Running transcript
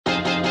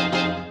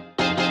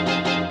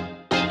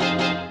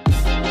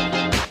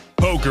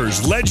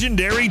poker's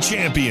legendary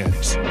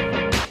champions,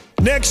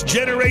 next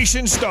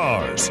generation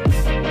stars,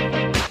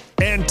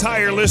 and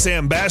tireless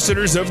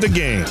ambassadors of the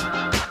game,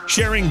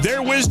 sharing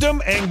their wisdom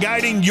and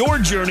guiding your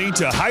journey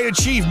to high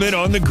achievement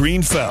on the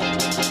green felt.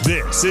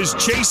 This is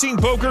Chasing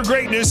Poker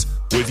Greatness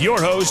with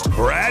your host,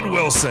 Brad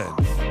Wilson.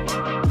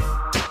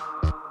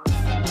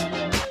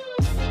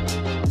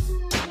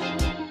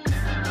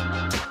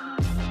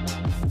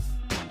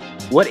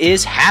 What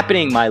is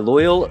happening, my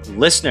loyal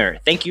listener?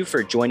 Thank you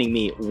for joining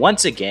me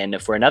once again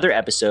for another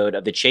episode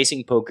of the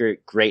Chasing Poker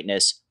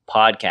Greatness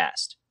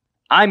podcast.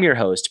 I'm your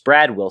host,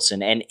 Brad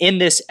Wilson, and in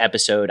this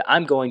episode,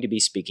 I'm going to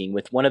be speaking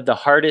with one of the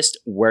hardest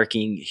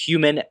working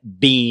human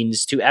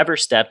beings to ever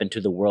step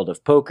into the world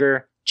of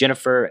poker,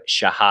 Jennifer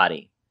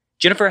Shahade.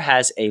 Jennifer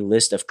has a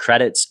list of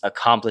credits,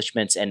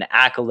 accomplishments, and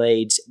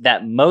accolades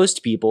that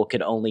most people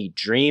could only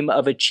dream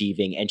of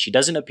achieving, and she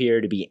doesn't appear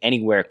to be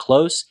anywhere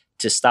close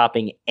to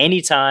stopping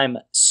anytime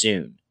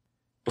soon.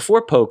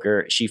 Before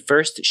poker, she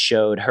first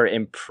showed her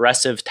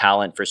impressive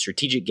talent for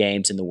strategic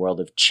games in the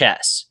world of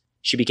chess.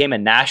 She became a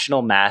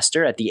national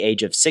master at the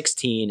age of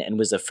 16 and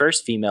was the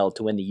first female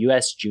to win the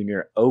U.S.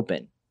 Junior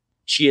Open.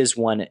 She has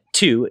won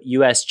 2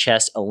 U.S.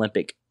 Chess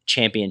Olympic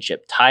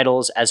Championship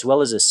titles, as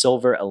well as a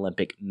silver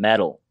Olympic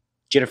medal.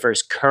 Jennifer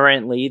is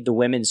currently the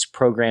women's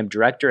program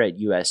director at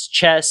U.S.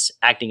 Chess,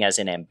 acting as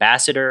an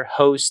ambassador,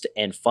 host,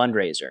 and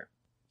fundraiser.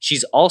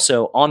 She's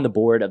also on the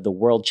board of the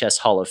World Chess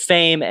Hall of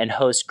Fame and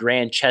hosts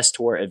Grand Chess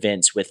Tour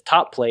events with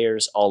top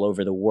players all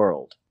over the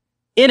world.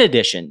 In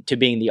addition to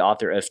being the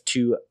author of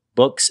 2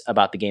 books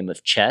about the game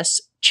of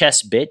chess,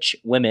 Chess Bitch,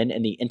 Women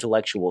in the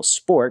Intellectual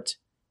Sport,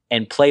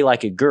 and Play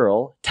Like a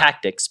Girl,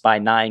 Tactics by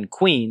 9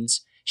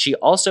 Queens, she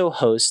also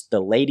hosts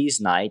the Ladies'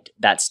 Night,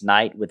 that's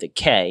Night with a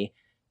K,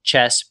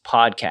 chess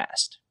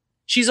podcast.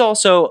 She's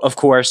also, of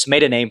course,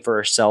 made a name for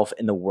herself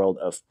in the world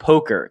of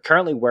poker,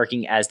 currently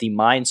working as the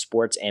Mind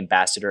Sports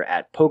ambassador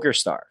at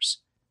PokerStars.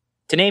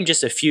 To name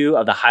just a few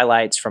of the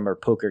highlights from her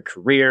poker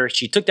career,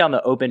 she took down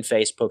the Open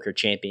Face Poker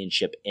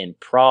Championship in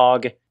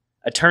Prague,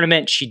 a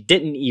tournament she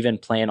didn't even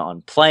plan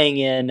on playing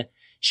in.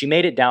 She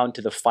made it down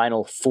to the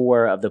final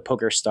 4 of the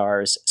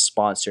PokerStars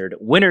sponsored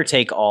Winner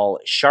Take All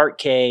Shark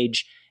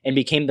Cage and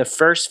became the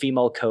first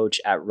female coach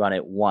at Run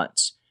It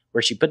Once,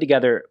 where she put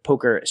together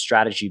poker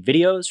strategy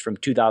videos from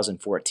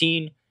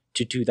 2014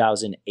 to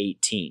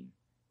 2018.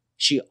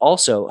 She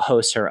also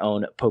hosts her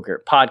own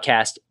poker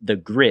podcast, The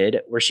Grid,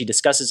 where she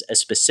discusses a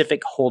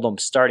specific hold'em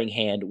starting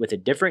hand with a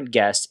different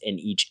guest in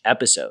each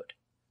episode.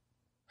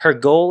 Her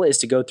goal is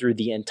to go through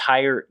the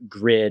entire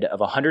grid of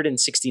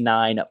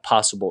 169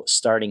 possible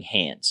starting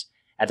hands.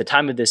 At the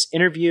time of this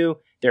interview,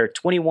 there are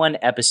 21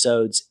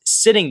 episodes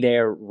sitting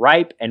there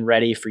ripe and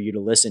ready for you to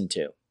listen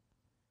to.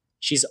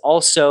 She's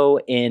also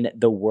in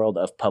the world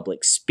of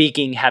public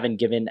speaking, having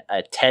given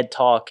a TED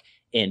Talk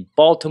in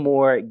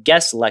Baltimore,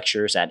 guest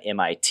lectures at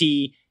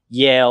MIT,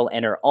 Yale,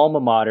 and her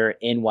alma mater,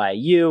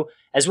 NYU,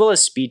 as well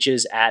as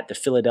speeches at the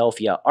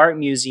Philadelphia Art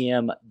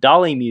Museum,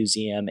 Dolly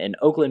Museum, and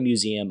Oakland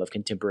Museum of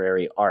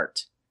Contemporary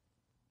Art.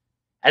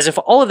 As if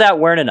all of that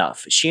weren't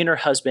enough, she and her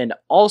husband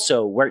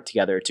also worked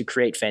together to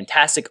create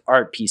fantastic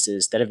art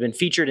pieces that have been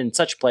featured in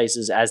such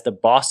places as the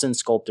Boston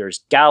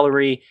Sculptors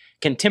Gallery,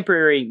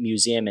 Contemporary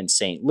Museum in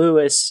St.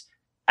 Louis,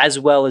 as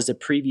well as the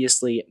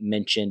previously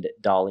mentioned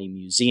Dolly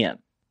Museum.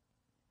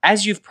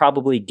 As you've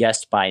probably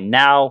guessed by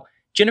now,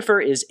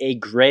 Jennifer is a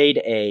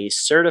grade A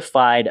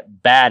certified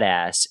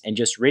badass, and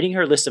just reading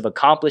her list of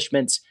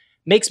accomplishments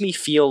makes me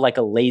feel like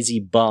a lazy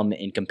bum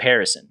in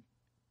comparison.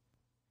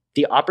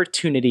 The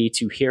opportunity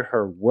to hear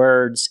her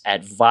words,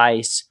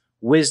 advice,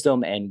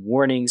 wisdom, and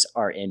warnings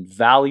are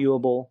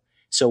invaluable.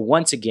 So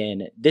once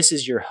again, this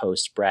is your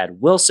host,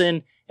 Brad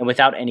Wilson, and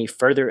without any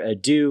further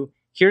ado,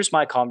 here's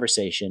my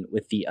conversation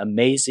with the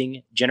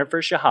amazing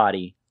Jennifer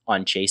Shahade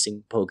on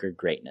Chasing Poker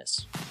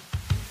Greatness.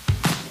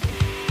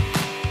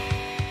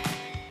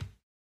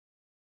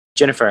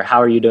 Jennifer,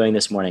 how are you doing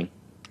this morning?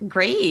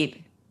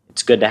 Great.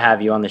 It's good to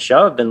have you on the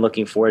show. I've been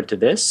looking forward to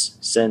this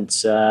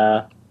since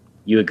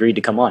you agreed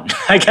to come on.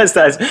 I guess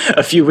that's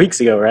a few weeks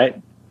ago,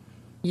 right?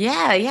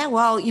 Yeah.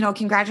 Well,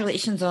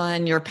 congratulations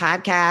on your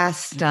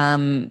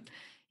podcast.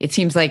 It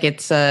seems like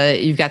it's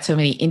you've got so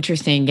many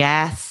interesting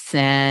guests,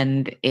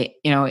 and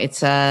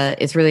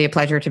it's really a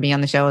pleasure to be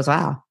on the show as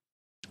well.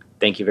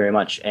 Thank you very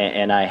much.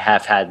 And I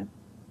have had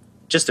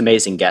just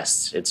amazing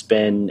guests. It's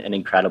been an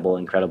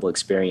incredible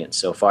experience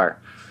so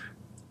far.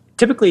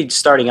 Typically,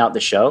 starting out the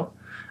show,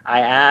 I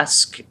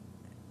ask,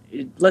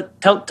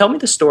 tell me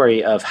the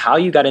story of how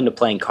you got into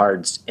playing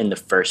cards in the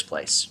first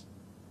place.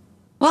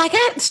 Well, I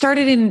got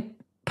started in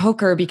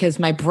poker because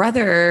my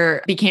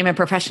brother became a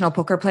professional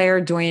poker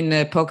player during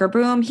the poker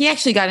boom. He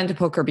actually got into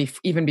poker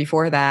even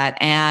before that.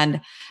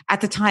 And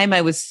at the time, I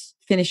was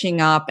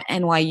finishing up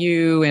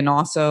NYU and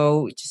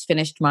also just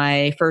finished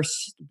my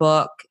first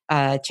book,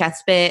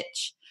 Chess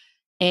Bitch.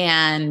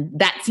 And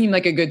that seemed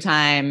like a good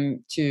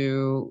time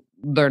to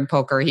learn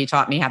poker. He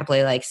taught me how to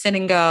play like sit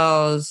and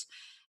goes.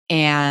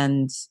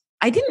 And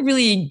I didn't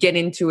really get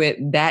into it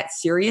that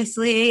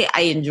seriously.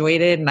 I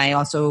enjoyed it. And I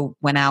also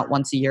went out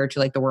once a year to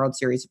like the World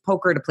Series of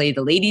Poker to play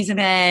the ladies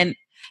event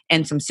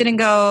and some sit and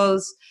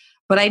goes.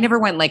 But I never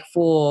went like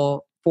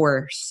full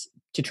force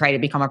to try to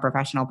become a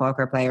professional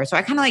poker player. So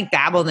I kind of like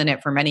dabbled in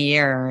it for many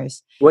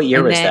years. What year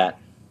and was then,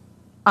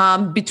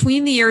 that?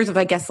 Between the years of,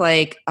 I guess,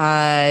 like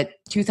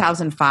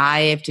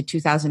 2005 to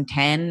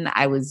 2010,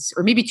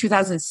 or maybe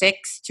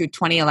 2006 to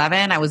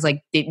 2011, I was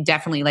like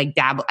definitely like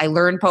dabble. I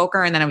learned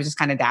poker and then I was just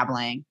kind of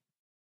dabbling.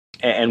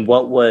 And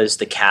what was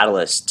the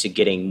catalyst to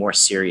getting more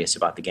serious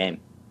about the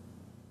game?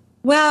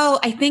 Well,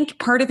 I think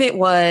part of it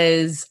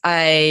was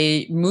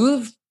I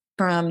moved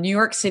from New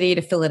York City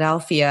to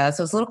Philadelphia.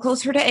 So it was a little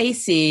closer to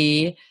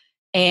AC.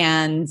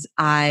 And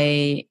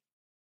I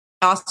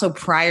also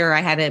prior,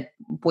 I had a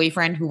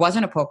boyfriend who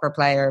wasn't a poker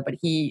player, but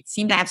he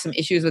seemed to have some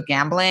issues with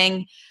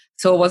gambling.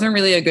 So it wasn't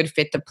really a good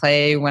fit to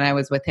play when I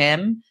was with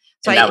him.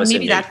 So And that was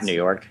maybe in New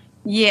York?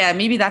 Yeah,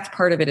 maybe that's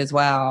part of it as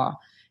well.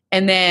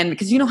 And then,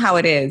 because you know how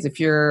it is,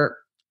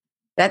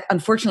 that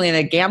unfortunately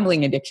the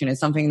gambling addiction is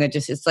something that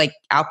it's like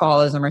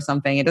alcoholism or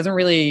something. It doesn't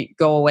really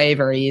go away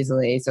very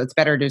easily. So it's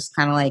better to just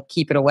kind of like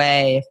keep it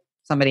away if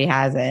somebody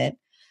has it.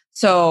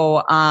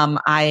 So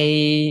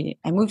I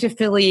moved to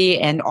Philly,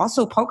 and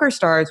also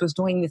PokerStars was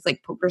doing this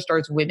like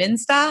PokerStars women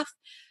stuff.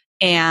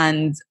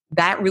 And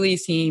that really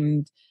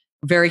seemed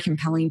very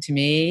compelling to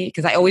me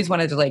because I always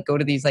wanted to like go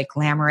to these like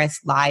glamorous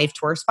live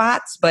tour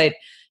spots. But,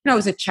 I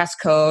was a chess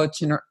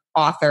coach and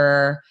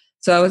author.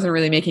 So I wasn't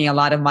really making a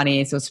lot of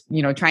money. So,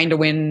 trying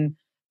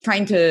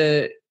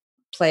to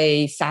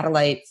play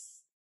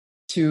satellites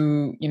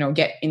to,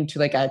 get into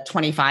like a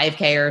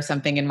 25K or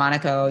something in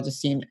Monaco just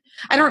seemed,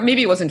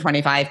 maybe it wasn't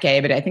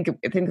 25K, but I think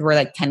there were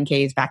like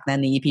 10Ks back then,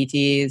 the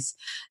EPTs.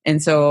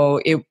 And so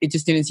it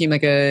just didn't seem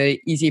like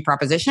a easy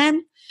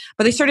proposition,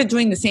 but they started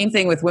doing the same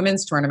thing with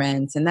women's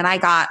tournaments. And then I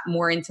got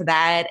more into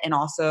that, and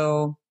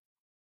also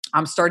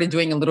started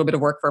doing a little bit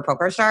of work for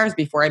PokerStars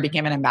before I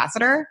became an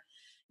ambassador.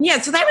 Yeah,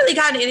 so that really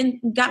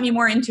got me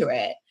more into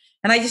it.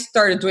 And I just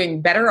started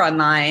doing better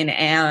online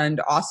and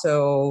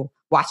also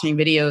watching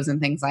videos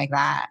and things like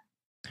that.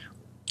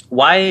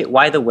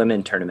 Why the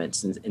women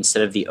tournaments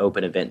instead of the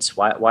open events?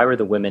 Why were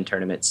the women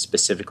tournaments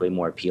specifically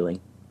more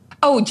appealing?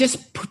 Oh,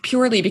 just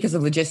purely because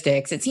of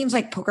logistics. It seems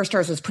like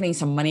PokerStars was putting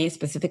some money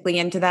specifically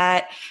into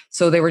that.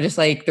 So they were just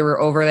like, there were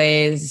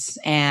overlays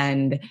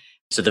and...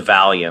 So the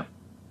value.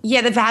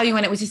 Yeah, the value,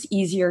 and it was just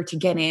easier to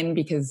get in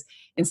because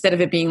instead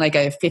of it being like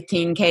a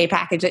 15K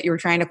package that you were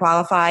trying to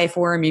qualify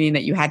for, meaning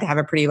that you had to have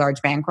a pretty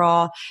large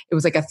bankroll, it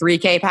was like a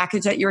 3K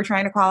package that you were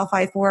trying to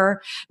qualify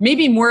for.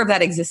 Maybe more of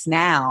that exists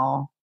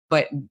now,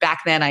 but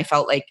back then I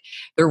felt like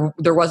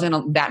there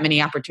wasn't that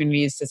many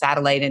opportunities to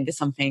satellite into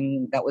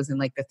something that was in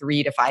like the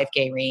 3 to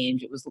 5K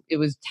range. It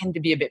was tend to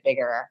be a bit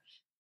bigger.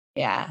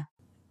 Yeah.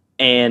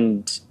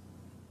 And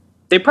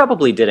they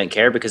probably didn't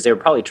care because they were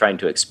probably trying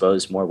to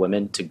expose more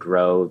women to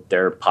grow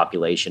their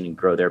population and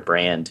grow their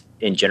brand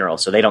in general.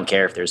 So they don't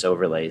care if there's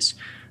overlays.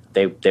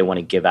 They want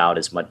to give out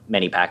as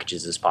many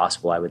packages as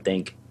possible, I would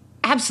think.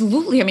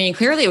 Absolutely. I mean,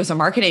 clearly it was a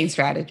marketing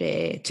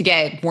strategy to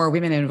get more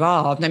women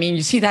involved. I mean,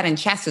 you see that in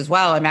chess as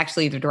well. I'm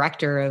actually the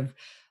director of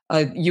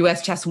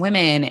U.S. Chess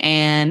Women,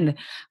 and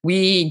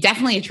we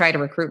definitely try to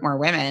recruit more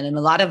women. And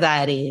a lot of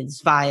that is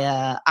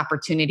via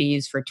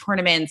opportunities for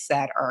tournaments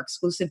that are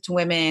exclusive to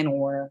women,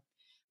 or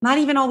not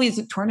even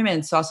always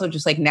tournaments, also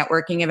just like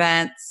networking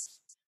events.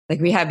 Like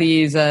we have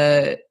these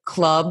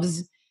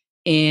clubs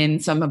in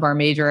some of our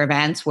major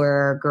events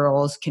where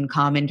girls can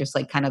come and just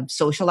like kind of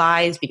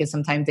socialize because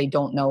sometimes they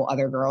don't know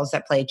other girls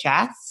that play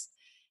chess.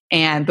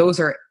 And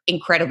those are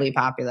incredibly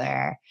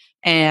popular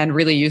and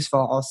really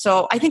useful.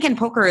 So I think in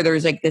poker,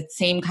 there's like the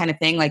same kind of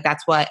thing. Like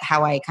that's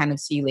how I kind of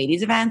see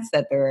ladies events,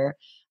 that they're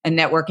a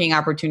networking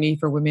opportunity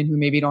for women who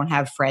maybe don't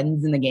have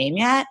friends in the game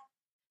yet.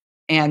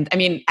 And I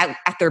mean, at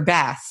their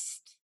best,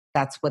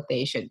 that's what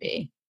they should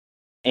be.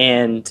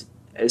 And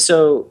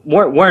so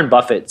Warren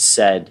Buffett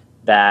said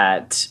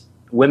that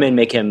women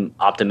make him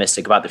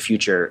optimistic about the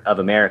future of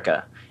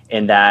America,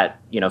 and that,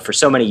 for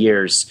so many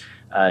years,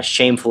 a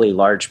shamefully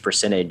large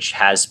percentage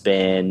has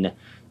been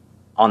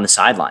on the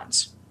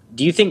sidelines.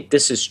 Do you think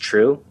this is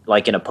true,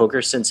 like in a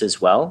poker sense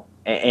as well?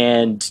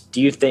 And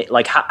do you think,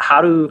 like,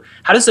 how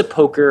does the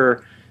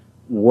poker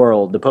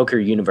world, the poker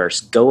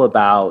universe, go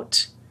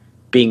about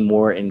being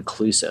more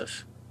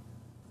inclusive?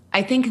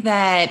 I think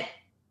that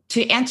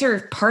to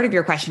answer part of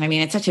your question, I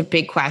mean, it's such a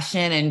big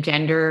question, and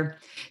gender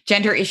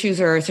issues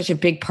are such a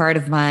big part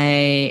of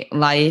my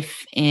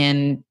life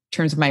in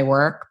terms of my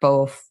work,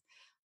 both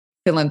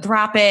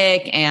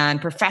philanthropic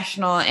and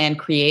professional and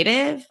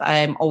creative.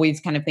 I'm always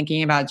kind of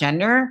thinking about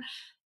gender,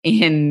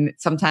 and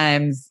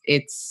sometimes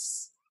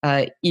it's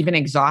even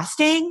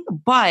exhausting,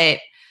 but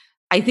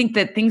I think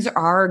that things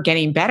are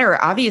getting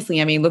better.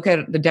 Obviously, I mean, look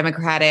at the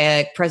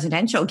Democratic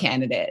presidential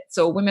candidate.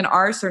 So women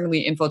are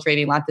certainly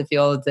infiltrating lots of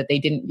fields that they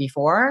didn't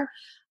before.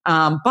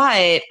 But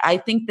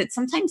I think that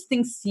sometimes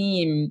things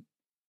seem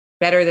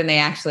better than they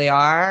actually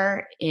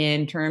are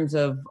in terms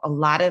of a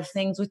lot of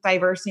things with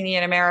diversity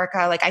in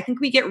America. Like, I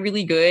think we get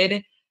really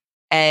good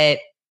at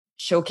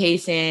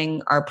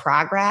showcasing our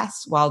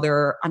progress while there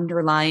are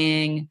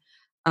underlying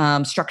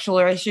structural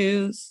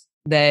issues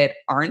that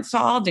aren't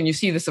solved. And you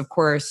see this, of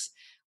course,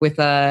 with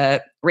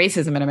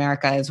racism in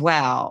America as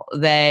well,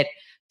 that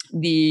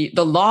the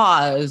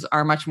laws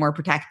are much more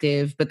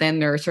protective, but then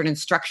there are certain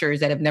structures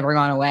that have never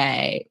gone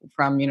away,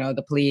 from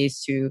the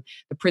police to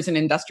the prison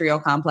industrial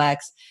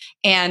complex.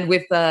 And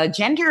with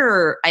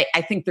gender,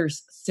 I think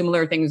there's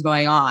similar things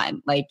going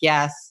on. Like,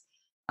 yes,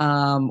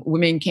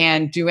 women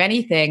can do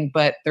anything,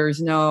 but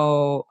there's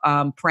no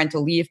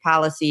parental leave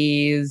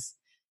policies,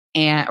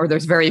 or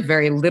there's very,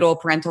 very little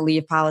parental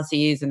leave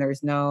policies, and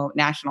there's no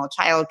national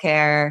child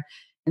care.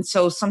 And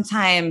so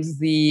sometimes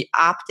the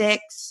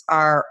optics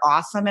are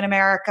awesome in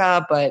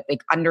America, but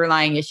like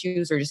underlying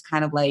issues are just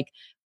kind of like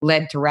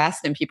led to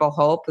rest. And people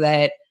hope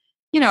that,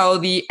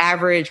 the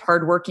average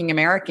hardworking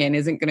American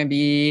is going to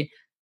be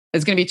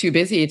too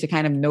busy to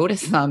kind of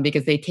notice them,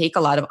 because they take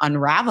a lot of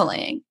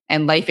unraveling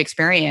and life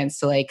experience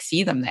to like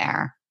see them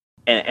there.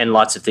 And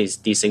lots of these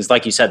things,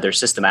 like you said, they're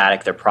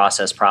systematic, they're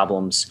process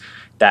problems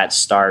that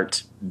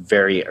start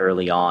very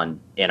early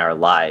on in our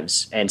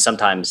lives, and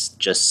sometimes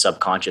just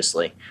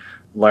subconsciously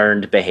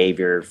learned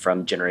behavior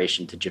from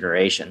generation to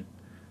generation,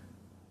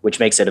 which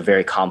makes it a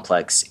very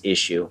complex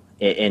issue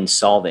in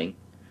solving.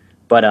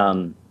 But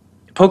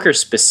poker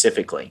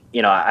specifically,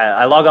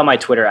 I log on my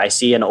Twitter, I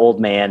see an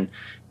old man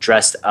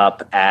dressed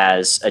up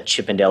as a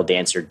Chippendale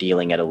dancer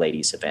dealing at a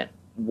ladies' event.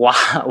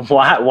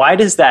 Why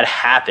does that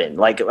happen?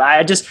 Like,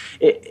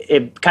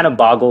 it kind of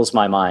boggles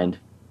my mind.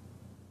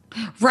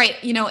 Right.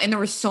 And there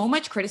was so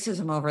much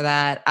criticism over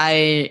that.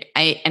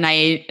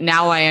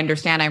 Now I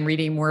understand. I'm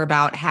reading more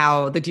about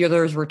how the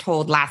dealers were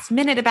told last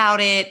minute about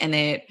it. And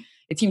it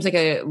seems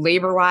like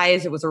labor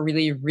wise, it was a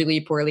really, really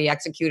poorly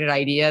executed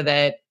idea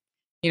that,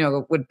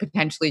 would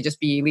potentially just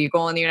be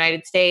illegal in the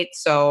United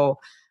States. So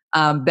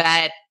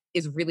that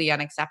is really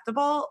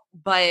unacceptable.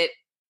 But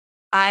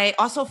I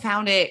also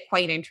found it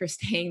quite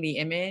interesting, the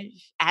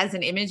image as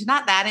an image,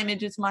 not that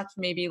image as much,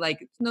 maybe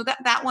like,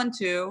 that one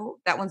too.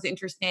 That one's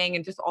interesting.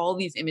 And just all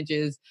these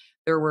images,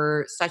 there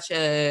were such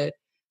a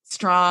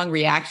strong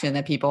reaction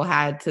that people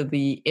had to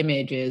the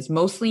images,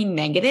 mostly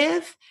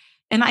negative.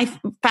 And I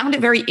found it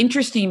very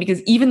interesting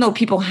because even though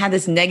people had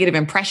this negative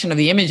impression of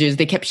the images,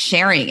 they kept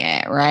sharing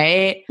it,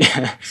 right?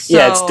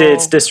 Yeah,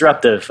 it's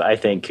disruptive, I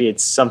think.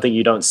 It's something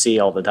you don't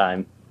see all the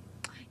time.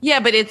 Yeah,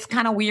 but it's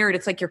kind of weird.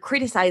 It's like you're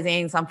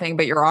criticizing something,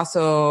 but you're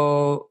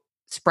also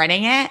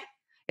spreading it.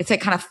 It's like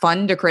kind of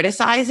fun to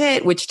criticize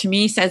it, which to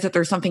me says that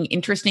there's something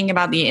interesting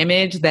about the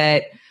image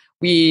that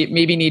we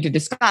maybe need to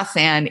discuss.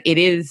 And it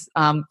is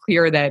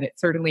clear that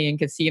certainly in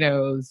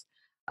casinos,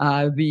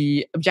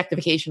 the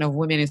objectification of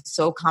women is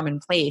so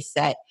commonplace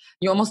that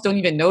you almost don't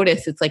even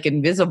notice. It's like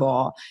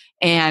invisible.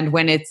 And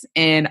when it's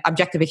an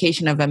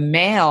objectification of a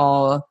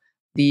male,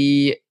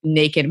 the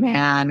naked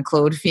man,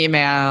 clothed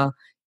female,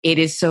 it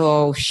is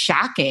so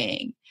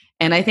shocking.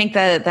 And I think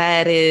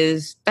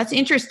that's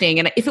interesting.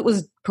 And if it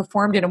was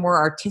performed in a more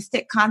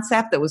artistic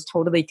concept that was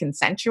totally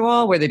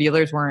consensual, where the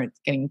dealers weren't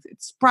getting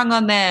it sprung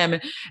on them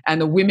and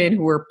the women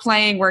who were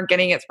playing weren't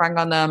getting it sprung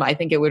on them, I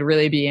think it would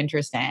really be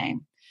interesting.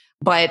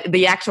 But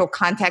the actual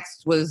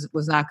context was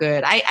not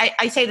good.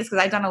 I say this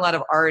because I've done a lot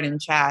of art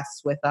and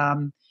chess with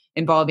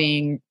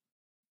involving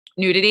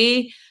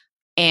nudity.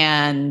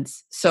 And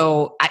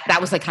so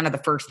that was like kind of the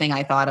first thing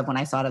I thought of when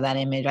I saw that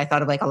image. I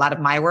thought of like a lot of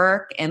my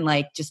work and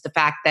like just the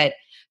fact that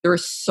there are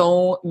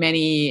so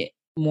many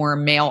more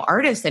male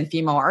artists and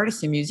female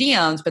artists in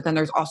museums, but then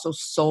there's also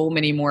so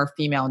many more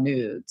female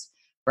nudes,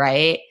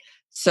 right?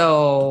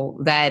 So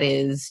that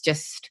is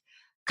just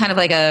kind of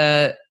like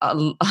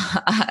an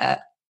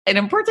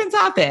important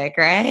topic,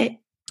 right?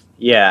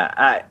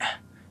 Yeah.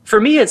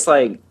 For me, it's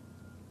like,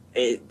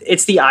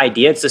 it's the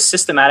idea, it's the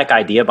systematic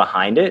idea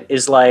behind it,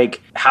 is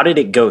like, how did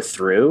it go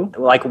through?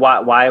 Like,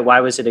 why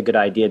was it a good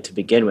idea to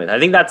begin with? I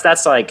think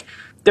that's like,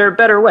 there are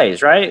better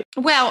ways, right?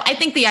 Well, I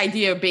think the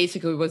idea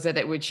basically was that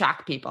it would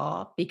shock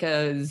people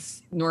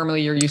because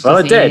normally you're used to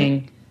seeing. It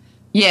did.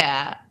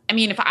 Yeah. I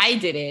mean, if I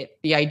did it,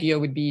 the idea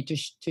would be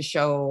to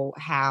show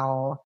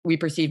how we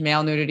perceive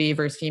male nudity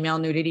versus female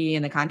nudity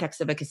in the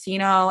context of a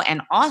casino,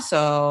 and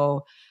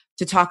also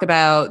to talk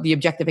about the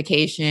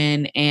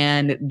objectification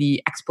and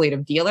the exploit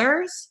of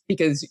dealers,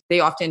 because they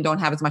often don't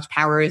have as much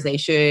power as they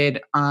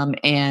should.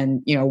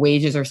 And,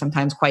 wages are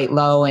sometimes quite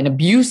low, and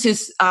abuse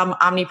is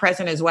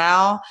omnipresent as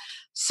well.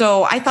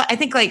 So I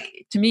think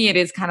like, to me, it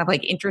is kind of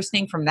like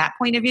interesting from that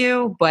point of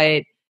view,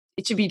 but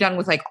it should be done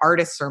with like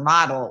artists or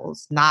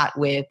models, not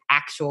with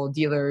actual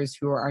dealers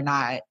who are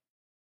not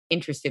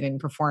interested in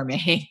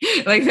performing.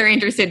 Like they're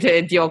interested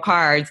to deal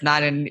cards,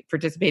 not in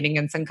participating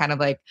in some kind of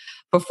like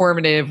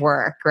performative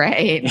work,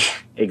 right?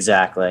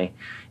 Exactly.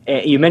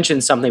 You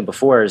mentioned something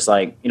before, is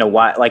like,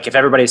 why, like if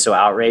everybody's so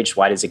outraged,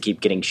 why does it keep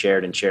getting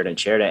shared and shared and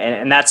shared?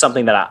 And that's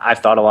something that I've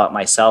thought a lot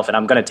myself, and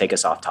I'm going to take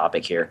us off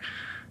topic here,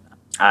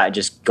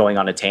 just going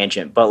on a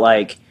tangent. But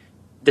like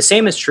the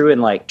same is true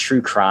in like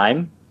true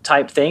crime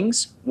type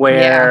things,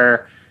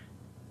 where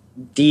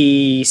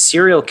the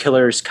serial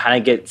killers kind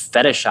of get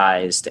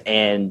fetishized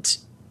and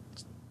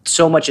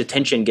so much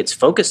attention gets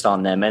focused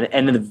on them,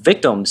 and the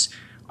victims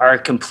are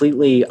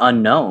completely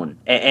unknown,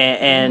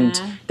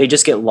 and they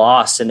just get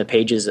lost in the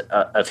pages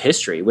of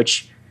history,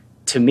 which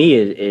to me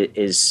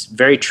is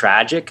very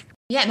tragic.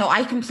 Yeah, no,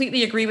 I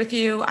completely agree with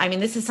you. I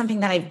mean, this is something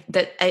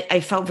that I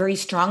felt very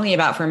strongly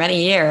about for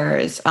many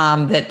years,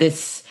 that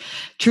this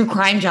true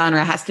crime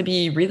genre has to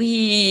be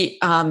really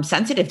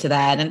sensitive to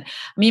that. And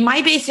I mean,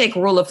 my basic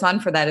rule of thumb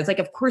for that is like,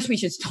 of course, we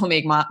should still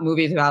make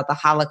movies about the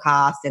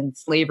Holocaust and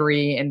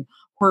slavery and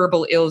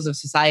horrible ills of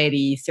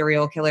society,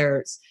 serial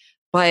killers,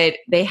 but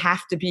they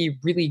have to be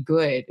really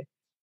good.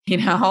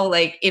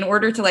 Like in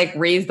order to like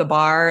raise the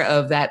bar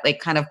of that like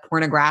kind of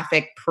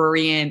pornographic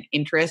prurient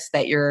interest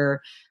that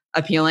you're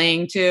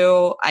appealing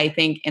to, I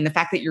think, and the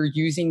fact that you're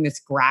using this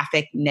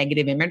graphic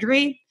negative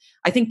imagery,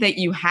 I think that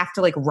you have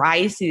to like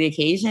rise to the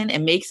occasion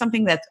and make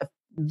something that's a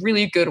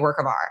really good work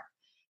of art.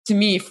 To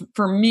me,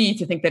 for me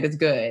to think that it's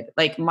good,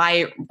 like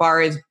my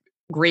bar is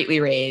greatly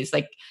raised.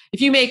 Like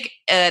if you make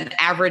an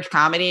average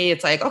comedy,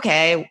 it's like,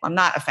 okay, I'm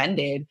not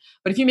offended.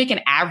 But if you make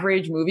an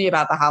average movie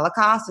about the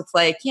Holocaust, it's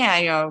like,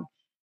 yeah,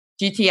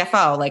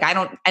 GTFO. Like I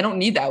don't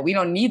need that. We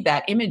don't need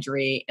that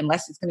imagery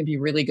unless it's going to be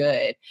really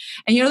good.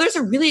 And there's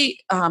a really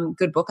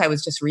good book I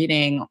was just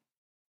reading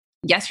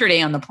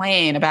yesterday on the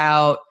plane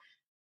about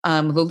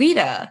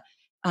Lolita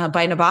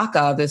by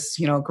Nabokov, this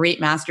great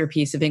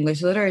masterpiece of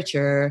English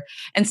literature,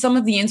 and some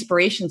of the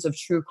inspirations of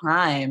true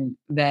crime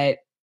that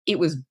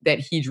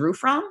he drew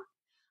from,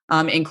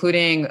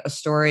 including a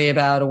story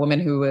about a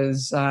woman who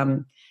was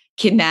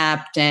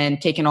kidnapped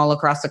and taken all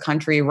across the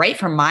country, right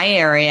from my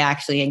area,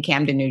 actually, in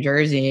Camden, New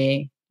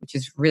Jersey, which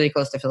is really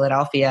close to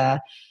Philadelphia.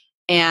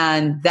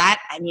 And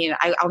that, I mean,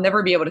 I'll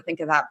never be able to think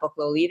of that book,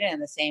 Lolita,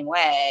 in the same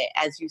way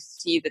as you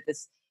see that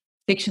this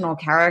fictional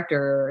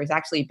character is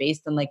actually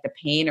based on like the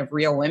pain of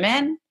real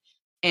women.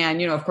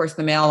 And, of course,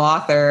 the male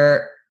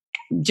author,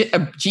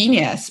 a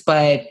genius,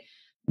 but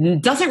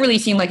doesn't really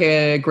seem like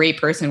a great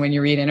person when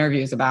you read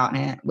interviews about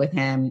it with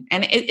him.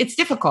 And it's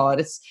difficult.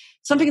 It's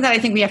something that I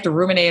think we have to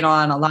ruminate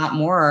on a lot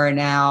more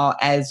now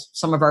as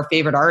some of our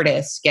favorite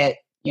artists get,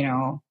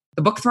 the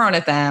book thrown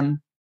at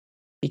them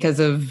because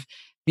of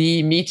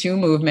the Me Too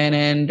movement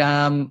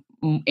and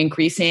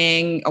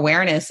increasing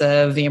awareness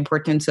of the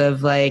importance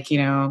of like,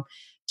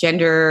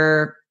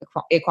 gender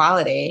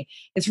equality.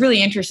 It's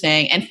really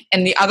interesting.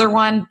 And the other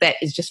one that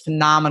is just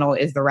phenomenal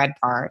is The Red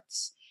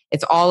Parts.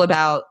 It's all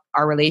about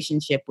our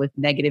relationship with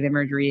negative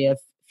imagery of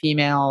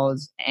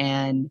females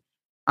and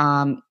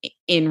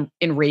in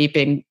rape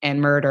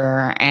and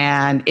murder.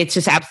 And it's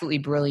just absolutely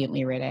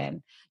brilliantly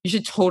written. You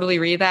should totally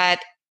read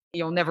that.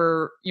 You'll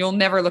never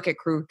look at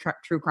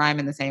true crime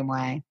in the same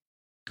way.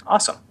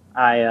 Awesome.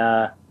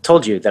 I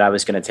told you that I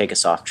was going to take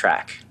us off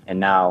track, and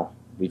now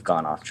we've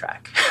gone off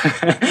track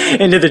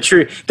into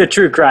the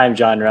true crime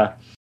genre.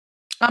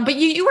 But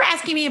you were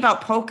asking me about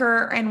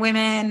poker and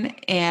women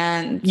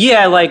and...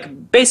 Yeah,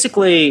 like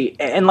basically,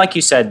 and like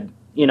you said,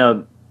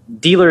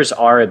 dealers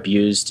are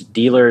abused.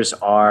 Dealers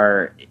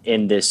are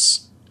in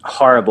this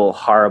horrible,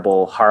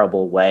 horrible,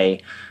 horrible way.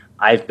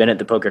 I've been at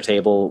the poker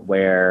table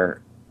where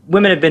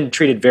women have been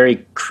treated very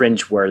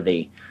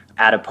cringeworthy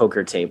at a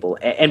poker table.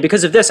 And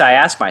because of this, I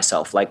ask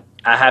myself, like,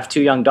 I have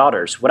 2 young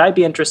daughters. Would I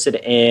be interested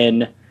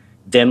in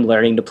them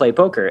learning to play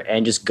poker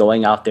and just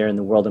going out there in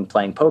the world and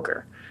playing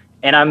poker?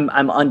 And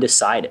I'm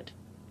undecided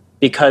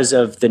because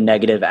of the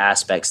negative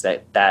aspects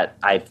that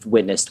I've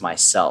witnessed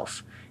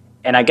myself.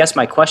 And I guess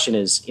my question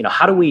is,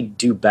 how do we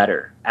do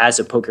better as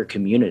a poker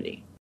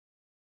community?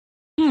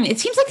 It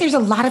seems like there's a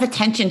lot of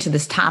attention to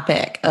this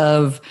topic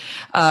of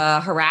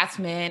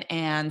harassment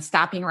and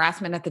stopping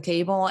harassment at the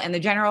table. And the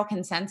general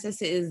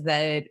consensus is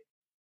that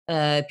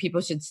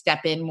people should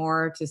step in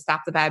more to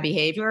stop the bad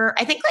behavior.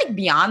 I think like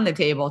beyond the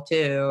table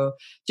too,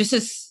 just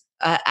this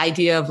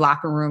idea of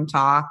locker room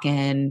talk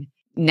and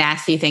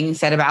nasty things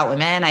said about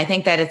women. I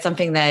think that it's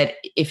something that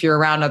if you're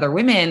around other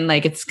women,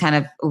 like it's kind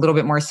of a little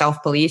bit more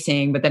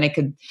self-policing, but then it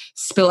could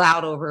spill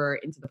out over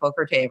into the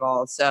poker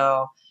table.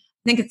 So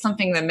I think it's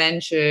something that men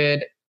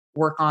should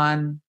work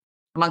on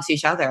amongst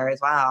each other as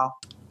well.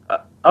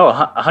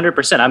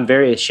 100%. I'm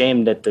very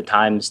ashamed at the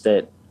times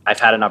that I've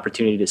had an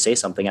opportunity to say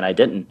something and I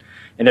didn't.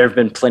 And there have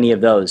been plenty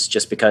of those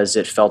just because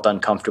it felt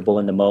uncomfortable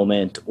in the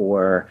moment,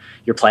 or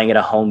you're playing at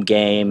a home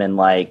game and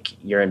like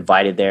you're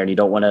invited there and you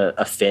don't want to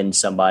offend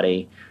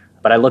somebody.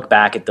 But I look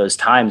back at those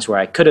times where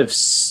I could have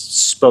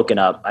spoken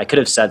up, I could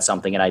have said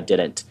something and I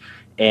didn't.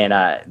 And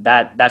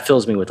that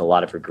fills me with a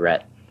lot of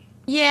regret.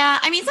 Yeah,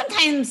 I mean,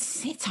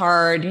 sometimes it's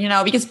hard,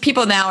 because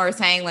people now are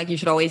saying like you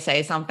should always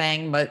say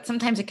something, but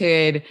sometimes it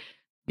could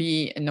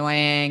be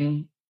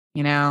annoying,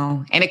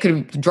 and it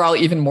could draw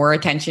even more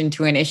attention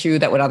to an issue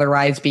that would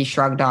otherwise be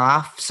shrugged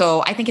off.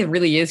 So I think it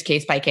really is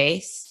case by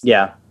case.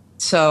 Yeah.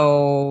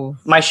 So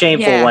my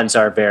shameful ones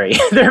are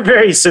they're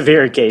very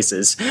severe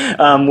cases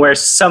where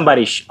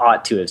somebody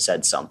ought to have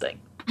said something.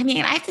 I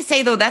mean, I have to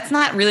say, though, that's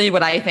not really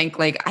what I think.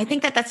 Like, I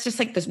think that that's just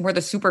like this more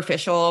the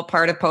superficial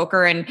part of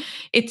poker. And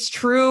it's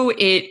true.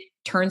 It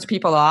turns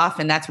people off,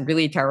 and that's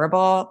really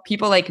terrible.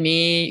 People like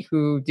me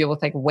who deal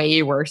with like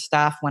way worse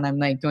stuff when I'm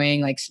like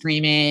doing like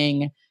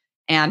streaming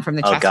and from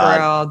the chess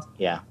world.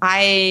 Yeah.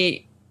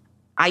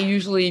 I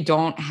usually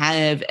don't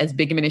have as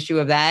big of an issue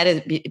of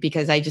that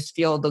because I just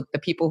feel the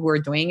people who are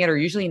doing it are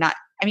usually not,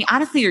 I mean,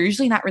 honestly, are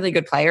usually not really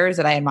good players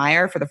that I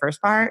admire for the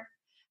first part.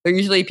 They're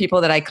usually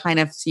people that I kind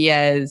of see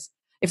as,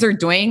 if they're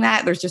doing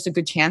that, there's just a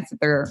good chance that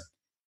they're,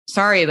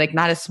 like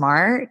not as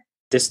smart.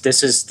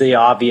 This is the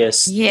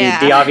obvious,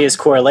 the obvious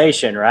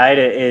correlation, right?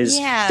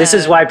 This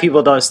is why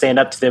people don't stand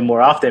up to them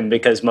more often,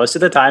 because most of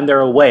the time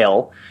they're a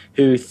whale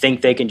who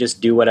think they can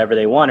just do whatever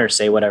they want or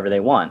say whatever they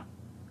want.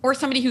 Or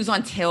somebody who's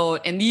on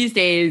tilt. And these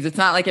days, it's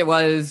not like it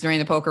was during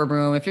the poker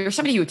boom. If you're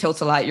somebody who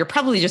tilts a lot, you're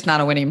probably just not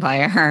a winning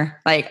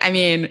player. Like, I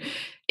mean,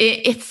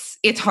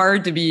 it's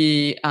hard to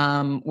be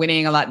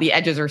winning a lot. The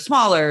edges are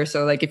smaller.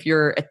 So like if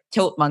you're a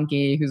tilt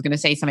monkey who's going to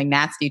say something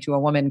nasty to a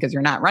woman because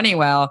you're not running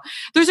well,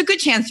 there's a good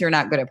chance you're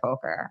not good at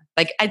poker.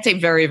 Like I'd say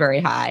very, very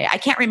high. I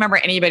can't remember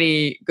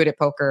anybody good at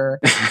poker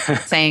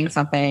saying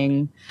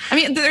something. I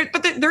mean,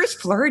 there's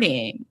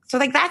flirting. So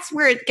like that's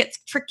where it gets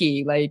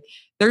tricky. Like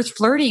there's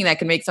flirting that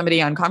can make somebody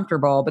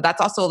uncomfortable, but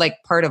that's also like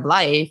part of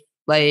life.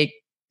 Like,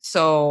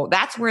 so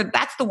that's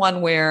the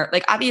one where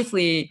like,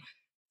 obviously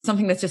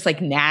something that's just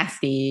like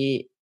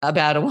nasty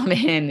about a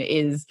woman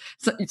is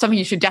something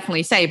you should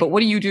definitely say. But what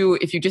do you do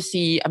if you just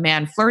see a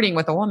man flirting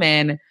with a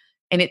woman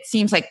and it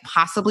seems like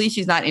possibly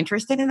she's not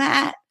interested in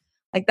that?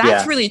 Like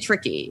that's really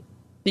tricky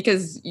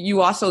because you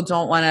also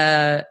don't want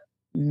to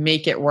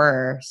make it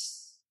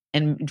worse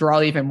and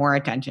draw even more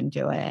attention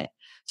to it.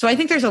 So I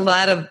think there's a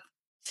lot of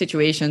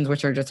situations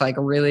which are just like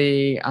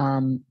really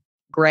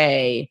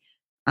gray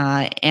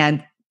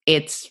and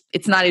it's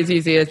not as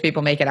easy as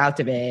people make it out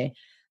to be.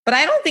 But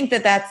I don't think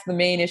that that's the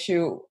main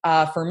issue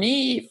for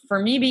me. For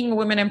me, being a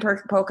woman in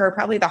poker,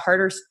 probably the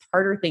harder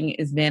thing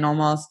has been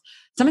almost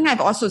something I've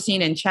also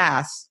seen in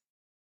chess,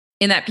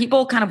 in that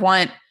people kind of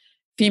want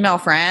female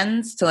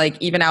friends to like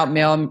even out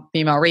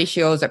male-female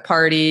ratios at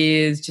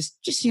parties,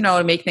 just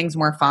to make things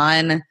more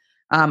fun.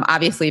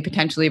 Obviously,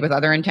 potentially with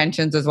other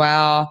intentions as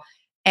well.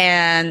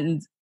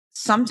 And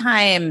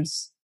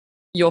sometimes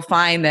you'll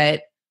find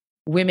that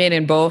women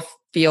in both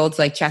fields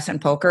like chess and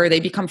poker, they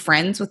become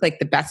friends with like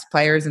the best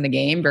players in the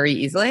game very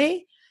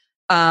easily.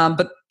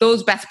 But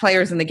those best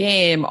players in the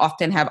game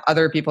often have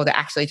other people to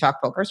actually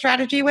talk poker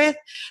strategy with.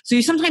 So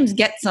you sometimes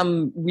get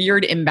some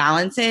weird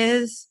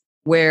imbalances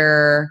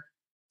where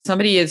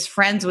somebody is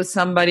friends with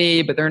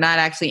somebody, but they're not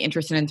actually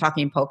interested in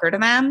talking poker to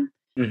them.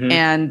 Mm-hmm.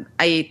 And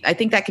I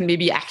think that can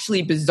maybe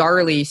actually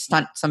bizarrely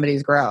stunt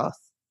somebody's growth.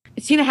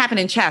 I've seen it happen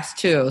in chess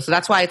too. So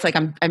that's why it's like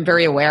I'm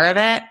very aware of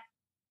it.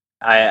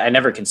 I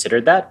never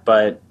considered that,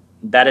 but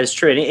that is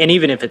true. And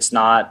even if it's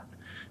not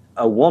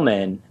a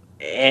woman,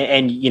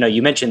 and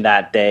you mentioned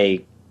that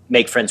they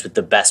make friends with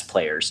the best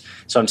players.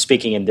 So I'm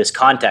speaking in this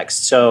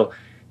context. So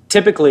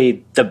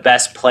typically the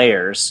best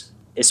players,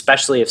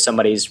 especially if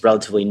somebody's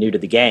relatively new to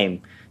the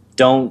game,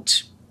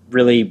 don't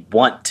really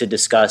want to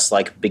discuss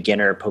like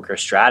beginner poker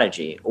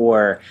strategy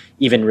or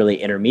even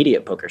really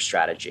intermediate poker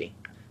strategy.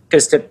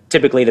 Because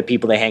typically the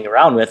people they hang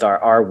around with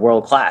are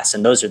world class,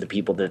 and those are the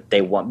people that they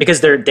want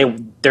because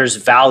there's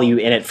value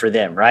in it for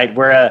them, right?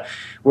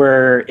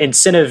 We're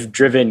incentive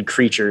driven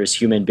creatures,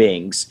 human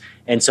beings,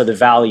 and so the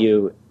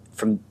value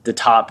from the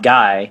top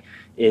guy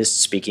is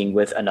speaking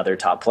with another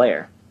top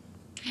player.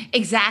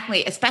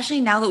 Exactly, especially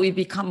now that we've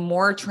become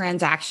more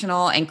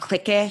transactional and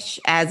cliquish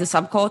as a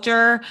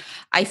subculture.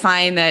 I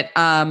find that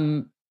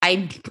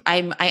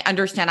I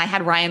understand. I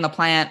had Ryan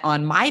LaPlante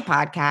on my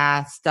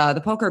podcast, The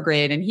Poker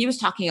Grid, and he was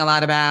talking a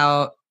lot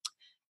about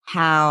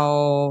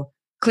how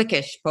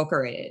cliquish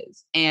poker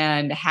is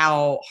and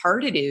how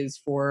hard it is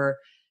for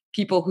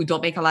people who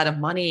don't make a lot of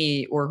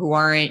money or who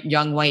aren't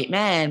young white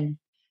men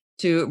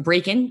to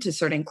break into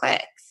certain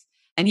cliques.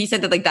 And he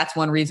said that like that's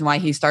one reason why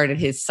he started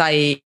his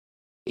site.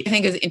 I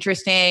think is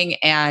interesting.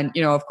 And,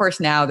 of course,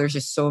 now there's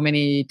just so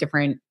many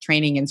different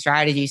training and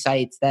strategy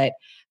sites that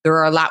there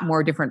are a lot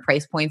more different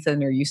price points than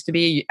there used to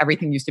be.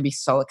 Everything used to be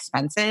so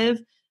expensive.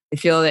 I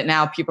feel that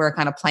now people are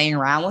kind of playing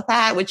around with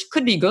that, which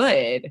could be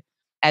good,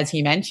 as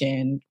he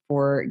mentioned,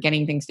 for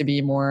getting things to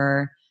be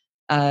more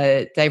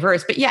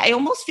diverse. But yeah, I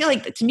almost feel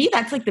like, to me,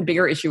 that's like the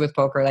bigger issue with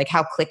poker, like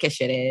how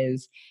cliquish it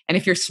is. And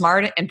if you're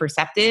smart and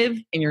perceptive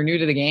and you're new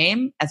to the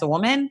game as a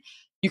woman,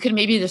 you can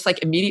maybe just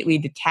like immediately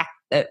detect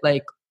that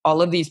like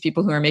all of these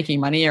people who are making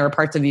money are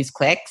parts of these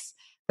cliques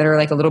that are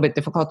like a little bit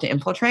difficult to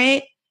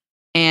infiltrate.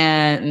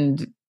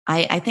 And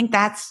I think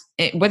that's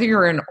it, whether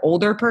you're an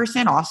older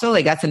person also,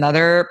 like that's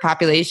another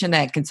population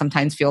that can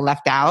sometimes feel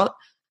left out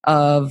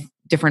of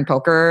different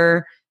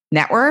poker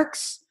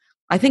networks.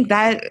 I think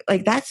that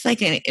like that's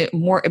like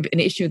more an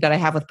issue that I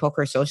have with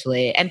poker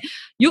socially. And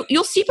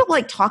you'll see people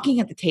like talking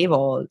at the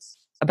tables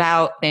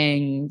about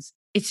things.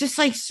 It's just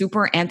like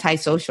super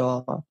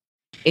antisocial.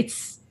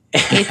 It's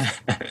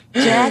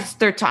just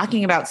they're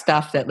talking about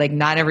stuff that like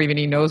not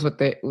everybody knows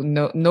what a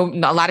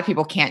lot of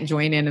people can't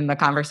join in the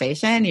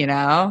conversation,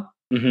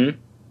 Mm-hmm.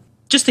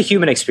 just the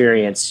human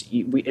experience,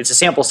 it's a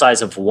sample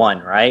size of one,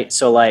 right?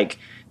 So like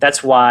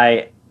that's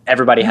why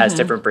everybody has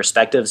different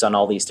perspectives on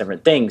all these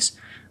different things.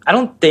 I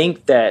don't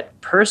think that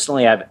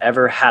personally I've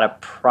ever had a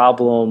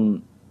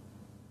problem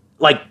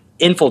like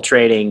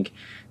infiltrating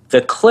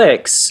the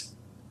cliques,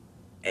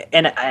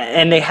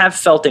 and they have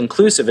felt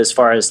inclusive as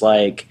far as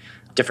like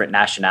different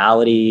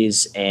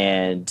nationalities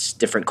and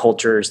different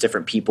cultures,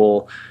 different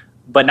people.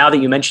 But now that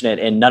you mention it,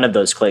 in none of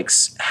those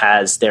cliques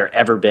has there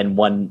ever been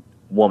one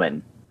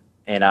woman.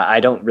 And I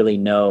don't really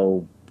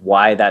know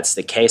why that's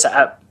the case.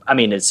 I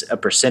mean, it's a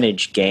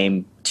percentage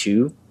game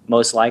too,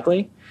 most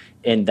likely,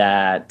 in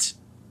that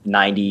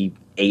 98%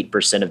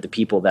 of the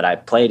people that I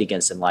played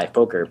against in live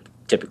poker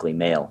typically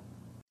male.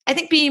 I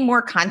think being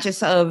more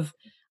conscious of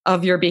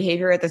your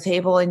behavior at the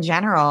table in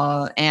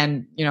general,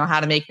 and how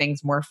to make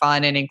things more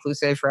fun and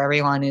inclusive for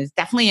everyone, is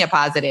definitely a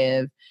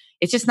positive.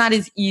 It's just not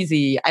as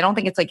easy. I don't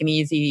think it's like an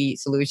easy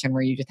solution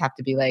where you just have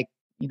to be like,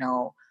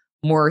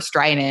 more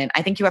strident.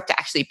 I think you have to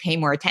actually pay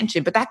more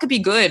attention, but that could be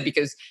good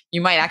because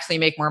you might actually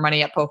make more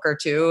money at poker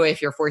too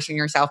if you're forcing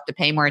yourself to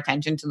pay more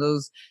attention to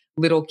those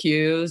little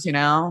cues,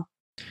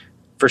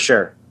 For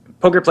sure.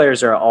 Poker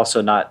players are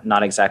also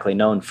not exactly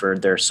known for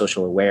their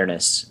social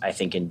awareness, I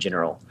think, in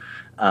general,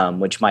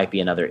 which might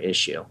be another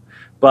issue.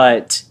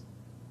 But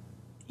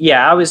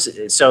yeah,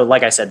 so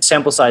like I said,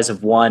 sample size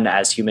of one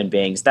as human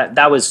beings,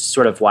 that was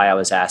sort of why I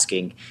was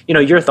asking,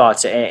 your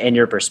thoughts and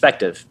your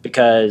perspective,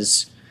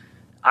 because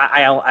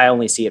I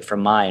only see it from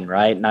mine,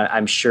 right? And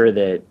I'm sure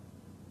that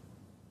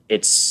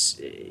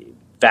it's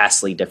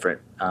vastly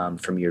different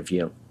from your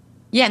view.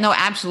 Yeah, no,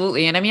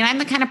 absolutely. And I mean, I'm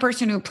the kind of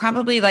person who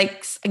probably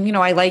likes,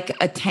 I like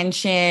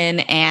attention.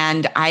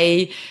 And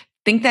I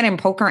think that in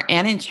poker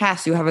and in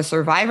chess, you have a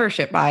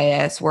survivorship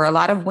bias where a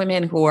lot of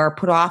women who are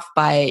put off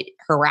by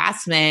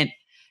harassment,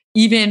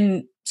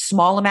 even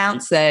small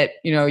amounts that,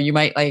 you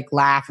might like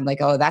laugh and like,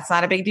 oh, that's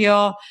not a big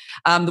deal.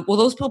 Well,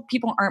 those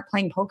people aren't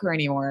playing poker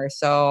anymore.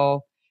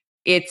 So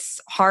it's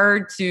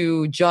hard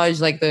to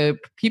judge. Like the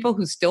people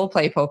who still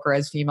play poker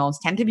as females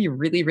tend to be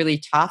really, really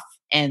tough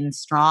and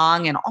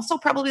strong and also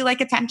probably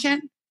like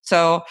attention.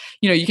 So,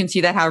 you can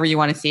see that however you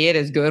want to see it,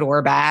 as good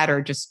or bad,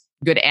 or just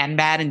good and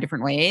bad in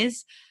different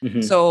ways.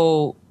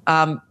 So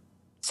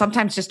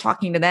sometimes just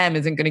talking to them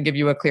isn't going to give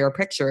you a clear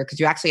picture because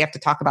you actually have to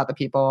talk about the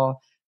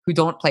people who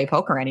don't play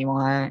poker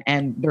anymore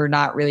and they're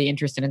not really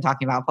interested in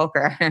talking about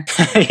poker.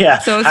 Yeah.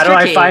 So it's how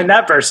tricky. do I find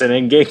that person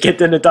and get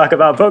them to talk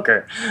about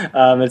poker?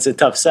 It's a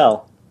tough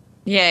sell.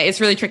 Yeah, it's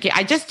really tricky.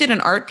 I just did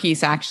an art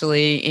piece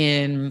actually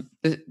in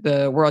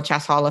the World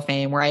Chess Hall of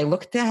Fame where I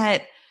looked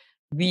at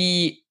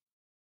the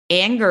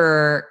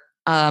anger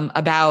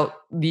about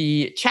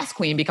the chess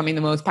queen becoming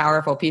the most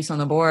powerful piece on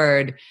the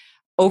board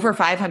over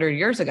 500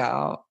 years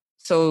ago.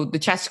 So the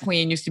chess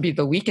queen used to be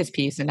the weakest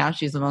piece and now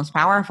she's the most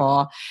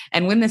powerful.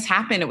 And when this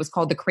happened, it was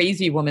called the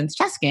Crazy Woman's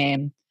Chess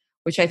Game,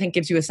 which I think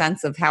gives you a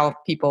sense of how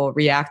people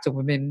react to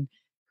women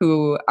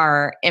who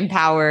are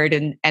empowered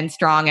and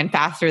strong and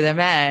faster than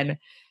men.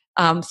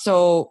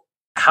 So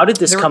how did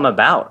this come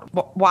about?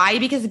 Why?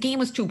 Because the game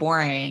was too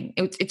boring.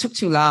 It took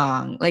too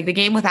long. Like the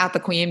game without the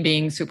queen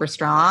being super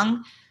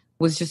strong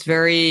was just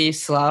very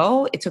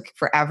slow. It took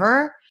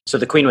forever. So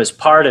the queen was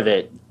part of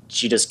it.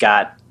 She just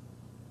got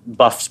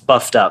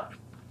buffed up.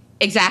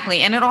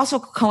 Exactly. And it also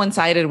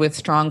coincided with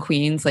strong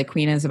queens like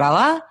Queen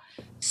Isabella.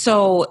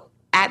 So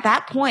at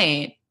that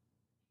point,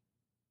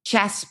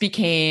 chess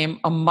became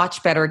a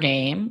much better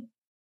game.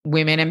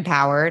 Women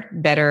empowered,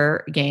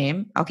 better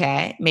game.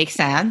 Okay, makes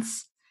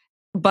sense.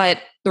 But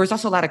there was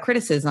also a lot of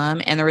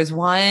criticism. And there was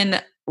one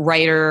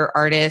writer,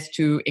 artist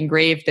who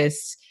engraved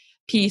this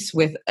piece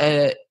with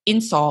an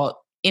insult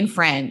in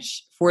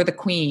French for the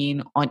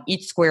queen on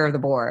each square of the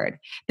board.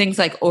 Things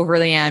like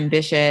overly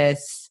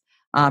ambitious,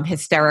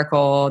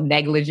 hysterical,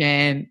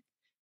 negligent,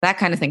 that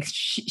kind of thing.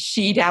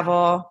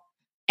 She-devil.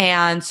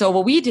 And so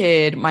what we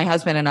did, my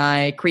husband and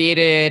I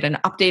created an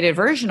updated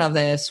version of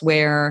this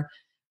where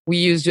we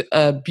used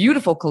a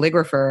beautiful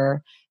calligrapher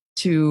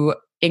to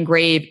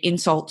engrave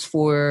insults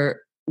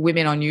for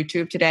women on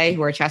YouTube today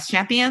who are chess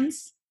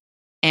champions.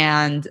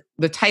 And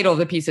the title of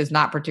the piece is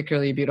not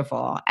particularly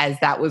beautiful, as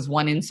that was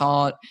one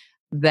insult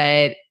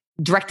that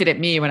directed at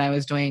me when I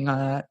was doing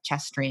a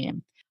chess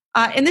stream.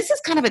 And this is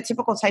kind of a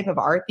typical type of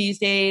art these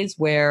days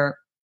where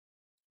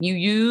you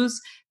use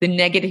the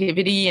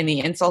negativity and the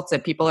insults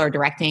that people are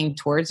directing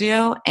towards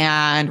you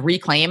and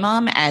reclaim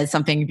them as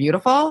something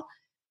beautiful.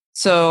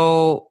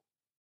 So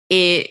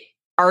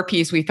our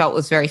piece we felt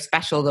was very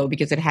special though,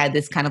 because it had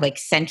this kind of like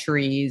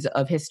centuries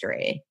of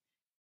history.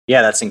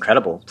 Yeah, that's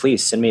incredible.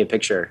 Please send me a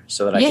picture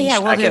so that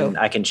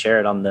I can share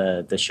it on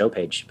the show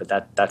page. But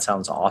that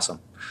sounds awesome.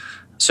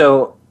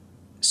 So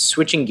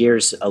switching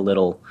gears a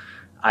little,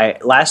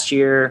 last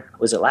year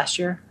or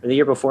the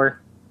year before?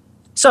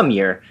 Some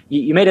year,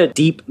 you made a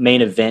deep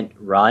main event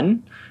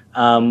run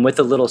with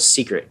a little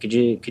secret. Could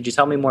you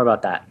tell me more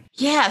about that?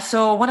 Yeah,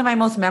 so one of my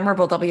most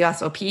memorable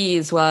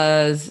WSOPs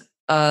was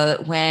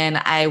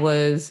when I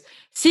was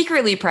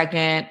secretly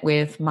pregnant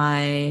with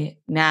my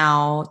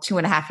now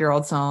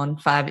 2.5-year-old son,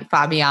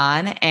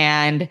 Fabian.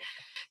 And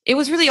It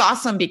was really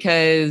awesome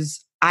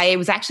because I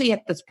was actually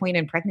at this point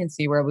in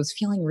pregnancy where I was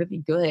feeling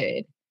really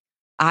good.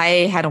 I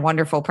had a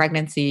wonderful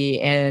pregnancy,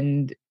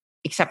 and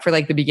except for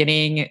like the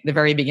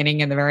very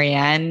beginning and the very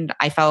end,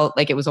 I felt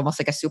like it was almost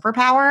like a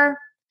superpower.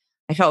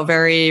 I felt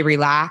very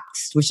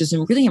relaxed, which is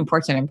really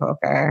important in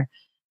poker,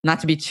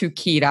 not to be too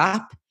keyed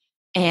up.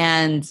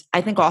 And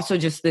I think also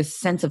just this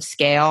sense of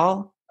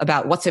scale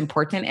about what's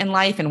important in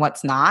life and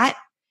what's not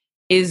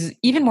is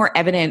even more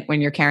evident when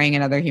you're carrying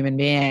another human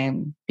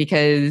being,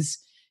 because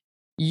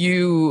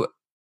you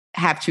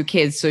have two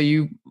kids. So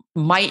you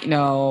might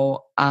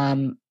know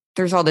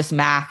there's all this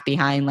math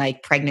behind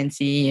like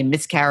pregnancy and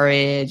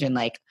miscarriage and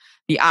like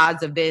the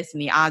odds of this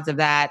and the odds of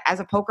that. As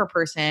a poker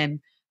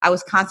person, I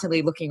was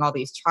constantly looking all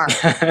these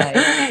charts like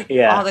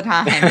all the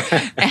time.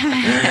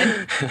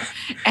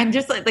 And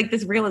just like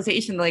this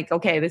realization, like,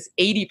 okay, this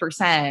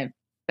 80%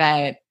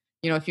 that,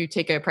 if you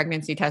take a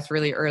pregnancy test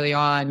really early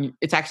on,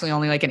 it's actually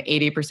only like an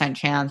 80%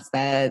 chance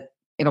that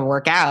it'll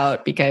work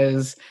out,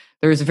 because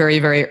there's very,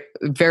 very,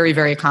 very,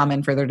 very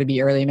common for there to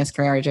be early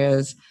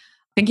miscarriages.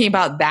 Thinking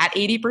about that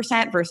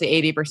 80% versus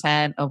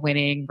 80% of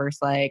winning versus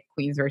like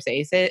queens versus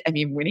aces,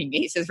 winning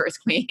aces versus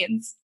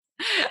queens.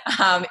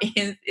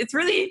 It's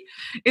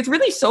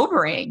really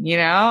sobering,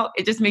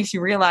 It just makes you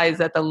realize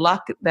that the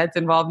luck that's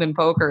involved in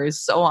poker is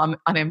so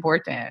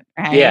unimportant,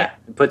 right? Yeah,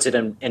 it puts it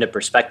in a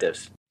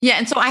perspective. Yeah,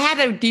 and so I had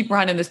a deep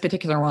run in this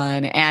particular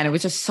one, and it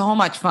was just so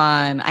much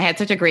fun. I had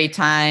such a great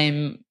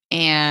time,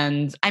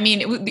 and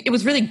it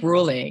was really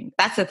grueling.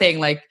 That's the thing,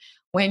 like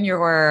when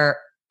you're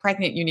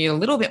pregnant, you need a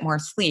little bit more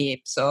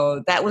sleep,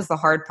 so that was the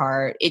hard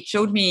part. It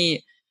showed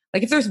me,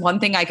 like, if there's one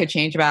thing I could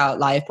change about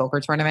live poker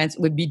tournaments,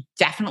 it would be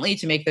definitely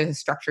to make the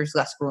structures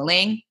less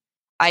grueling.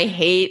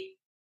 I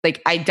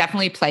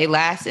definitely play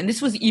less. And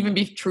this was even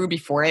true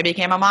before I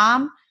became a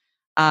mom.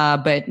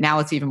 But now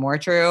it's even more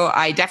true.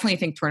 I definitely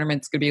think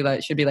tournaments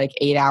should be like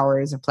 8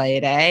 hours of play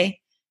a day,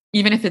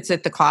 even if it's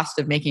at the cost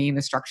of making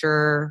the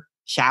structure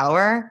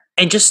shallower.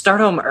 And just start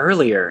them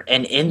earlier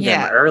and end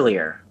them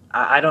earlier.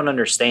 I don't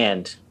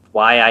understand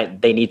why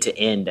they need to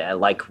end at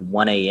like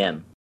 1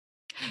 a.m.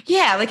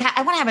 Yeah, like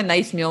I want to have a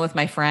nice meal with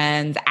my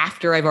friends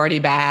after I've already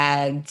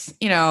bagged.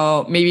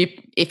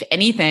 Maybe if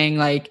anything,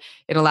 like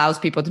it allows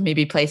people to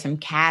maybe play some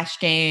cash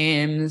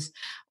games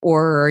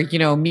or,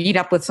 meet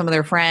up with some of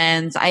their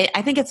friends.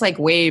 I think it's like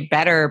way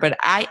better, but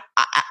I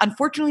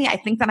unfortunately, I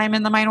think that I'm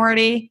in the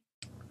minority.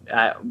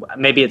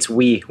 Maybe it's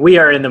we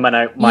are in the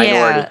minority.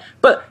 Yeah.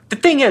 But the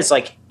thing is,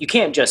 like, you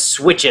can't just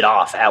switch it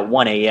off at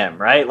 1 a.m.,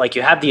 right? Like,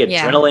 you have the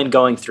adrenaline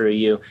going through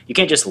you. You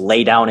can't just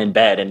lay down in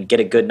bed and get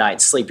a good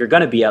night's sleep. You're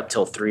going to be up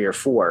till 3 or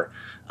 4,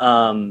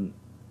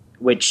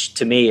 which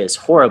to me is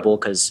horrible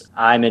because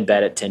I'm in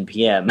bed at 10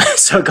 p.m.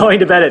 So going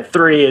to bed at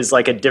 3 is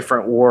like a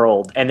different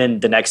world. And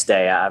then the next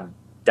day, I'm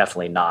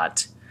definitely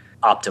not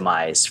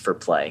optimized for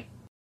play.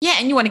 Yeah,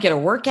 and you want to get a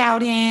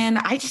workout in.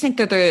 I just think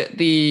that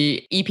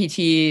the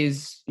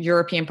EPTs,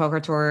 European poker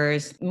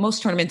tours,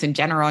 most tournaments in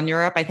general in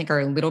Europe, I think are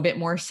a little bit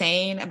more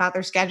sane about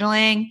their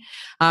scheduling.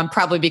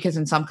 Probably because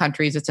in some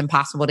countries it's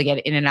impossible to get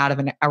in and out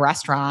of a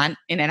restaurant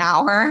in an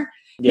hour.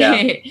 Yeah,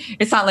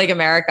 it's not like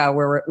America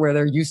where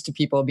they're used to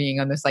people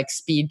being on this like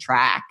speed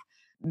track.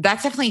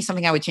 That's definitely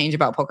something I would change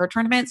about poker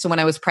tournaments. So when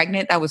I was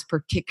pregnant, that was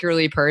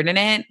particularly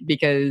pertinent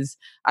because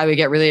I would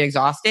get really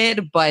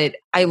exhausted. But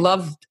I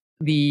loved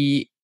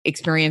the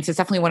experience. It's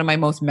definitely one of my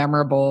most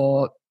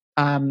memorable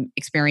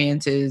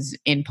experiences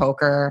in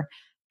poker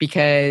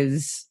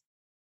because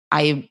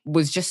I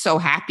was just so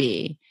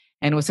happy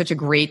and it was such a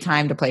great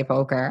time to play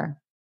poker.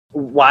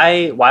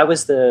 Why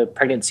was the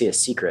pregnancy a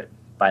secret,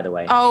 by the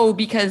way? Oh,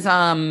 because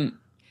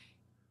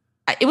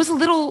it was a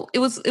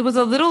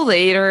little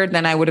later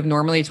than I would have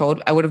normally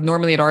told. I would have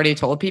normally had already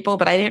told people,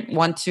 but I didn't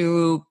want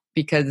to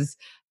because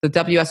the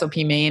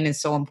WSOP main is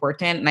so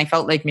important. And I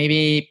felt like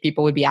maybe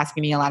people would be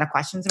asking me a lot of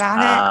questions about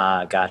it.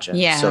 Ah, gotcha.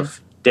 Yeah. So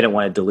didn't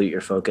want to dilute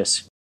your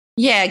focus.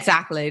 Yeah,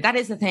 exactly. That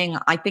is the thing.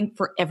 I think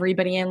for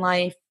everybody in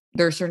life,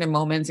 there are certain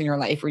moments in your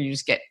life where you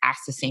just get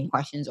asked the same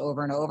questions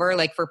over and over.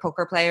 Like for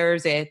poker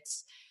players,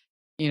 it's,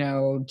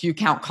 do you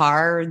count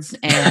cards?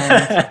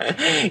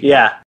 And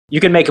yeah. You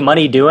can make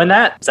money doing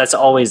that. That's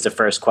always the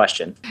first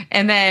question.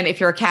 And then if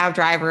you're a cab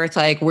driver, it's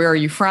like, where are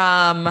you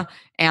from?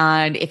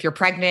 And if you're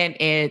pregnant,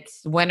 it's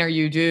when are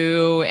you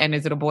due? And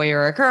is it a boy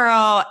or a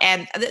girl?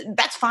 And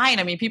that's fine.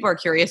 I mean, people are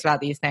curious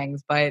about these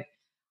things, but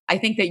I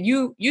think that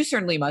you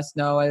certainly must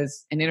know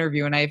as an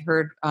interview. And I've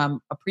heard a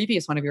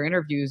previous one of your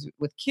interviews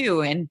with Q,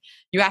 and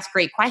you ask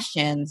great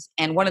questions.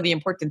 And one of the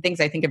important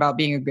things I think about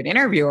being a good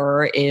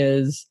interviewer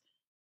is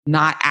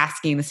not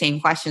asking the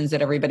same questions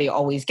that everybody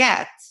always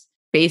gets.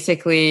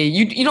 Basically,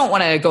 you don't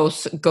want to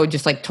go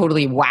just like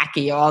totally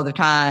wacky all the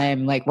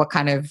time. Like, what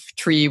kind of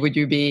tree would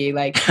you be?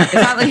 Like, it's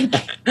not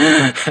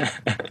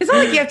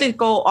like you have to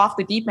go off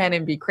the deep end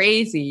and be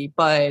crazy.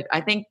 But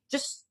I think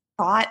just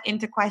thought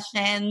into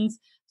questions,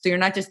 so you're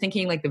not just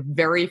thinking like the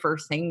very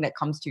first thing that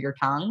comes to your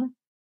tongue.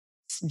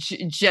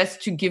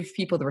 Just to give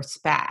people the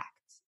respect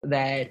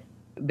that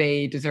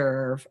they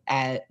deserve,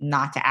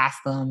 not to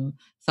ask them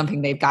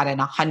something they've gotten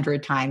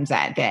 100 times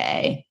that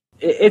day.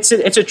 it's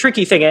a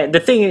tricky thing. And the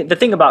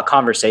thing about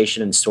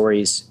conversation and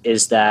stories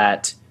is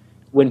that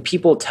when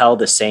people tell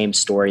the same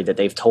story that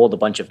they've told a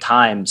bunch of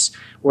times,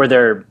 or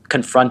they're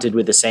confronted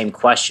with the same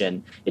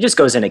question, it just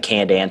goes into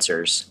canned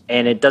answers,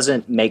 and it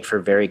doesn't make for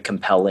very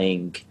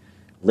compelling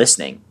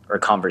listening or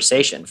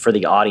conversation for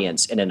the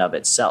audience in and of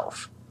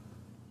itself.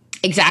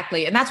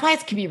 Exactly. And that's why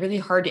it can be really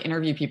hard to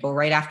interview people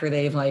right after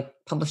they've like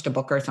published a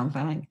book or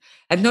something.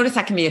 I've noticed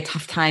that can be a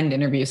tough time to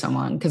interview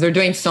someone because they're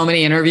doing so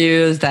many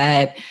interviews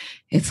that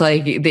it's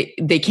like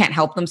they can't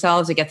help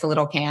themselves. It gets a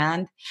little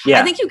canned. Yeah.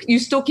 I think you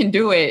still can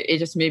do it. It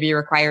just maybe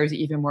requires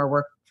even more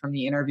work from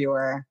the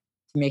interviewer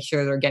to make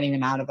sure they're getting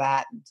them out of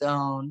that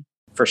zone.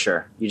 For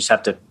sure. You just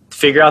have to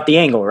figure out the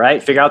angle,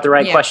 right? Figure out the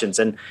right questions.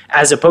 And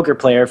as a poker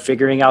player,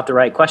 figuring out the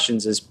right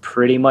questions is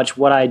pretty much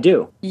what I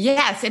do.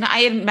 Yes. And I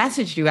had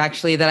messaged you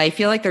actually that I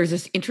feel like there's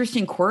this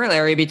interesting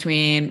corollary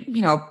between,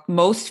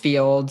 most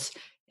fields.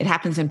 It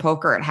happens in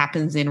poker, it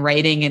happens in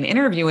writing and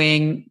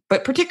interviewing,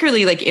 but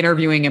particularly like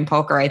interviewing in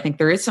poker, I think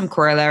there is some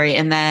corollary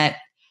in that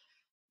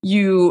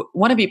you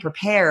want to be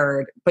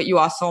prepared, but you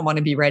also want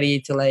to be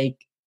ready to like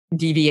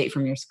deviate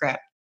from your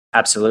script.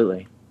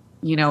 Absolutely.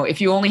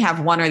 If you only have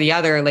one or the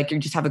other, like you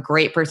just have a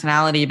great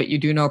personality, but you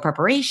do no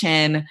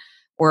preparation,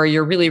 or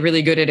you're really,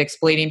 really good at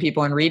explaining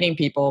people and reading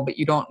people, but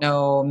you don't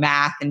know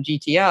math and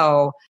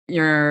GTO,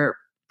 you're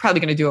probably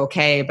going to do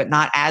okay, but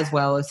not as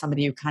well as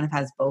somebody who kind of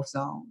has both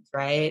zones,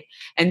 right?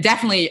 And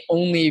definitely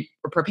only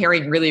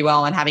preparing really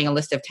well and having a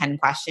list of 10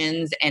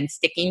 questions and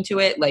sticking to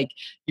it, like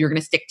you're going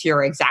to stick to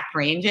your exact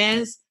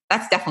ranges.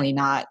 That's definitely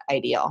not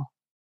ideal.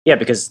 Yeah,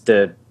 because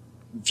the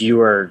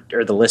viewer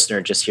or the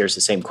listener just hears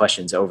the same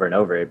questions over and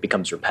over. It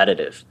becomes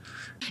repetitive.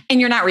 And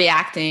you're not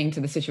reacting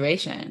to the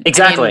situation.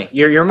 Exactly.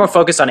 You're more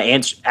focused on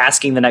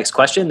asking the next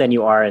question than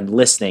you are in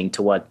listening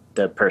to what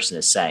the person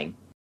is saying.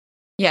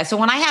 Yeah. So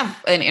when I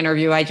have an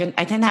interview, I tend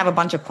to have a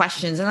bunch of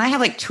questions, and I have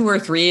like 2 or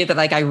 3 that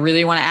like I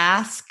really want to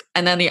ask.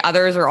 And then the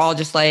others are all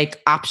just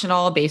like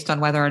optional based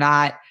on whether or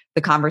not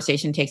the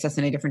conversation takes us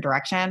in a different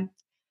direction.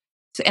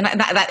 So, and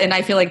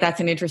I feel like that's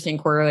an interesting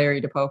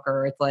corollary to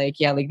poker. It's like,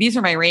 yeah, like these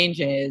are my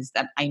ranges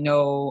that I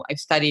know I've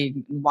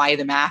studied why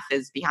the math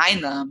is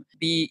behind them.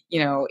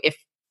 If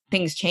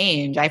things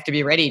change, I have to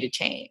be ready to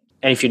change.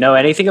 And if you know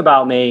anything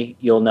about me,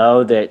 you'll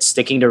know that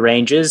sticking to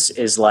ranges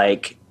is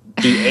like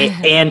the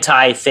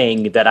anti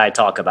thing that I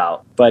talk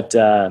about. But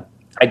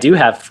I do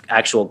have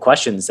actual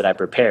questions that I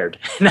prepared.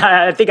 And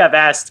I think I've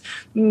asked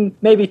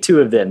maybe 2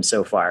 of them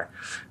so far.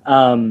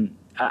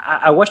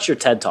 I watched your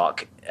TED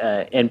Talk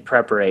in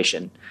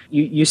preparation.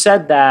 You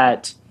said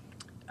that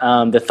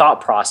the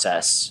thought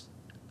process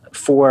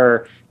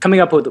for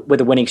coming up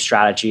with a winning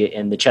strategy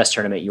in the chess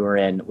tournament you were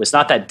in was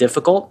not that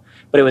difficult,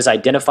 but it was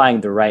identifying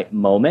the right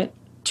moment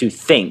to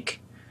think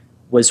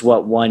was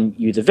what won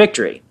you the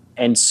victory.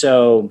 And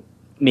so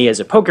me as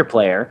a poker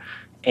player,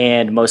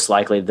 and most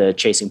likely the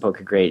Chasing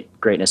Poker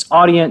Greatness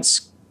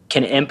audience,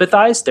 can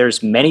empathize.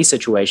 There's many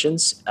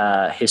situations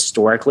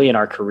historically in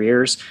our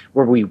careers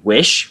where we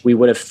wish we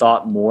would have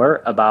thought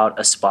more about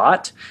a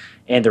spot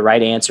and the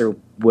right answer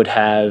would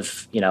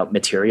have,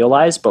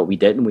 materialized, but we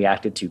didn't. We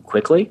acted too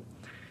quickly.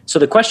 So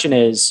the question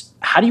is,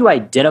 how do you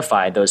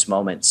identify those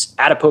moments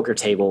at a poker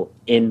table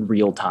in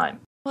real time?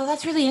 Well,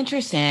 that's really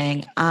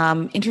interesting.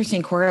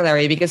 Interesting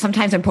corollary, because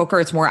sometimes in poker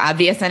it's more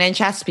obvious than in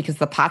chess because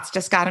the pot's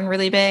just gotten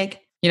really big.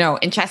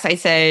 In chess, I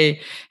say,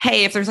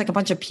 hey, if there's like a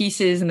bunch of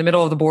pieces in the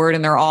middle of the board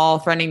and they're all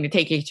threatening to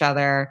take each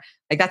other,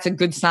 like that's a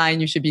good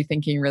sign you should be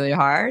thinking really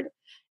hard.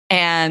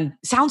 And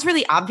sounds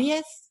really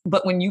obvious,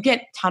 but when you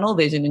get tunnel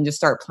vision and just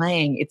start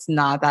playing, it's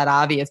not that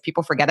obvious.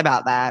 People forget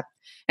about that.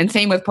 And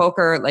same with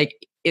poker. Like,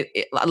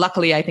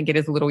 luckily, I think it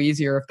is a little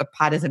easier if the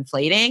pot is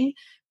inflating.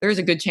 There's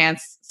a good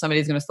chance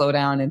somebody's going to slow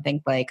down and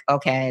think like,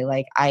 okay,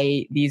 like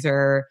these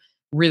are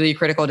really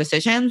critical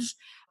decisions.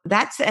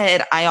 That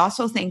said, I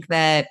also think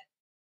that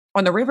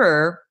on the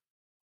river,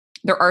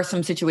 there are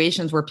some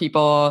situations where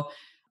people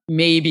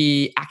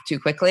maybe act too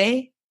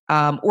quickly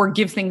or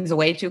give things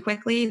away too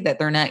quickly, that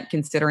they're not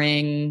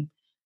considering,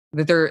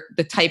 that they're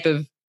the type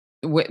of,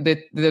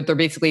 that they're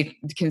basically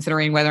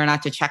considering whether or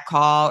not to check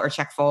call or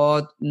check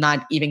fold,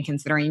 not even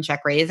considering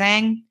check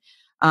raising.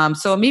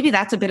 So maybe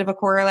that's a bit of a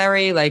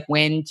corollary, like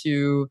when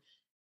to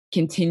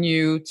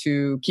continue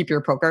to keep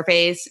your poker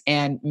face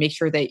and make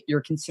sure that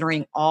you're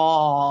considering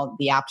all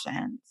the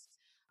options.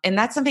 And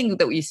that's something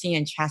that we see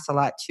in chess a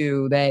lot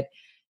too, that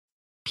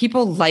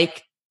people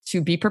like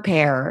to be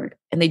prepared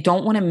and they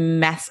don't want to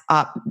mess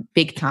up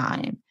big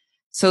time.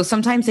 So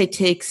sometimes they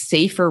take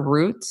safer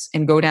routes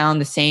and go down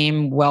the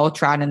same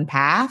well-trodden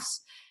paths.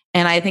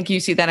 And I think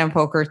you see that in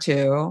poker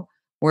too,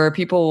 where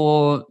people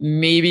will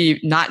maybe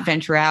not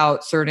venture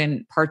out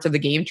certain parts of the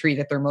game tree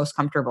that they're most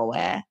comfortable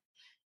with,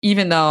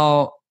 even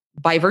though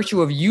by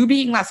virtue of you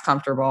being less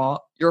comfortable,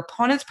 your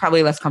opponent's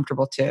probably less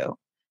comfortable too.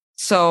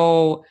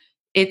 So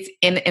it's,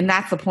 and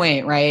that's the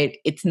point, right?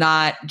 It's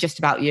not just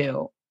about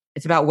you.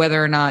 It's about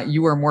whether or not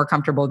you are more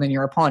comfortable than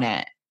your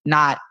opponent,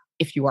 not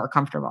if you are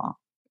comfortable.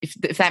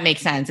 if that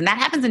makes sense. And that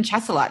happens in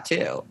chess a lot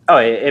too. Oh,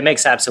 it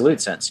makes absolute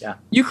sense. Yeah.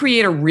 You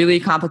create a really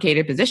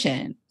complicated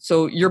position.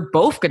 So you're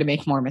both going to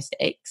make more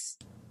mistakes.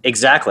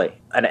 Exactly.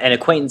 An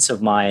acquaintance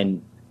of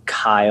mine,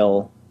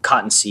 Kyle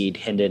Cottonseed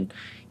Hinden,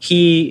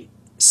 he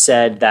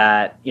said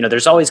that,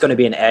 there's always going to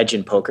be an edge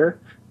in poker,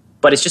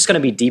 but it's just going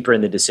to be deeper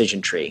in the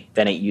decision tree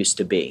than it used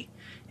to be.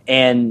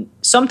 And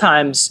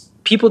sometimes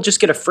people just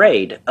get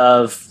afraid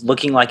of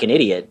looking like an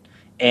idiot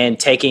and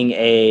taking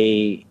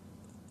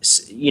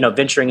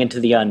venturing into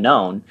the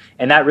unknown.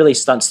 And that really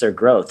stunts their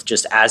growth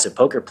just as a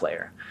poker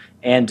player.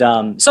 And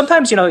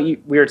sometimes, we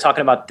were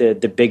talking about the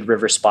big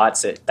river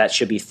spots that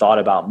should be thought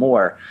about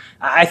more.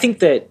 I think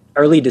that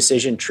early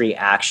decision tree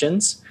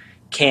actions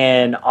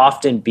can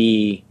often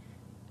be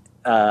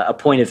a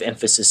point of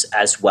emphasis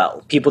as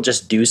well. People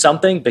just do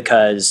something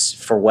because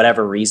for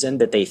whatever reason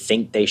that they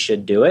think they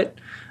should do it.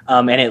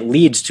 And it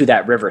leads to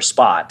that river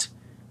spot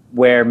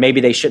where maybe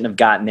they shouldn't have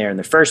gotten there in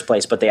the first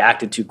place, but they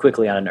acted too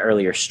quickly on an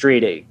earlier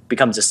street. It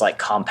becomes this like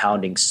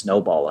compounding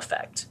snowball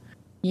effect.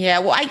 Yeah,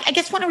 well, I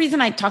guess one reason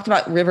I talked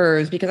about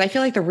rivers, because I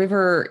feel like the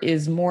river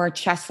is more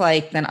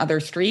chess-like than other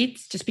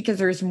streets, just because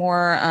there's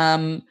more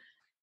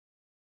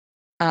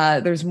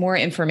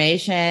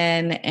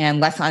information and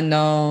less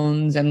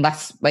unknowns and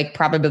less like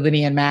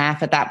probability and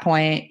math at that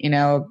point,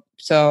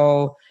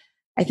 So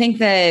I think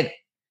that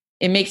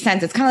it makes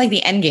sense. It's kind of like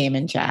the end game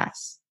in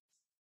chess.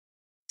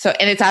 So,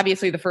 and it's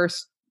obviously the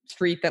first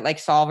street that like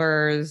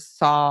solvers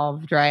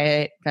solved,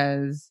 right?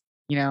 Because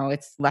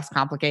it's less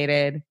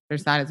complicated.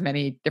 There's not as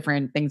many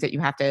different things that you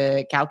have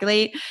to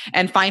calculate.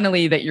 And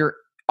finally, that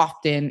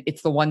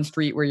it's the one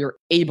street where you're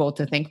able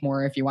to think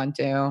more if you want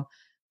to,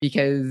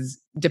 because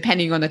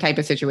depending on the type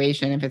of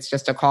situation, if it's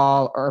just a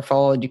call or a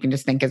fold, you can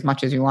just think as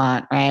much as you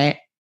want, right?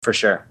 For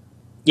sure.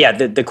 Yeah,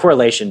 the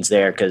correlation's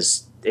there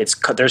because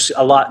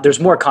there's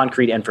more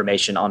concrete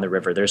information on the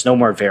river. There's no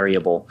more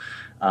variable.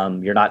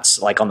 You're not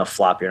like on the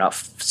flop, you're not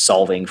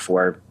solving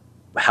for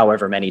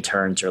however many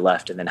turns are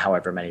left and then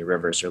however many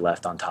rivers are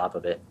left on top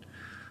of it.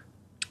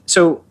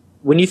 So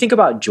when you think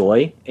about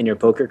joy in your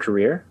poker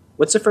career,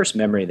 what's the first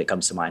memory that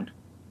comes to mind?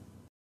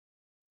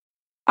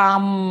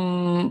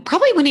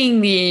 Probably winning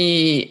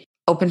the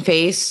Open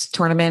Face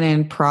tournament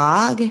in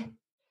Prague.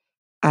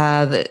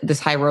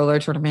 This high roller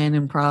tournament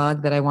in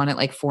Prague that I won at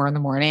like 4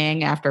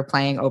 a.m. after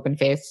playing Open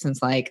Face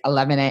since like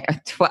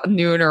 12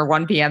 noon or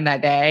 1 p.m.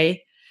 that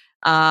day.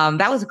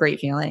 That was a great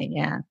feeling.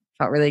 Yeah.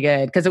 Felt really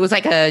good because it was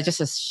like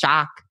just a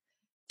shock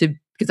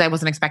because I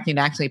wasn't expecting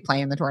to actually play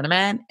in the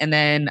tournament. And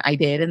then I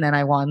did. And then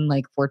I won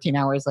like 14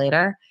 hours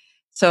later.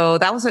 So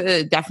that was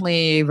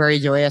definitely a very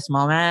joyous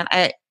moment.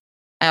 I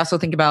also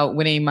think about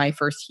winning my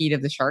first heat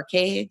of the Shark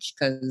Cage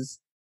because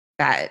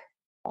that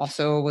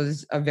also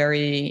was a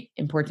very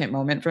important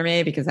moment for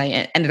me because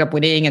I ended up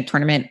winning a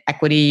tournament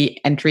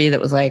equity entry that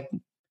was like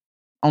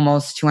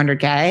almost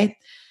 200K.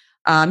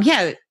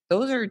 Yeah,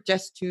 those are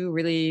just two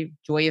really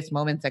joyous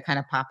moments that kind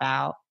of pop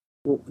out.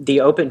 The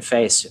Open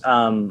Face,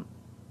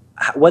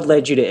 what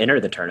led you to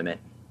enter the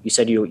tournament? You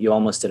said you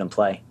almost didn't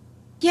play.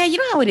 Yeah, you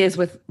know how it is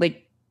with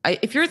like,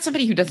 if you're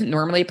somebody who doesn't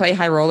normally play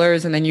high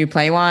rollers and then you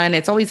play one,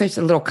 it's always just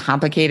a little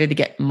complicated to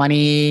get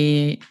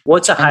money.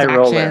 What's a high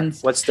roller?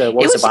 What's the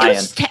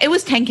buy-in? It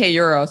was 10K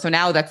euro. So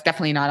now that's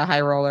definitely not a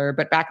high roller.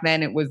 But back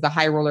then it was the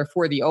high roller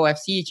for the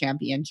OFC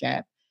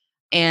championship.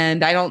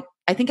 And I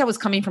think I was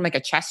coming from like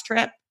a chess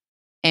trip.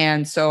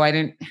 And so I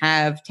didn't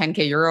have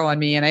 10K euro on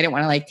me and I didn't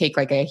want to like take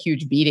like a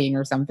huge beating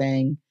or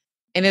something.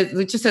 And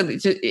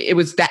it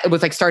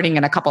was like starting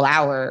in a couple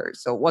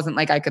hours. So it wasn't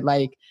like I could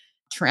like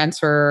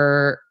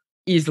transfer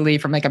easily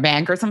from like a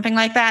bank or something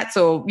like that.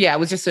 So yeah, it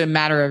was just a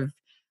matter of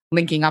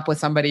linking up with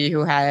somebody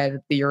who had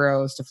the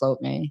euros to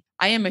float me.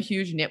 I am a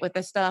huge nit with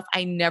this stuff.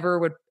 I never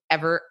would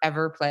ever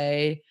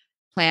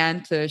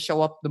plan to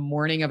show up the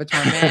morning of a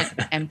tournament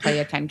and play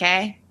a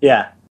 10K.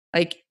 Yeah.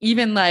 Like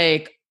even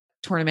like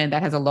tournament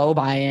that has a low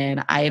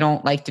buy-in, I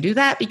don't like to do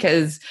that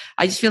because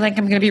I just feel like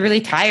I'm going to be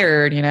really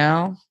tired,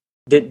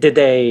 Did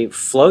they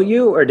float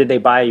you or did they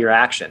buy your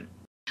action?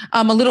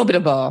 A little bit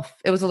of both.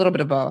 It was a little bit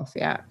of both.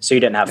 Yeah. So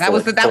you didn't have that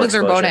was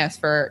their bonus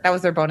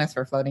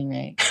for floating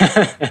me.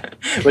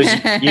 Was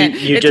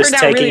you just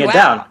taking really it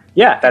down?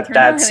 Yeah,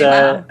 that's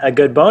really a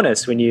good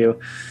bonus when you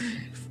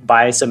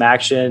buy some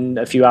action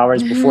a few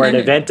hours before an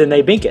event and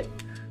they bink it.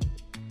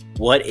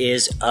 What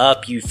is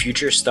up, you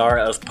future star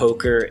of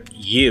poker,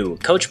 you?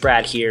 Coach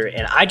Brad here,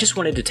 and I just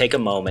wanted to take a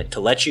moment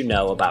to let you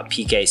know about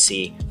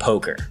PKC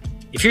Poker.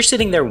 If you're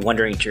sitting there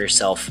wondering to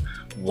yourself,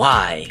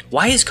 why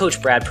is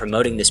Coach Brad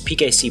promoting this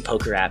PKC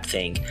Poker app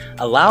thing?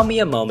 Allow me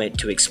a moment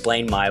to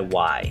explain my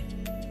why.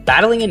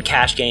 Battling in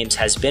cash games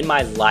has been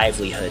my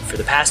livelihood for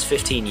the past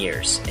 15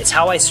 years. It's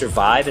how I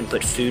survive and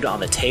put food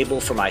on the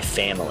table for my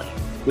family,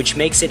 which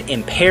makes it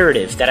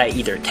imperative that I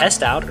either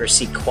test out or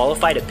seek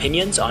qualified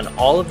opinions on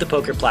all of the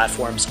poker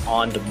platforms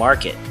on the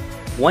market.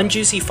 One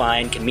juicy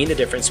find can mean the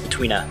difference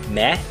between a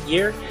meh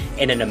year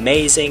and an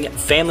amazing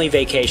family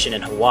vacation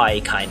in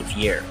Hawaii kind of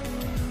year.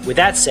 With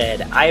that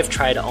said, I have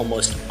tried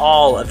almost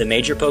all of the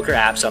major poker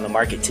apps on the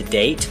market to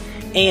date,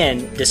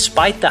 and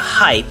despite the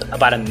hype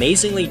about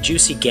amazingly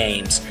juicy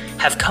games,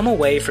 have come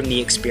away from the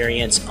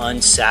experience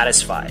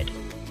unsatisfied.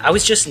 I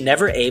was just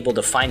never able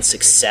to find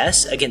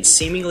success against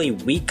seemingly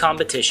weak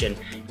competition,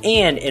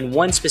 and in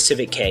one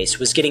specific case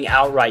was getting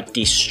outright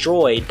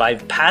destroyed by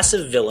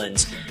passive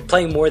villains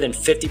playing more than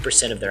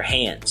 50% of their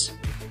hands.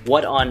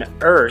 What on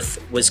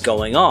earth was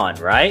going on,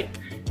 right?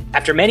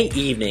 After many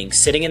evenings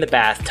sitting in the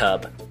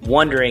bathtub,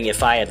 wondering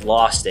if I had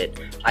lost it,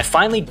 I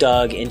finally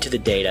dug into the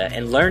data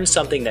and learned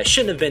something that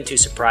shouldn't have been too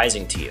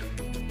surprising to you.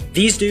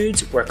 These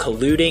dudes were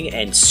colluding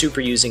and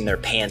super using their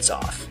pants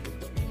off.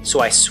 So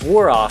I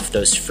swore off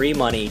those free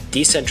money,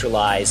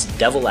 decentralized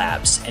devil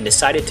apps and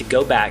decided to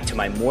go back to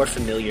my more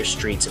familiar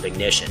streets of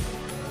Ignition.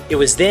 It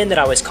was then that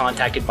I was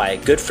contacted by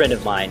a good friend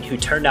of mine who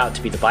turned out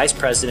to be the vice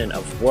president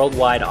of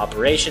worldwide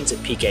operations at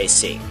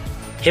PKC.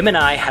 Him and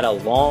I had a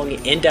long,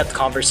 in-depth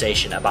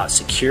conversation about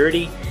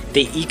security,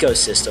 the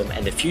ecosystem,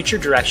 and the future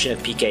direction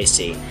of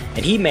PKC,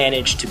 and he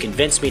managed to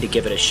convince me to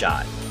give it a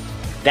shot.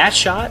 That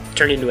shot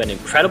turned into an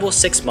incredible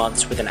 6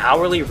 months with an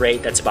hourly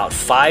rate that's about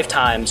 5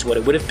 times what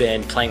it would have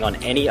been playing on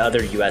any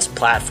other US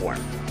platform.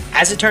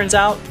 As it turns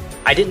out,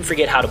 I didn't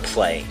forget how to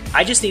play.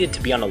 I just needed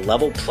to be on a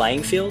level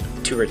playing field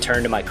to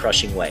return to my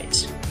crushing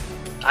ways.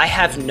 I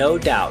have no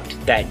doubt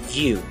that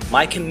you,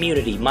 my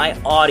community, my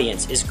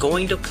audience is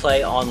going to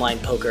play online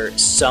poker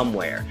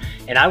somewhere,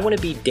 and I want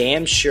to be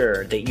damn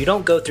sure that you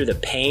don't go through the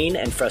pain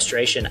and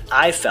frustration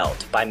I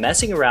felt by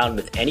messing around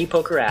with any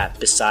poker app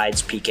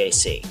besides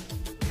PKC.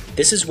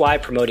 This is why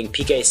promoting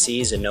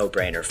PKC is a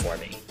no-brainer for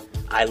me.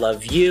 I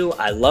love you,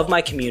 I love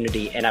my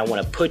community, and I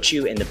want to put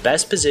you in the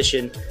best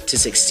position to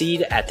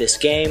succeed at this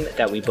game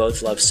that we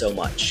both love so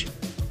much.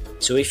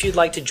 So if you'd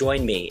like to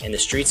join me in the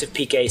streets of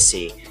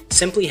PKC,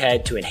 simply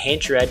head to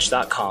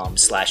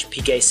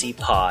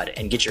enhanceyouredge.com/PKCpod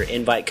and get your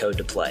invite code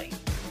to play.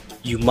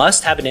 You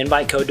must have an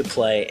invite code to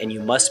play, and you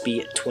must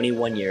be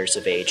 21 years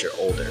of age or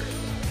older.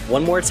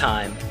 One more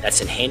time,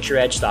 that's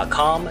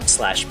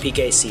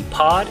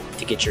enhanceyouredge.com/PKCpod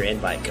to get your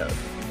invite code.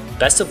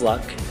 Best of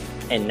luck,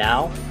 and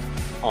now,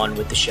 on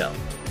with the show.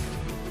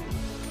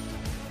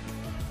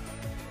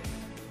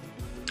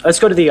 Let's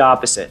go to the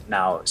opposite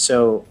now.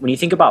 So when you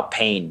think about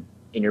pain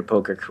in your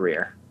poker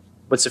career,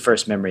 what's the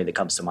first memory that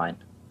comes to mind?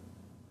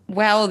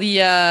 Well,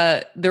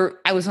 I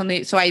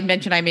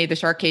mentioned I made the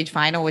Shark Cage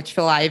final, which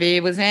Phil Ivey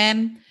was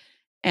in,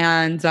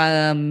 and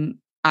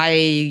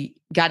I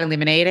got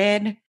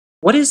eliminated.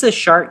 What is the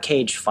Shark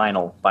Cage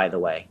final, by the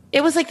way?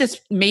 It was like this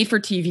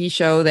made-for-TV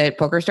show that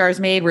PokerStars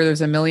made, where there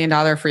was $1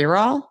 million free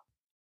roll,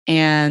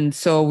 and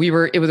so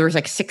there was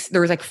like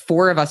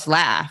 4 of us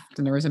left,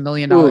 and there was $1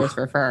 million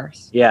for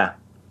first. Yeah,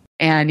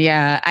 and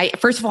yeah, I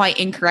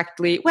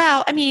incorrectly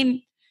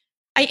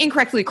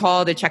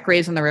called a check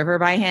raise on the river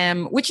by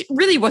him, which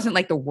really wasn't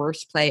like the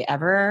worst play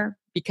ever,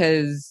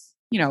 because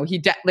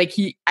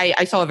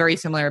I saw a very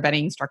similar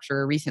betting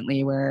structure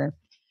recently where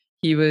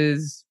he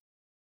was.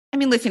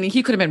 Listen,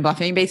 he could have been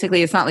bluffing.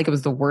 Basically, it's not like it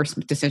was the worst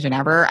decision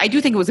ever. I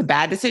do think it was a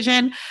bad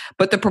decision,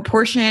 but the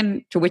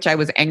proportion to which I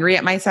was angry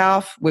at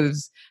myself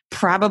was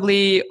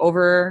probably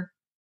overly,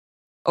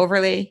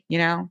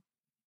 I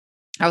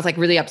was like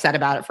really upset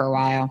about it for a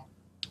while.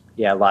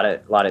 Yeah, a lot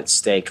at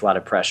stake, a lot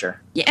of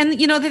pressure. Yeah, and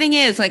the thing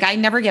is, like, I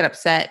never get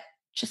upset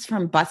just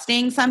from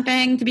busting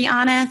something, to be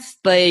honest.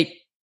 Like,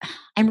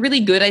 I'm really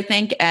good, I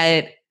think,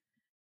 at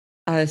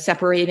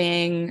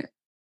separating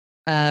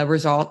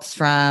results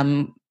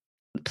from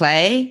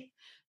play,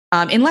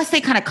 unless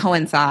they kind of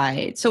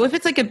coincide. So if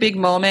it's like a big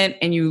moment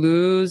and you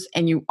lose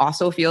and you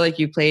also feel like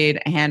you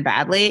played a hand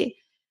badly,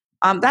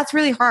 that's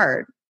really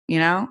hard,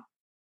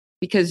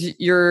 because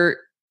you're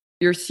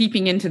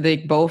seeping into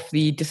both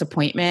the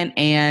disappointment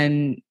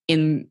and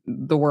in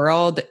the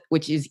world,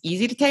 which is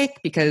easy to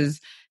take because,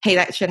 hey,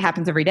 that shit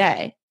happens every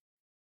day.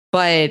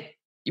 But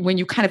when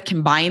you kind of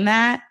combine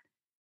that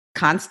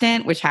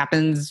constant, which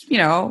happens,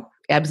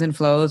 ebbs and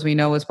flows, we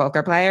know as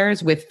poker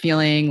players, with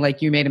feeling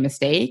like you made a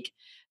mistake,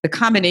 the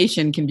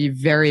combination can be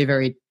very,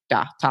 very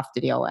tough to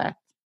deal with.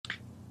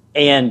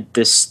 And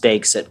the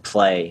stakes at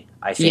play,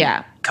 I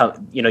think,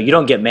 you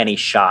don't get many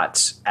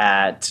shots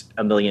at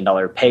 $1 million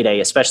payday,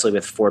 especially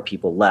with 4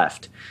 people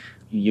left.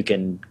 You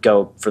can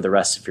go for the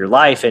rest of your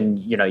life, and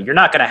you're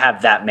not going to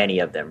have that many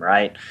of them,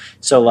 right?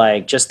 So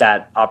like just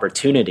that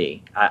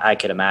opportunity, I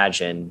could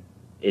imagine,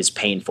 is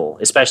painful,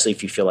 especially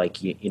if you feel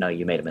like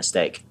you made a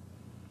mistake.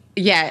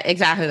 Yeah,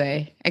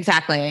 exactly.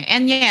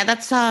 And yeah,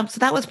 that's so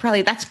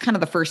that's kind of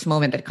the first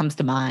moment that comes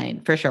to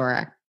mind for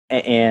sure.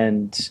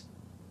 And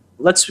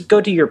let's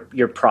go to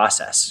your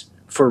process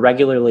for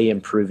regularly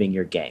improving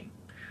your game.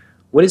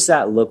 What does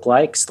that look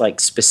like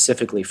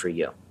specifically for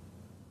you?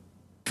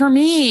 For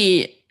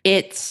me,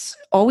 it's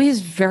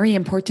always very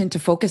important to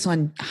focus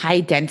on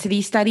high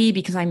density study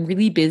because I'm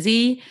really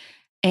busy,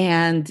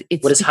 and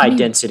it's. What does high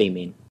density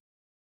mean?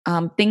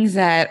 Things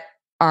that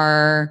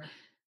are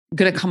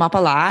going to come up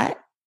a lot.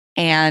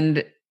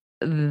 And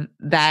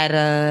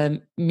that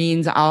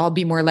means I'll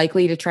be more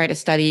likely to try to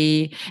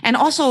study, and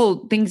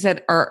also things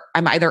that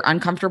I'm either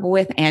uncomfortable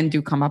with and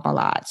do come up a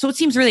lot. So it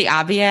seems really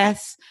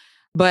obvious.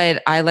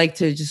 but I like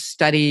to just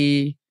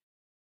study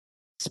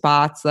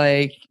spots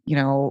like,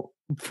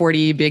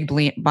 40 big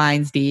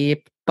blinds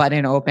deep,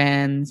 button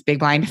opens, big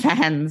blind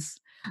defends,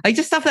 like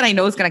just stuff that I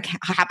know is going to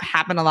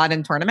happen a lot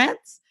in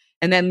tournaments.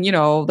 And then,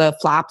 the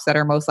flops that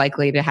are most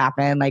likely to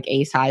happen, like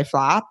ace high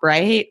flop,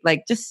 right?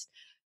 Like just,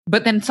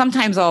 but then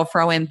sometimes I'll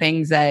throw in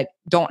things that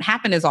don't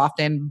happen as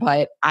often,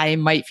 but I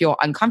might feel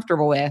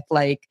uncomfortable with,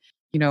 like,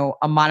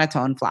 a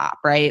monotone flop,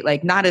 right?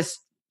 Like not as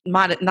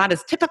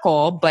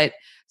typical, but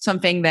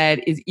something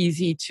that is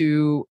easy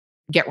to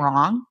get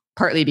wrong,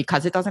 partly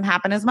because it doesn't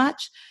happen as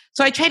much.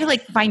 So I try to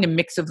like find a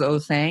mix of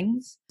those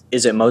things.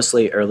 Is it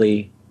mostly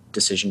early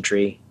decision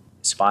tree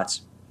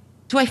spots?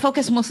 Do I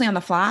focus mostly on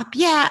the flop?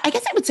 Yeah, I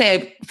guess I would say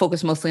I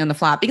focus mostly on the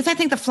flop because I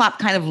think the flop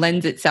kind of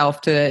lends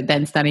itself to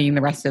then studying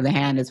the rest of the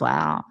hand as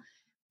well.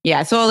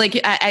 Yeah, so like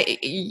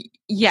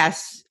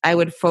yes, I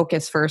would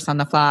focus first on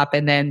the flop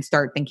and then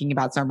start thinking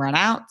about some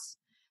runouts.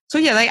 So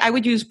yeah, like I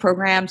would use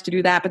programs to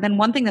do that. But then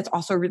one thing that's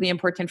also really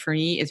important for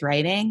me is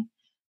writing,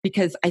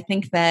 because I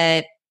think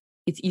that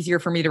it's easier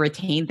for me to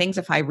retain things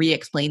if I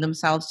re-explain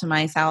themselves to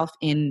myself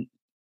in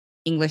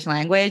English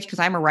language, because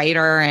I'm a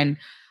writer. And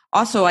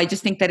also I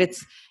just think that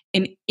it's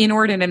an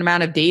inordinate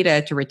amount of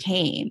data to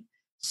retain.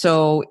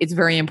 So it's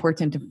very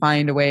important to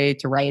find a way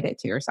to write it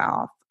to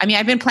yourself. I mean,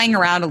 I've been playing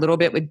around a little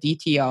bit with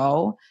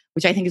DTO,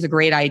 which I think is a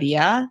great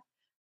idea.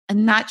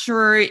 I'm not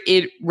sure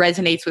it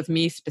resonates with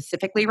me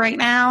specifically right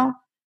now.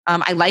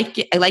 I like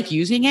it, I like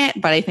using it,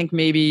 but I think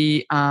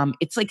maybe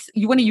it's like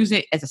you want to use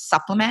it as a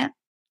supplement,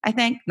 I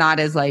think, not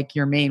as like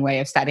your main way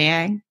of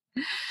studying.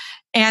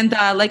 And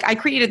like I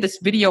created this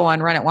video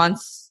on Run It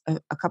Once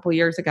a couple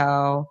years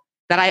ago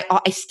that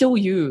I still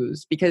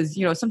use because,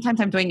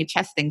 sometimes I'm doing a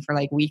chess thing for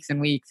like weeks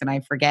and weeks and I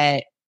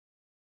forget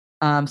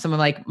some of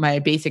like my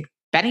basic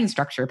betting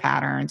structure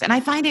patterns. And I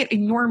find it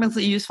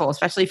enormously useful,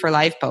 especially for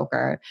live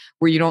poker,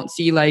 where you don't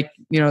see like,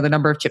 the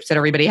number of chips that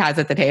everybody has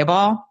at the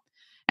table.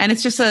 And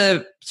it's just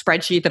a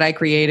spreadsheet that I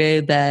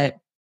created that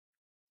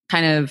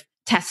kind of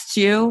tests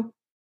you.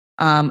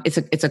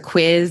 It's a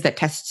quiz that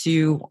tests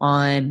you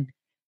on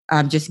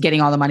just getting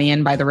all the money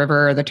in by the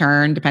river or the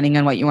turn, depending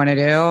on what you want to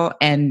do.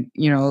 And,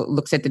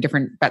 looks at the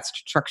different bet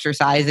structure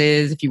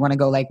sizes. If you want to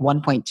go like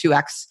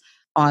 1.2x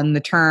on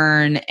the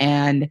turn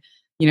and,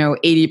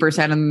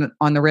 80%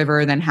 on the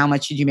river, then how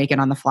much did you make it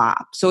on the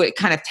flop? So it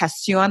kind of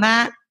tests you on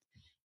that.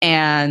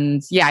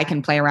 And yeah, I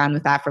can play around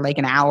with that for like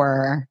an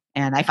hour.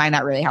 And I find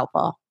that really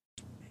helpful.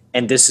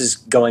 And this is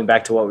going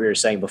back to what we were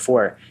saying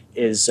before,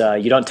 is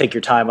you don't take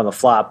your time on the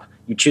flop.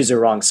 You choose the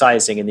wrong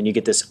sizing, and then you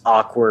get this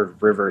awkward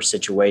river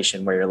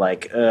situation where you're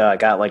like, I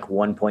got like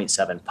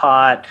 1.7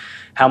 pot.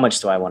 How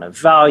much do I want to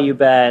value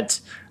bet?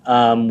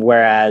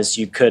 Whereas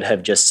you could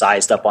have just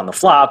sized up on the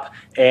flop,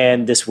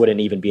 and this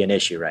wouldn't even be an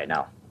issue right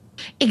now.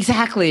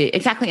 Exactly.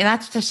 And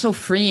that's just so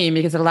freeing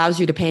because it allows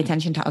you to pay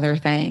attention to other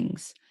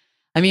things.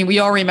 I mean, we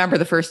all remember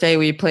the first day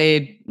we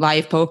played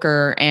live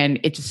poker and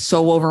it's just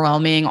so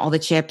overwhelming, all the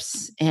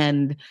chips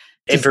and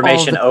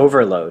information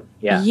overload.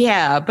 Yeah.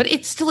 Yeah, but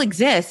it still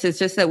exists. It's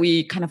just that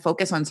we kind of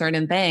focus on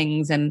certain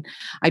things. And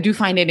I do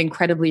find it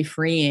incredibly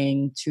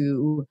freeing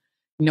to,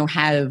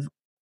 have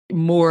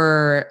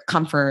more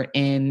comfort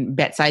in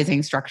bet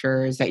sizing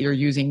structures that you're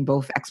using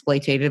both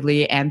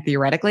exploitatively and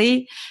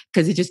theoretically,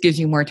 because it just gives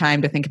you more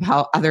time to think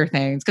about other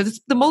things. Because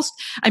it's the most,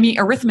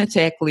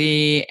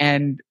 arithmetically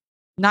and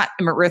not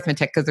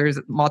arithmetic because there's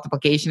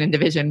multiplication and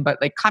division, but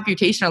like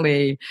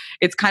computationally,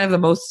 it's kind of the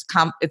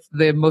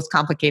most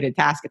complicated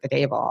task at the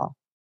table.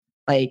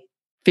 Like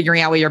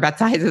figuring out what your bet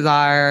sizes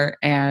are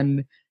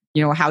and,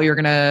 how you're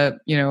going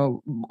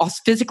to,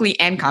 physically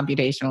and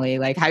computationally,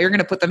 like how you're going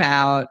to put them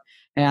out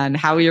and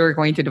how you're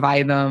going to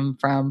divide them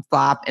from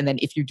flop. And then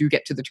if you do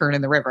get to the turn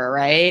in the river,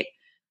 right?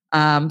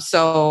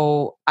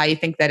 So I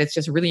think that it's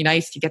just really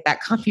nice to get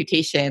that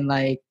computation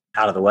like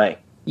out of the way.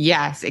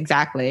 Yes,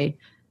 exactly.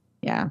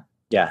 Yeah.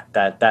 Yeah,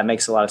 that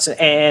makes a lot of sense.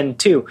 And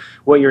two,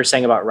 what you were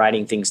saying about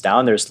writing things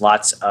down, there's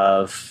lots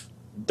of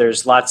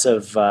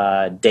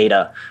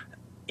data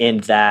in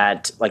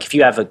that. Like if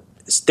you have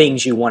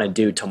things you want to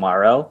do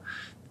tomorrow,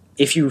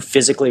 if you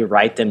physically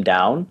write them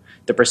down,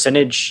 the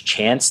percentage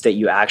chance that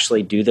you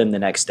actually do them the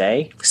next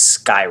day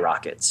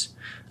skyrockets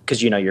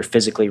because you're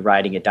physically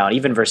writing it down,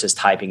 even versus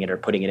typing it or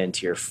putting it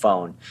into your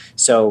phone.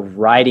 So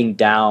writing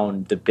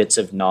down the bits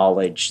of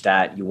knowledge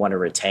that you want to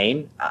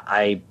retain,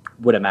 I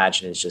would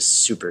imagine is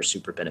just super,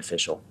 super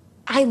beneficial.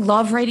 I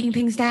love writing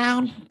things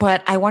down,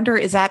 but I wonder,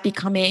 is that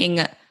becoming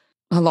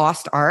a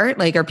lost art?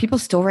 Like, are people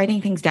still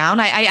writing things down?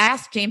 I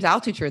asked James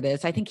Altucher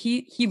this. I think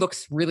he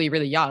looks really,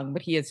 really young,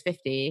 but he is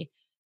 50.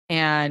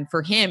 And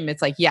for him,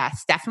 it's like,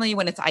 yes, definitely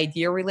when it's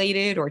idea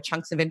related or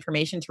chunks of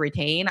information to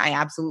retain, I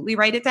absolutely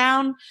write it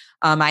down.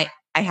 I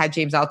had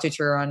James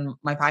Altucher on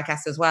my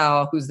podcast as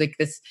well, who's like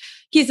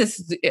he's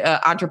this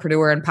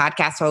entrepreneur and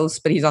podcast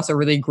host, but he's also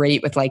really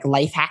great with like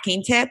life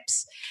hacking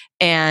tips.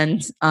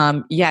 And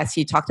yes,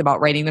 he talked about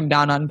writing them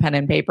down on pen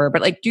and paper,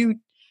 but like, do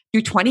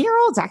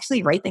 20-year-olds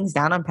actually write things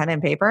down on pen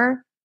and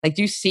paper? Like,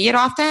 do you see it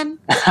often?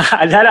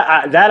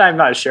 that I'm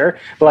not sure,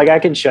 but like I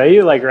can show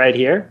you like right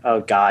here.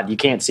 Oh God, you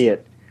can't see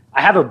it.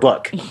 I have a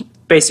book,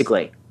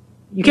 basically.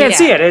 You can't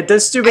see it.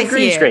 This stupid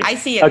green screen. I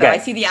see it. Okay. Though. I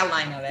see the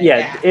outline of it.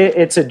 Yeah.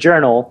 It's a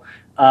journal,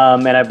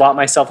 and I bought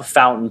myself a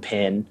fountain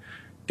pen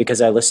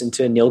because I listened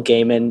to a Neil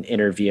Gaiman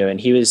interview,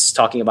 and he was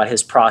talking about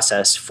his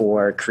process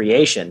for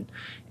creation.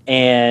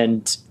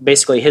 And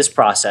basically, his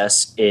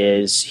process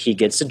is he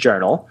gets a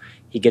journal,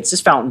 he gets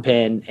his fountain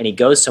pen, and he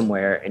goes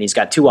somewhere, and he's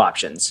got two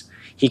options.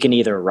 He can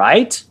either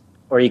write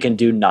or he can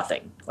do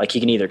nothing. Like he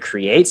can either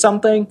create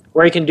something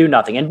or he can do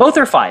nothing. And both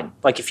are fine.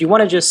 Like if you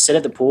want to just sit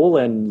at the pool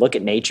and look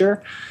at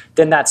nature,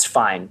 then that's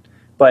fine.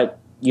 But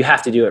you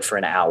have to do it for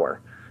an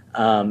hour.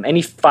 And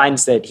he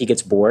finds that he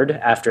gets bored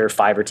after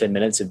 5 or 10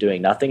 minutes of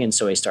doing nothing. And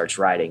so he starts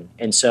writing.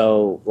 And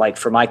so like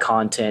for my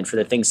content, for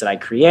the things that I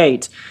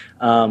create,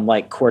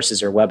 like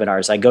courses or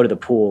webinars, I go to the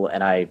pool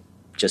and I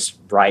just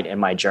write in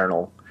my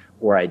journal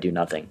or I do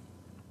nothing.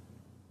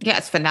 Yeah,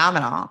 it's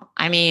phenomenal.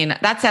 I mean,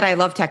 that said, I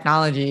love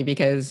technology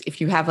because if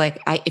you have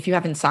if you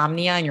have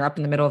insomnia and you're up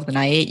in the middle of the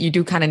night, you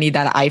do kind of need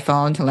that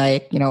iPhone to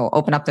like,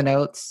 open up the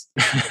notes,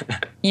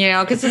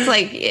 because it's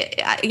like,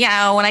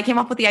 when I came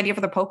up with the idea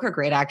for the poker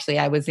grid, actually,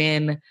 I was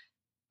in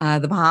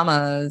the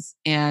Bahamas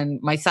and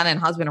my son and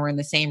husband were in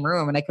the same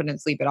room and I couldn't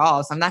sleep at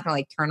all. So I'm not going to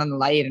like turn on the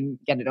light and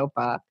get it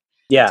open.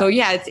 Yeah. So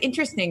yeah, it's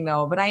interesting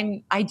though, but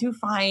I do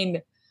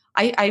find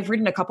I've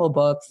written a couple of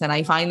books and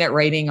I find that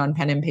writing on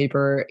pen and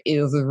paper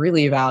is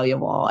really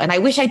valuable. And I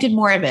wish I did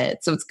more of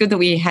it. So it's good that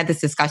we had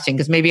this discussion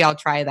because maybe I'll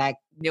try that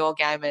Neil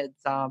Gaiman's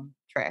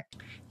trick.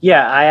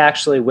 Yeah, I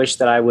actually wish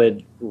that I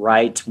would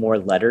write more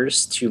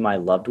letters to my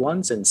loved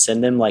ones and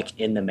send them like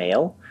in the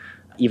mail,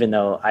 even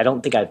though I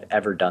don't think I've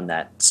ever done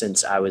that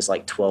since I was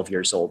like 12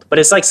 years old. But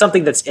it's like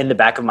something that's in the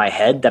back of my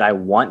head that I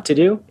want to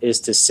do is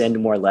to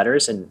send more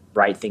letters and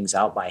write things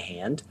out by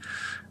hand.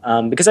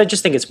 Because I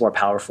just think it's more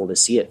powerful to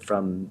see it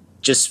from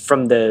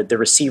the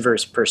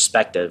receiver's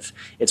perspective.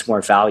 It's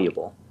more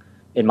valuable,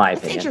 in my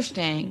opinion. That's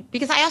interesting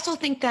because I also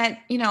think that,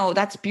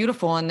 that's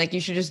beautiful and like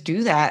you should just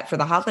do that for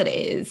the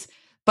holidays.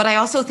 But I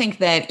also think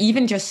that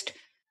even just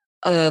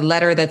a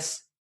letter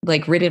that's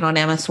like written on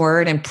MS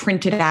Word and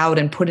printed out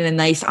and put in a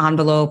nice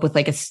envelope with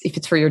like if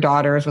it's for your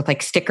daughters with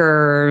like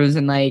stickers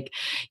and like,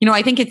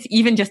 I think it's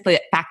even just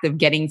the fact of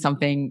getting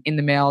something in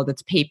the mail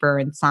that's paper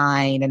and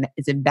signed and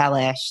is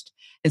embellished.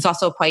 It's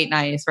also quite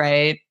nice,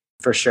 right?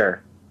 For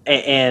sure.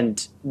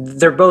 And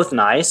they're both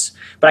nice,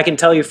 but I can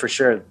tell you for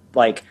sure,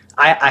 like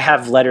I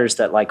have letters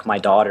that like my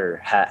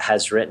daughter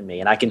has written me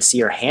and I can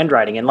see her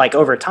handwriting. And like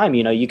over time,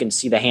 you can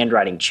see the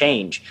handwriting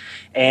change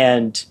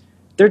and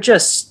they're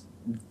just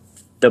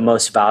the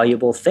most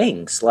valuable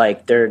things.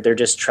 Like they're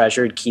just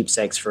treasured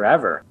keepsakes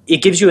forever. It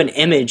gives you an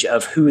image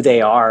of who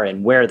they are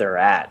and where they're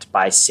at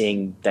by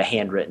seeing the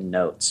handwritten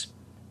notes.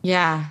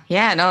 Yeah.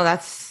 Yeah. No,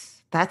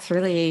 that's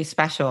really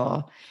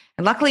special.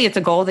 And luckily, it's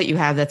a goal that you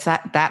have that's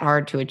that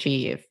hard to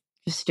achieve.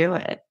 Just do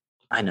it.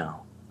 I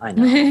know.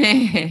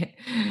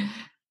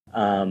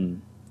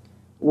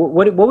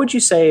 What would you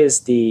say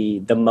is the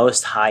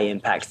most high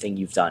impact thing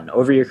you've done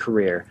over your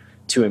career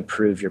to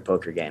improve your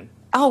poker game?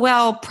 Oh,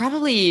 well,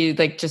 probably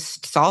like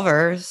just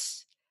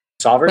solvers.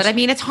 Solvers? But I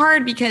mean, it's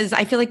hard because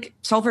I feel like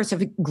solvers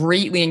have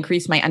greatly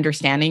increased my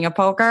understanding of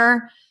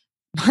poker.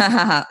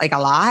 Like a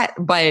lot,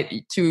 but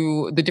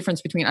to the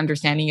difference between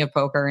understanding of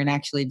poker and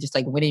actually just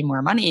like winning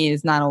more money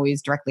is not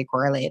always directly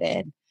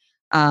correlated.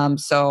 But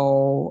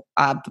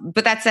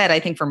that said, I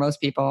think for most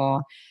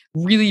people,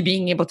 really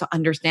being able to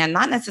understand,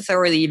 not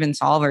necessarily even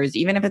solvers,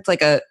 even if it's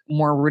like a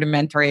more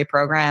rudimentary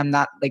program,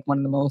 not like one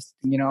of the most,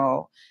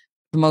 the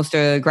most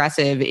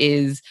aggressive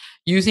is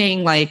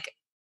using like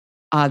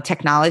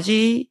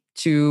technology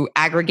to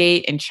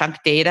aggregate and chunk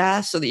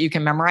data so that you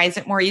can memorize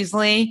it more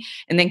easily.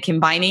 And then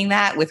combining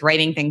that with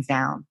writing things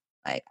down.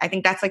 Like, I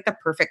think that's like the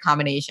perfect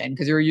combination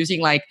because you're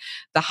using like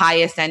the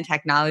highest end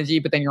technology,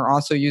 but then you're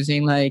also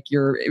using like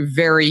your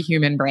very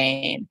human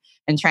brain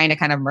and trying to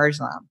kind of merge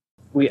them.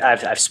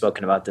 I've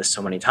spoken about this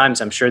so many times.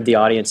 I'm sure the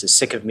audience is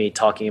sick of me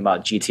talking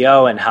about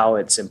GTO and how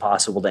it's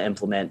impossible to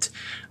implement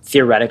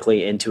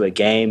theoretically into a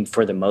game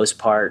for the most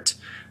part.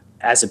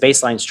 As a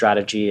baseline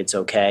strategy, it's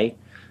okay.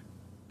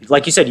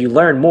 Like you said, you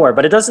learn more,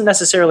 but it doesn't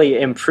necessarily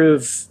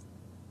improve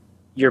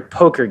your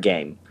poker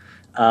game,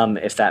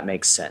 if that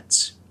makes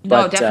sense.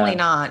 No, definitely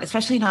not.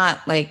 Especially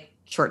not like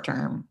short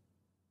term.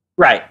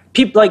 Right.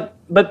 People like,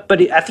 but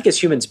I think as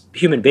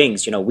human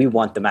beings, we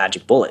want the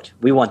magic bullet.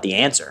 We want the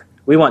answer.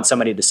 We want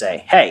somebody to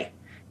say, "Hey,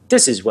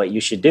 this is what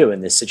you should do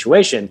in this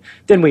situation."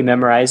 Then we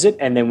memorize it,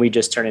 and then we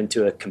just turn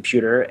into a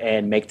computer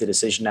and make the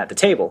decision at the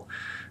table.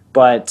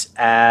 But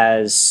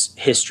as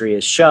history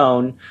has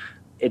shown,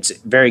 it's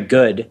very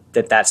good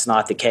that that's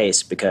not the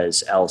case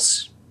because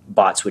else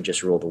bots would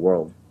just rule the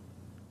world.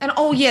 And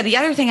the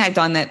other thing I've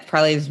done that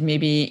probably is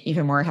maybe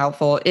even more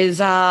helpful is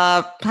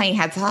playing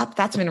heads up.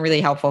 That's been really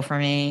helpful for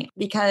me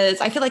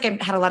because I feel like I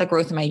had a lot of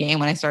growth in my game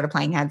when I started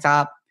playing heads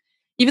up.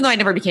 Even though I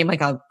never became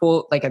like a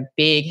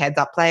big heads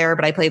up player,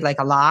 but I played like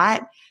a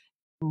lot.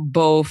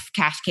 both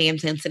cash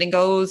games and sit and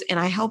goes. And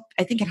I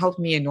think it helped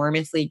me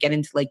enormously get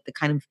into like the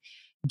kind of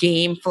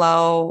game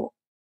flow,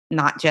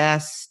 not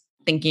just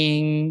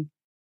thinking,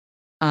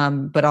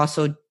 but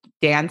also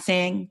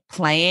dancing,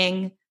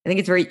 playing. I think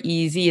it's very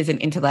easy as an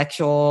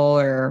intellectual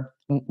or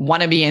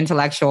wannabe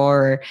intellectual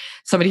or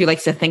somebody who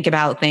likes to think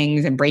about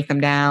things and break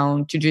them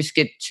down to just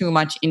get too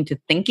much into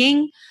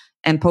thinking.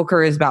 And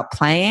poker is about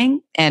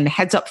playing, and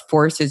heads up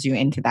forces you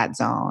into that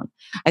zone.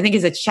 I think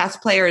as a chess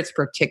player, it's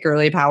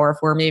particularly powerful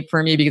for me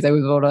because I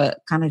was able to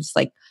kind of just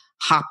like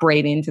hop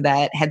right into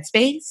that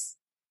headspace.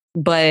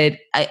 But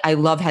I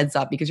love heads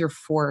up because you're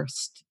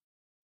forced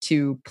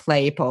to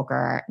play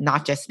poker,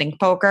 not just think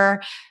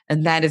poker.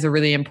 And that is a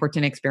really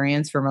important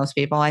experience for most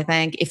people, I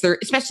think.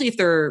 Especially if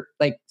they're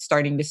like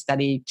starting to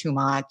study too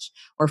much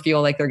or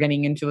feel like they're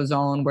getting into a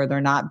zone where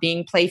they're not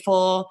being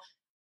playful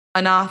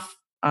enough,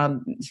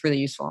 it's really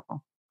useful.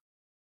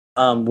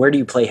 Where do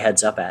you play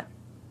heads up at?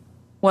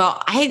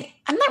 Well, I'm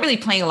not really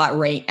playing a lot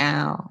right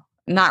now.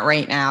 Not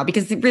right now,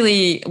 because first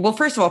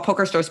of all,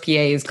 PokerStars PA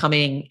is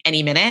coming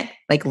any minute,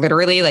 like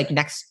literally like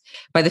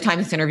by the time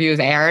this interview is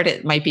aired,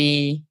 it might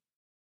be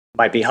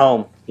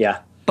home. Yeah.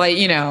 But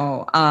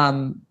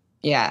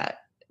yeah,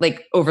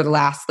 like over the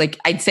last, like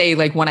I'd say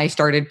like when I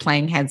started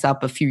playing heads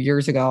up a few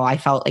years ago, I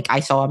felt like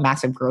I saw a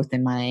massive growth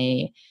in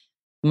my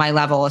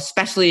level,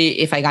 especially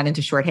if I got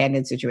into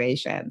shorthanded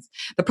situations.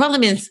 The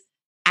problem is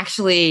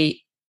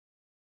actually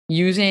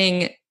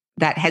using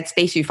that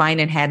headspace you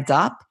find in heads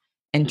up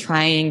and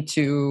trying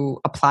to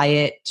apply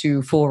it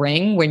to full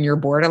ring when you're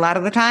bored a lot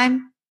of the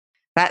time.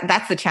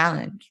 That's the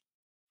challenge.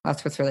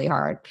 That's what's really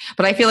hard.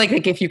 But I feel like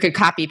if you could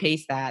copy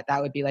paste that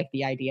would be like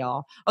the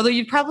ideal. Although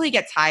you'd probably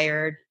get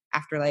tired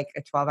after like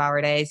a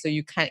 12-hour day. So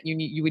you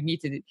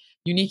need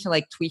to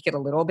like tweak it a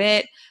little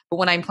bit. But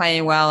when I'm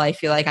playing well, I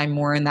feel like I'm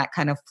more in that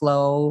kind of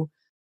flow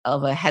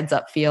of a heads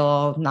up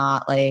feel,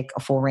 not like a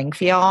full ring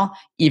feel,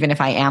 even if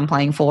I am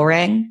playing full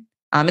ring.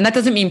 And that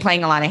doesn't mean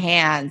playing a lot of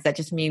hands. That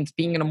just means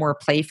being in a more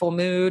playful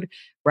mood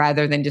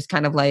rather than just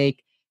kind of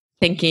like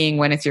thinking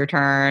when it's your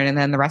turn and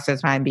then the rest of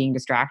the time being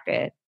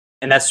distracted.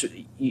 And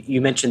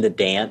you mentioned the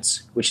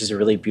dance, which is a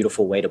really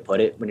beautiful way to put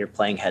it when you're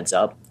playing heads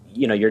up.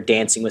 You know, you're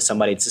dancing with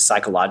somebody. It's a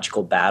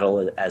psychological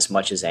battle as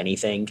much as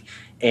anything.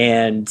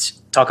 And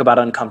talk about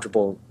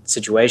uncomfortable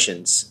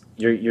situations.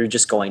 You're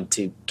just going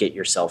to get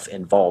yourself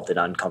involved in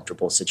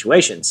uncomfortable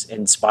situations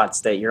in spots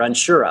that you're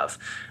unsure of.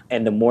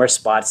 And the more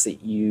spots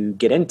that you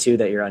get into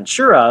that you're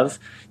unsure of,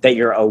 that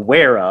you're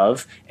aware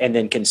of, and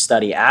then can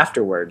study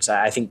afterwards,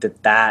 I think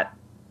that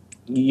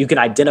you can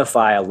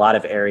identify a lot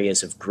of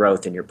areas of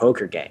growth in your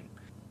poker game.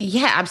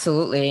 Yeah,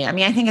 absolutely. I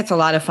mean, I think it's a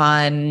lot of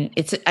fun.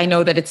 I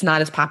know that it's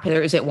not as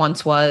popular as it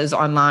once was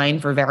online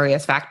for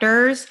various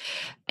factors.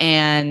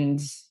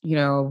 And,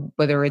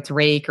 whether it's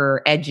rake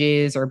or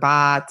edges or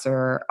bots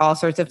or all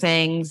sorts of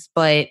things,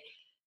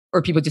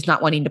 or people just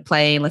not wanting to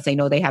play unless they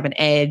know they have an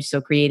edge. So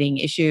creating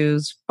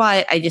issues.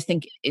 But I just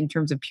think in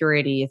terms of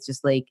purity, it's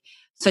just like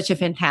such a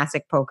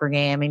fantastic poker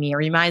game. I mean, it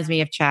reminds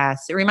me of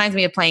chess. It reminds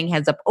me of playing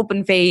heads up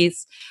open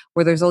face,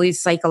 where there's all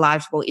these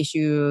psychological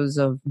issues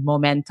of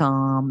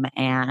momentum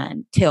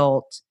and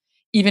tilt.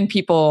 Even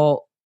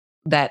people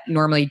that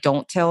normally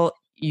don't tilt,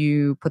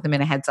 you put them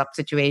in a heads up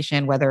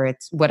situation, whether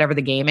it's whatever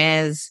the game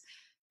is,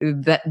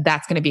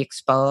 that's going to be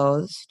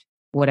exposed,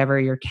 whatever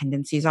your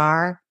tendencies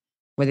are,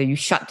 whether you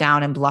shut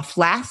down and bluff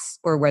less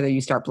or whether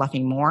you start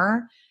bluffing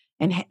more.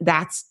 And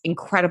that's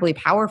incredibly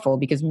powerful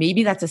because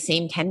maybe that's the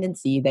same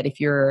tendency that if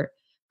you're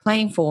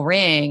playing full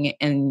ring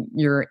and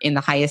you're in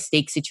the highest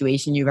stakes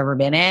situation you've ever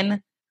been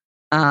in,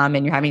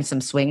 and you're having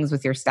some swings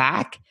with your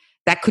stack,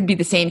 that could be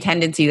the same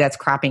tendency that's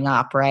cropping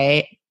up,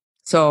 right?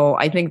 So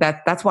I think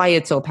that's why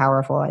it's so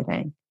powerful, I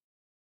think.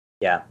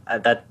 Yeah,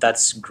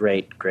 that's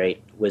great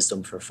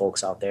wisdom for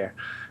folks out there.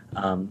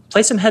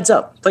 Play some heads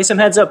up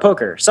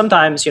poker.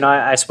 Sometimes,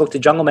 I spoke to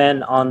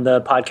Jungleman on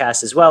the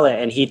podcast as well,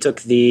 and he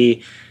took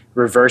the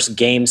reverse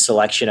game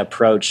selection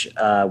approach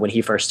when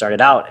he first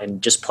started out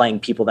and just playing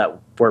people that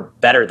were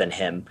better than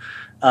him,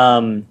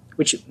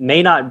 which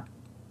may not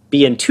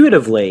be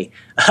intuitively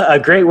a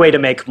great way to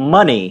make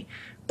money,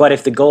 but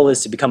if the goal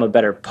is to become a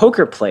better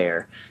poker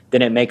player,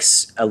 then it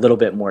makes a little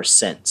bit more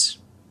sense.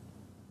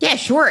 Yeah,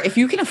 sure. If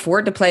you can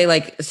afford to play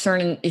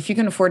if you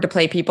can afford to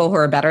play people who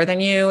are better than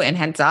you and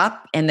heads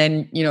up, and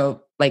then,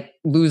 like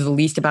lose the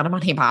least amount of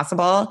money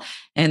possible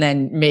and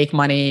then make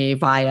money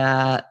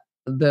via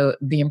the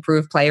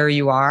improved player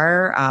you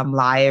are,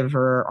 live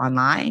or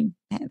online,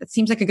 that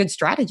seems like a good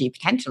strategy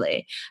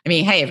potentially. I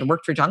mean, hey, if it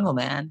worked for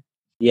Jungleman.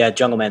 Yeah,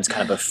 Jungleman's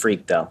kind of a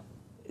freak though.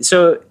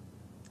 So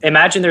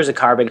imagine there's a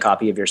carbon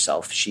copy of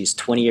yourself. She's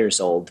 20 years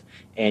old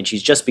and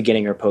she's just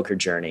beginning her poker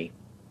journey.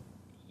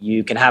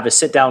 You can have a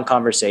sit-down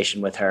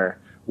conversation with her.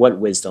 What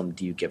wisdom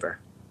do you give her?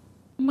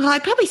 Well,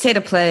 I'd probably say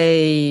to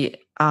play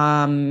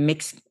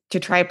to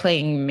try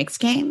playing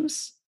mixed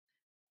games,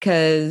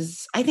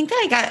 because I think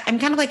that I'm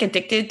kind of like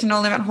addicted to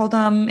No Limit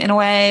Hold'em in a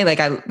way.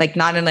 Like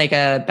not in like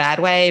a bad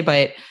way,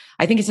 but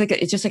I think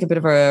it's just like a bit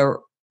of a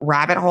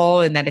rabbit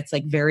hole in that it's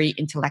like very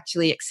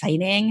intellectually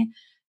exciting,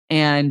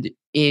 and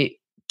it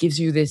gives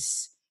you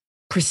this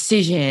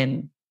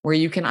precision where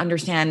you can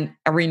understand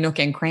every nook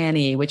and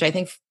cranny, which I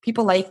think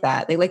people like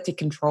that. They like to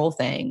control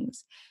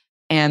things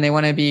and they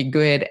want to be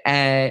good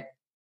at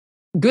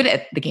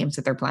the games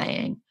that they're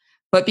playing.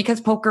 But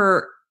because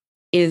poker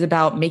is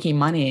about making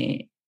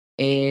money,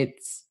 I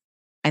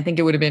think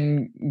it would have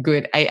been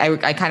good.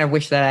 I kind of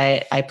wish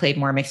that I played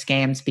more mixed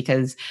games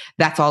because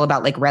that's all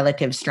about like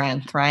relative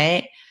strength,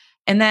 right?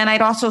 And then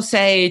I'd also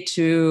say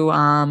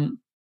to,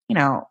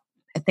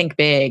 think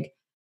big.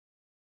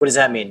 What does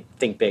that mean?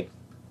 Think big.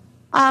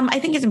 I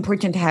think it's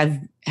important to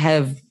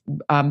have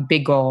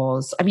big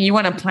goals. I mean, you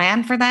want to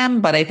plan for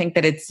them, but I think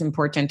that it's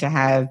important to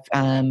have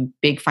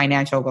big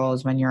financial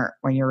goals when you're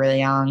really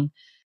young.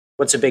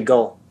 What's a big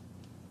goal?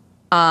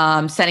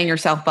 Setting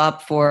yourself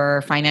up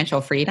for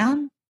financial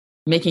freedom,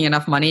 making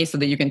enough money so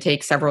that you can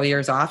take several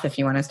years off if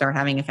you want to start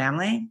having a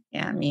family.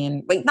 Yeah, I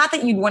mean, like, not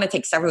that you'd want to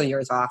take several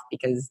years off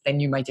because then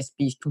you might just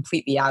be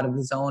completely out of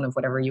the zone of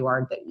whatever you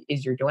are that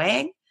is you're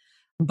doing,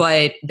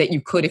 but that you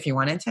could if you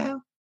wanted to.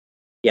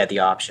 Yeah, the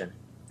option.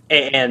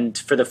 And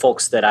for the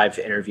folks that I've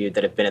interviewed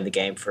that have been in the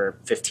game for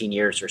 15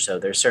 years or so,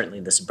 there's certainly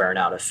this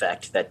burnout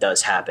effect that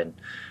does happen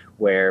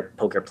where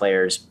poker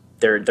players,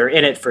 they're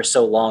in it for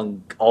so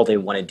long, all they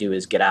want to do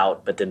is get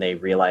out, but then they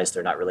realize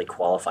they're not really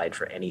qualified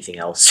for anything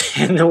else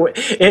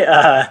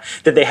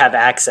that they have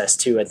access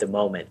to at the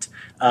moment.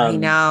 I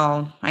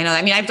know.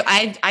 I mean,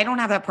 I don't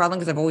have that problem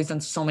because I've always done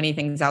so many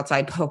things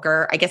outside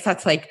poker. I guess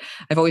that's like,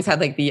 I've always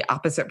had like the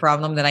opposite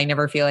problem that I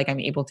never feel like I'm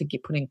able to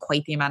put in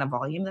quite the amount of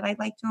volume that I'd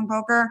like to in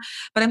poker.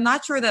 But I'm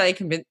not sure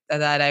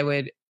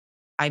that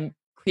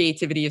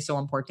creativity is so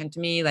important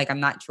to me. Like, I'm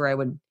not sure I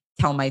would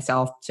tell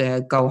myself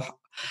to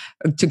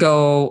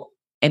go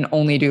and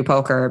only do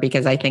poker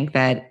because I think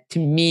that to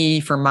me,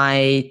 for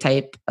my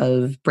type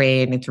of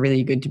brain, it's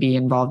really good to be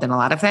involved in a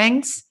lot of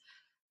things.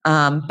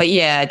 But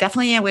yeah,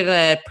 definitely I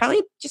would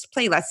probably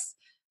play less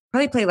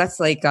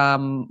like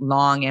long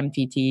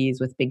MTTs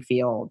with big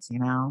fields,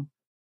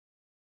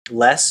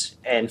 Less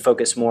and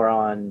focus more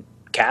on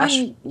cash.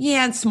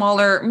 And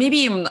smaller, maybe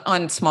even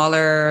on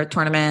smaller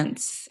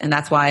tournaments. And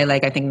that's why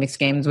like I think mixed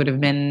games would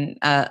have been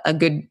a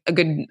good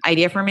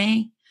idea for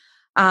me.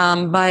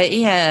 But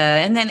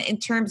yeah, and then in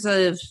terms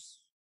of it's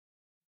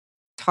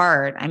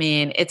hard. I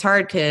mean, it's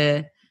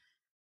a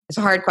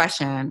hard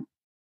question.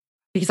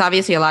 Because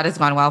obviously a lot has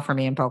gone well for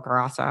me in poker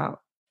also.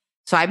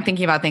 So I'm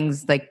thinking about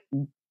things like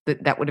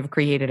that would have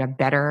created a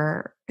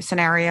better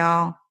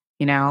scenario,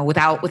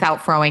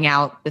 without throwing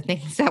out the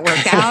things that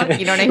worked out.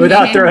 You know what I mean?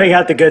 Without throwing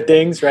out the good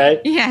things, right?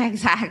 Yeah,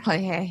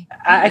 exactly.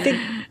 I think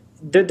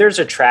there's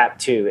a trap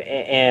too.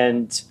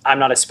 And I'm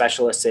not a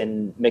specialist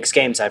in mixed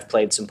games. I've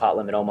played some Pot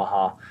Limit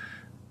Omaha,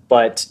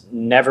 but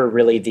never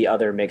really the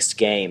other mixed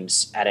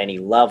games at any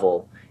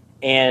level.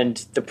 And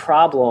the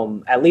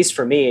problem, at least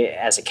for me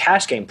as a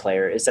cash game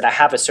player, is that I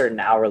have a certain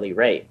hourly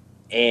rate.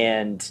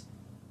 And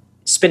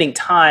spending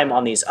time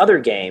on these other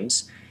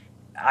games,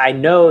 I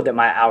know that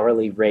my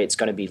hourly rate is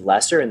going to be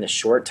lesser in the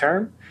short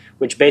term,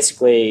 which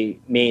basically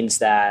means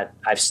that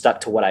I've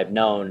stuck to what I've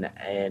known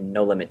in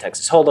No Limit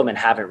Texas Hold'em and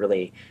haven't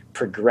really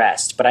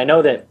progressed. But I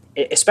know that,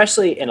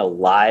 especially in a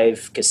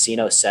live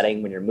casino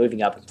setting, when you're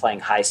moving up and playing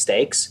high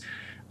stakes,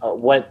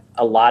 what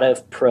a lot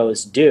of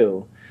pros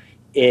do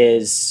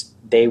is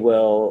they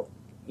will,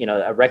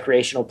 a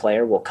recreational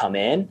player will come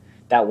in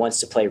that wants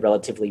to play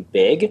relatively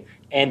big,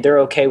 and they're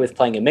okay with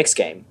playing a mixed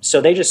game. So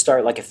they just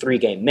start like a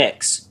 3-game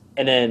mix,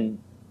 and then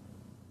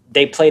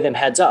they play them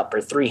heads up or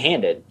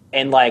 3-handed.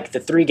 And like the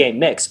 3-game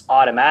mix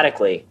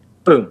automatically,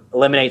 boom,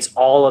 eliminates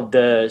all of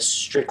the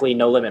strictly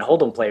No Limit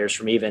Hold'em players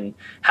from even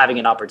having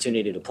an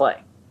opportunity to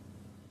play.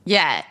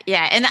 Yeah.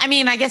 And I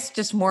mean, I guess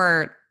just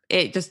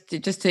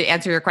to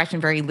answer your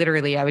question very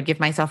literally, I would give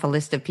myself a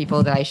list of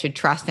people that I should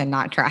trust and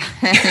not trust.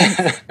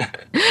 But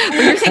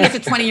you're saying it's a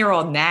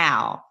 20-year-old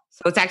now,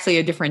 so it's actually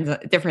a different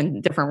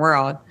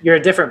world. You're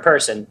a different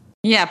person.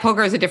 Yeah,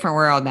 poker is a different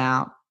world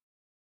now.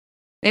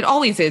 It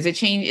always is.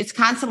 It's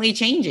constantly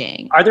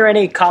changing. Are there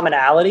any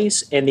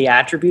commonalities in the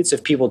attributes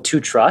of people to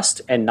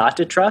trust and not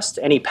to trust?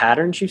 Any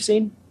patterns you've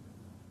seen?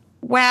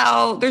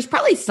 Well, there's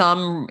probably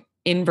some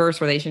inverse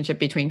relationship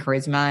between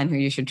charisma and who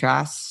you should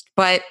trust,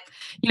 but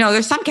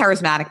there's some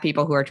charismatic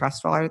people who are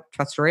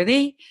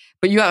trustworthy,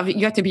 but you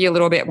have to be a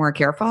little bit more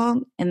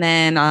careful. And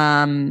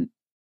then,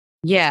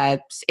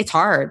 it's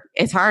hard.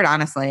 It's hard,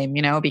 honestly,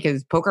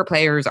 because poker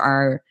players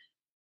are,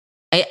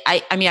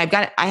 I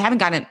haven't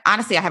gotten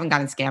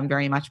scammed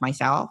very much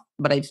myself,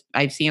 but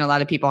I've seen a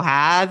lot of people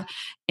have,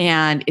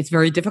 and it's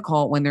very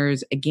difficult when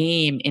there's a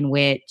game in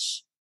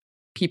which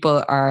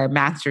people are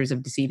masters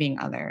of deceiving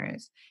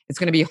others. It's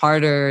going to be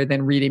harder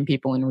than reading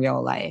people in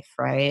real life,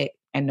 right?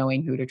 And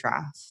knowing who to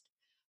trust.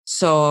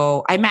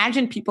 So I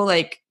imagine people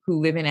like who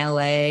live in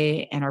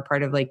LA and are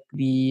part of like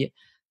the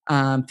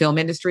film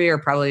industry are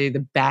probably the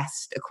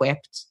best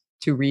equipped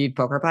to read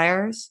poker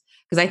players,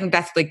 because I think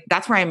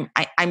that's where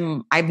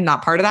I'm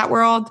not part of that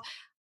world.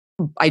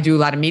 I do a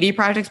lot of media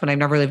projects, but I've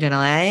never lived in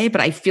LA.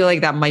 But I feel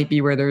like that might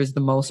be where there's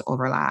the most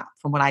overlap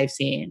from what I've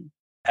seen.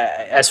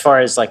 As far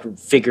as like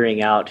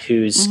figuring out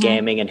who's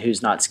scamming and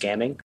who's not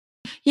scamming?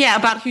 Yeah,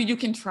 about who you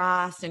can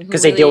trust and who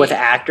Because they deal with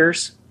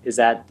actors? Is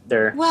that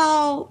their...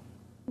 Well,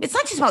 it's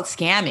not just about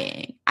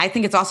scamming. I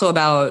think it's also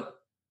about,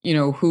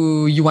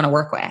 who you want to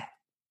work with,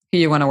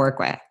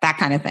 that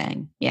kind of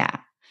thing. Yeah.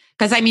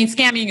 Because I mean,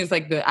 scamming is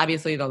like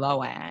obviously the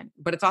low end,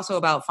 but it's also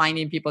about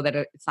finding people that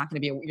you're not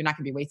going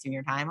to be wasting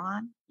your time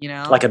on,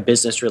 Like a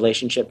business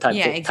relationship type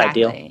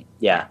exactly. deal?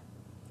 Yeah.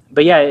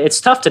 But yeah, it's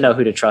tough to know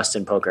who to trust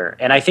in poker.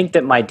 And I think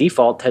that my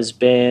default has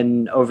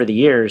been over the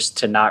years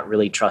to not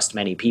really trust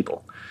many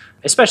people,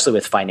 especially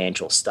with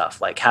financial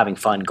stuff, like having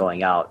fun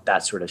going out,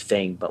 that sort of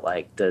thing. But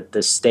like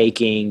the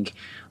staking,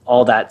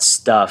 all that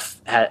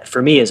stuff,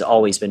 for me, has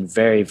always been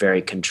very,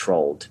 very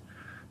controlled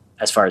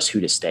as far as who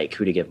to stake,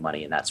 who to give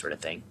money, and that sort of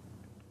thing.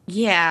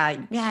 Yeah.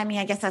 I mean,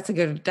 I guess that's a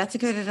good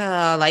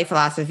life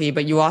philosophy.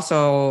 But you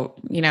also,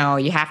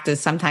 you have to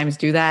sometimes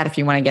do that if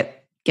you want to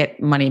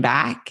get money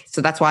back.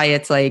 So that's why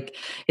it's like,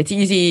 it's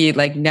easy,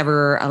 like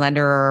never a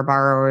lender or a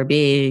borrower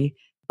be.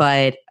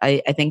 But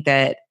I think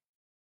that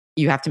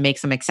you have to make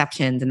some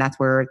exceptions, and that's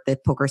where the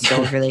poker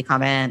skills really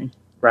come in.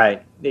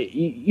 Right.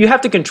 You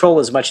have to control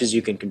as much as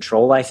you can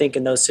control, I think,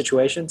 in those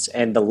situations.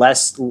 And the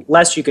less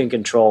you can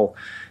control,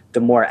 the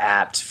more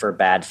apt for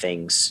bad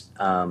things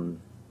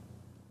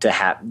to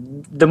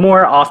happen. The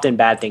more often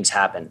bad things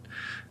happen.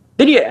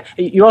 Then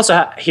you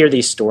also hear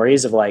these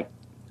stories of like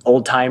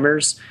old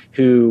timers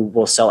who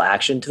will sell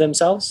action to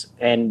themselves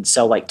and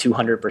sell like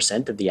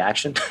 200% of the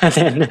action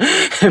and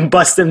then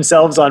bust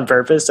themselves on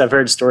purpose. I've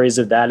heard stories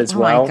of that as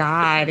well. Oh my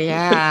God,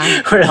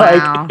 yeah. Where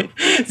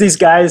like these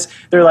guys,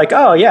 they're like,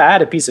 oh yeah, I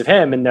had a piece of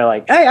him. And they're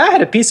like, hey, I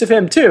had a piece of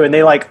him too. And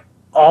they like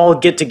all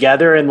get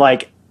together and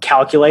like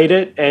calculate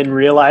it and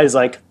realize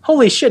like,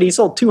 holy shit, he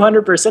sold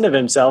 200% of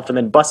himself and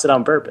then busted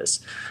on purpose.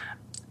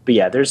 But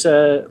yeah, there's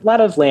a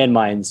lot of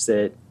landmines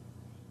that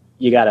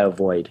you got to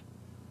avoid.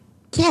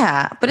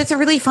 Yeah, but it's a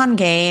really fun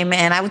game,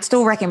 and I would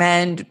still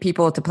recommend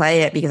people to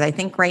play it because I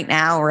think right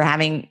now we're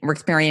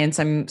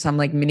experiencing some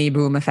like mini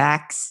boom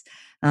effects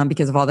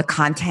because of all the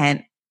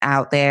content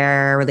out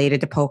there related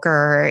to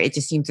poker. It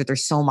just seems that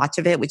there's so much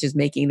of it, which is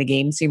making the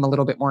game seem a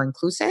little bit more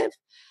inclusive,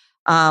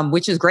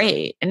 which is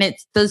great. And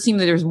it does seem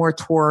that there's more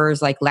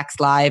tours like Lex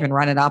Live and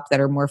Run It Up that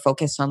are more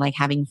focused on like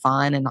having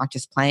fun and not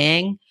just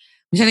playing,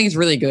 which I think is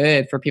really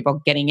good for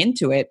people getting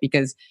into it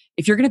because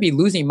if you're going to be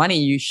losing money,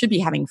 you should be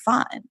having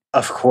fun.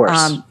 Of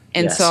course.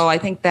 And so I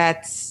think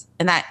it's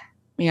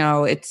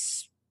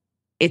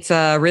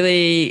a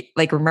really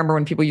like, remember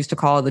when people used to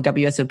call it the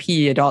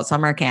WSOP adult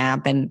summer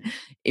camp and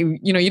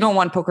you don't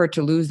want poker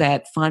to lose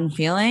that fun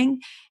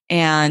feeling.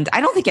 And I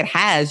don't think it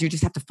has, you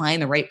just have to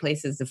find the right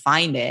places to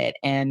find it.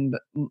 And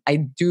I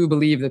do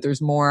believe that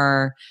there's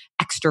more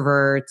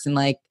extroverts and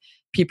like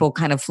people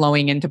kind of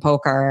flowing into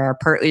poker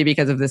partly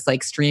because of this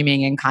like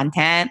streaming and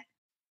content.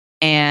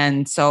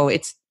 And so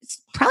it's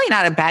probably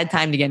not a bad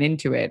time to get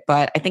into it,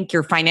 but I think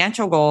your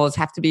financial goals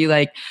have to be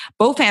like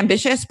both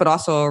ambitious, but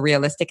also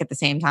realistic at the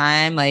same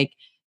time. Like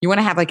you want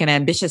to have like an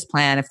ambitious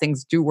plan if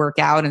things do work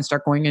out and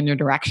start going in your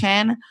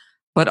direction,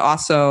 but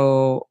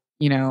also,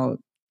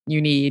 you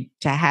need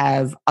to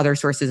have other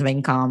sources of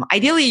income.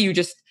 Ideally, you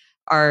just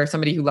are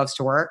somebody who loves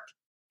to work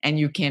and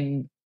you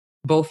can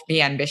both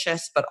be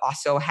ambitious, but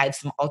also had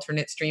some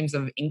alternate streams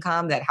of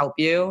income that help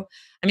you.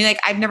 I mean, like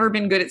I've never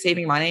been good at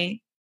saving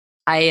money.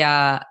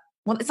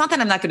 Well, it's not that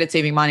I'm not good at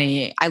saving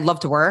money. I love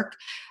to work,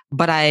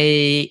 but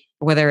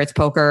whether it's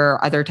poker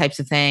or other types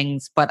of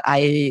things, but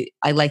I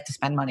like to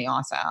spend money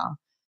also.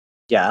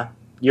 Yeah.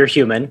 You're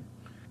human.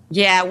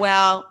 Yeah.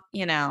 Well,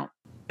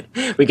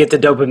 we get the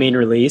dopamine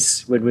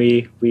release when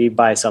we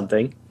buy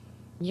something.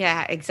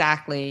 Yeah,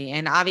 exactly.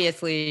 And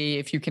obviously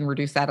if you can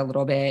reduce that a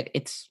little bit,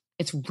 it's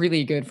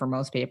really good for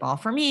most people.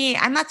 For me,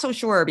 I'm not so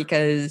sure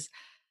because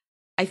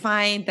I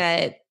find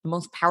that the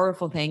most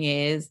powerful thing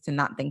is to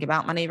not think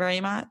about money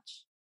very much.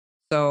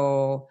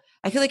 So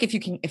I feel like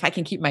if I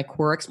can keep my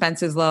core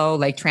expenses low,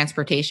 like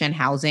transportation,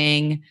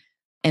 housing,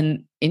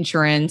 and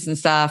insurance and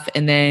stuff,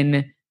 and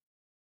then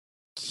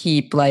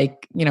keep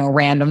like,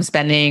 random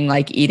spending,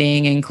 like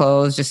eating and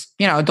clothes, just,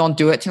 don't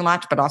do it too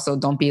much, but also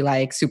don't be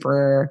like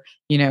super,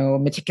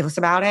 meticulous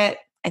about it.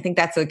 I think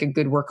that's like a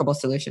good workable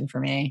solution for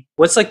me.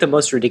 What's like the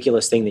most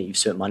ridiculous thing that you've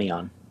spent money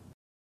on?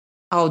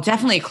 Oh,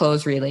 definitely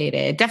clothes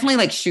related. Definitely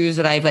like shoes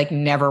that I've like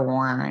never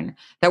worn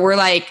that were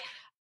like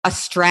a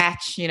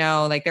stretch,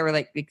 like they were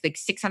like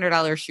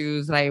 $600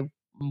 shoes that I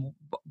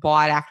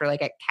bought after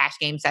like a cash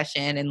game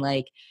session, and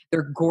like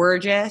they're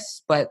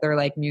gorgeous, but they're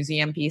like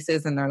museum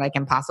pieces and they're like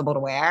impossible to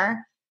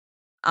wear.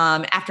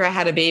 After I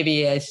had a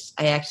baby, I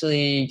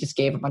actually just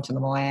gave a bunch of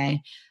them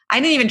away. I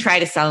didn't even try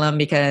to sell them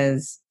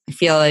because I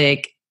feel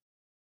like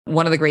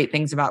one of the great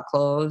things about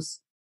clothes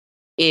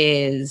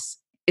is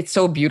it's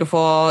so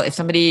beautiful. If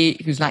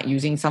somebody who's not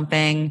using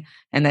something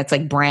and that's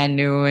like brand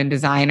new and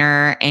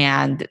designer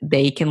and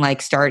they can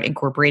like start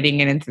incorporating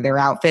it into their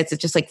outfits, it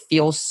just like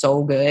feels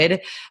so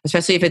good,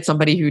 especially if it's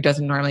somebody who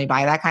doesn't normally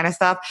buy that kind of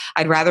stuff.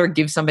 I'd rather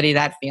give somebody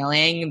that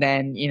feeling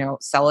than,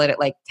 sell it at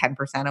like 10%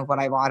 of what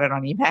I bought it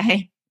on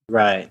eBay.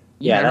 Right.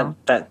 You Yeah,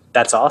 know?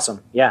 that's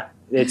awesome. Yeah.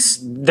 It's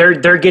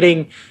they're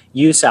getting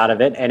use out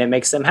of it and it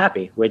makes them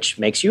happy, which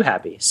makes you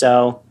happy.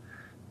 So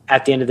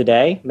at the end of the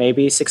day,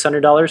 maybe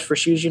 $600 for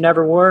shoes you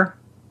never wore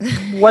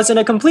wasn't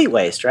a complete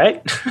waste,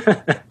 right?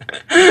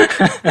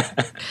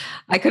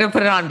 I could have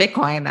put it on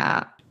Bitcoin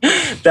now.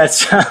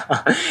 That's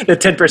the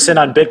 10%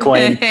 on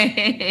Bitcoin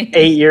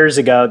 8 years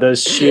ago.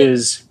 Those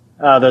shoes,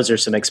 those are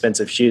some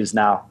expensive shoes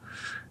now.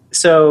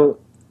 So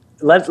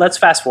let's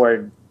fast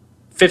forward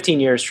 15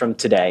 years from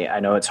today. I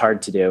know it's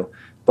hard to do,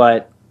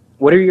 but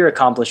what are your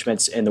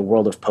accomplishments in the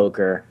world of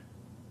poker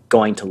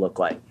going to look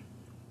like?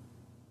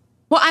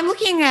 Well, I'm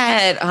looking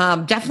at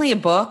definitely a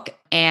book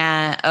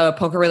and a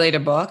poker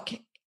related book,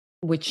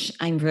 which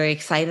I'm very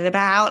excited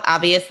about.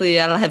 Obviously,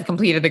 I'll have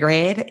completed the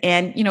grade.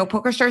 And,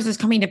 PokerStars is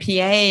coming to PA.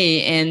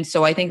 And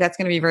so I think that's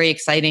going to be very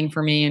exciting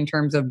for me in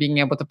terms of being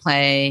able to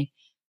play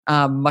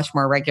much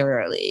more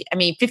regularly. I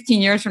mean,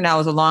 15 years from now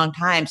is a long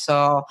time.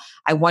 So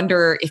I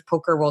wonder if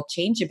poker will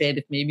change a bit,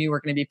 if maybe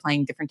we're going to be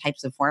playing different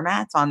types of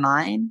formats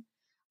online.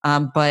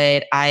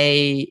 But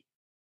I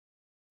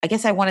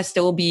guess I want to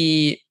still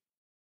be.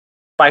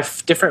 By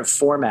different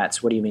formats,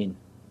 what do you mean?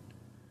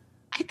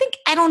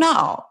 I don't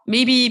know.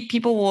 Maybe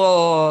people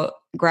will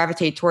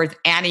gravitate towards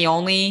Annie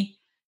only.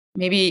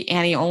 Maybe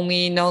Annie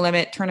only no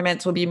limit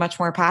tournaments will be much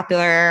more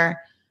popular.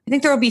 I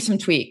think there will be some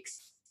tweaks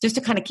just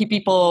to kind of keep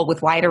people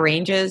with wider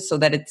ranges so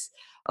that it's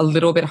a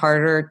little bit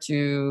harder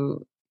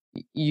to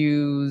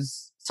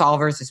use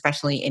solvers,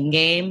 especially in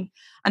game.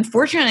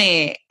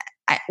 Unfortunately,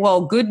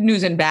 good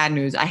news and bad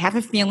news. I have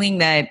a feeling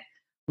that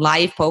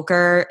live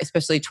poker,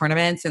 especially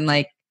tournaments in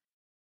like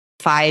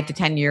 5 to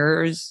 10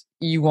 years,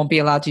 you won't be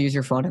allowed to use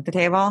your phone at the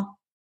table,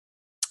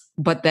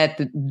 but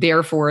that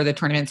therefore the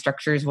tournament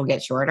structures will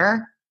get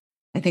shorter.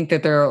 I think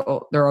that there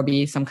will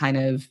be some kind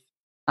of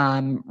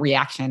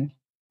reaction,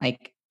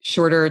 like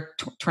shorter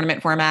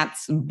tournament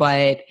formats,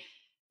 but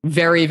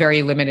very,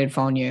 very limited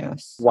phone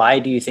use. Why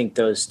do you think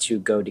those two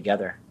go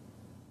together?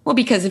 Well,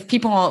 because if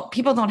people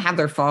don't have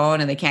their phone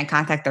and they can't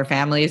contact their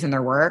families and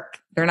their work,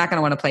 they're not going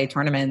to want to play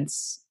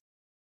tournaments.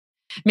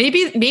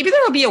 Maybe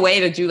there will be a way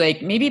to do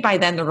maybe by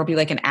then there will be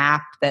like an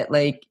app that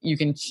like you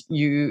can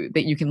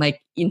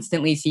like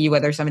instantly see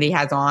whether somebody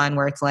has on,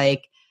 where it's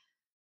like,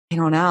 I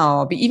don't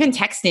know, but even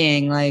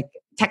texting, like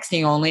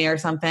texting only or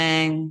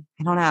something.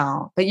 I don't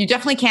know. But you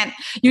definitely can't,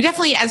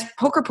 as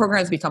poker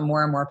programs become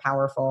more and more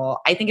powerful,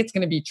 I think it's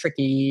going to be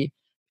tricky.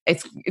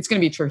 It's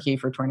going to be tricky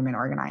for tournament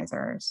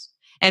organizers.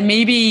 And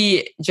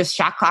maybe just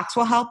shot clocks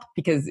will help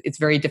because it's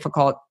very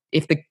difficult.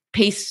 If the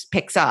pace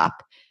picks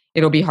up,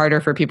 it'll be harder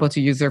for people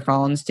to use their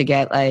phones to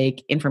get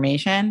like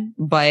information.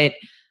 But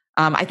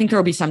I think there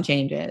will be some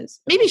changes.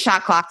 Maybe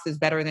shot clocks is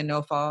better than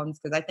no phones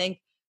because I think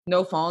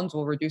no phones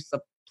will reduce the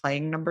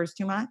playing numbers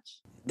too much.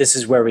 This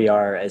is where we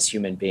are as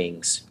human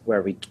beings,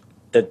 where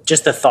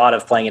just the thought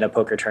of playing in a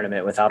poker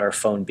tournament without our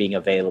phone being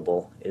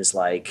available is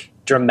like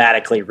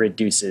dramatically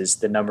reduces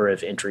the number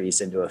of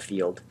entries into a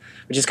field,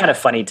 which is kind of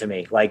funny to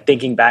me. Like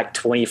thinking back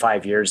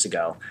 25 years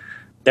ago,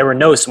 there were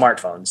no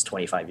smartphones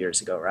 25 years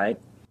ago, right?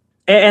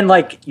 And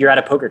like you're at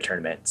a poker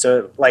tournament.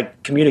 So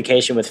like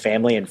communication with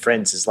family and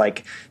friends is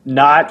like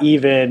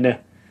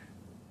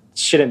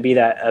shouldn't be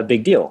that a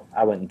big deal,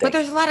 I wouldn't think. But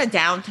there's a lot of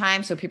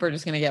downtime, so people are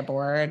just going to get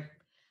bored.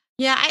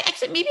 Yeah,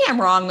 maybe I'm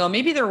wrong though.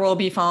 Maybe there will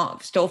be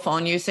still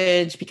phone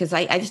usage because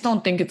I just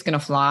don't think it's going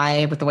to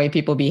fly with the way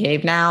people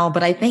behave now.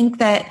 But I think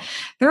that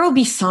there will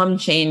be some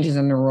changes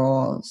in the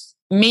rules.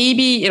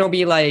 Maybe it'll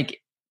be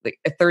like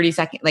a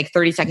 30-second,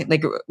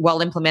 like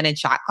well implemented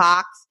shot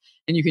clocks,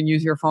 and you can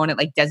use your phone at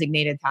like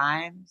designated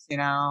times.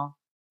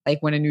 Like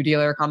when a new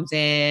dealer comes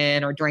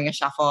in or during a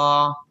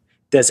shuffle.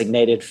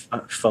 Designated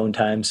phone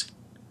times.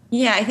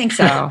 Yeah, I think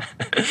so.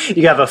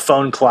 You have a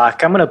phone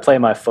clock. I'm going to play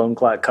my phone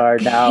clock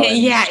card now.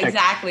 Yeah,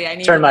 exactly. I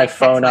need turn to my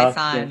phone off.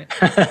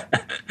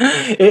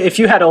 If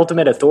you had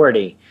ultimate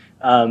authority,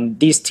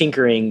 these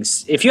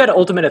tinkerings, if you had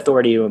ultimate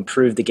authority to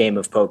improve the game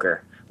of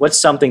poker, what's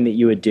something that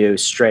you would do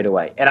straight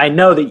away? And I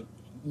know that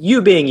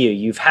you being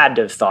you've had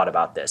to have thought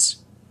about this.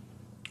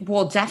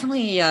 Well,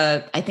 definitely.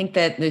 I think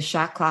that the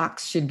shot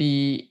clocks should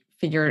be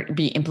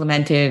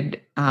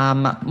implemented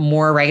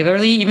more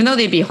regularly, even though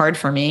they'd be hard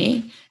for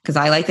me because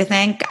I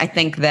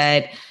think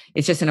that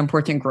it's just an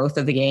important growth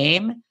of the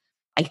game.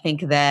 I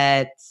think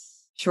that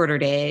shorter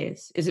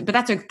days but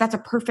that's a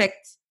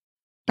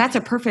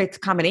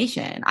perfect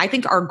combination. I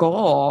think our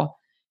goal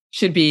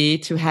should be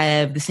to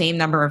have the same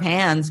number of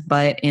hands,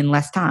 but in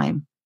less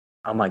time.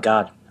 Oh my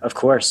God. Of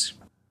course.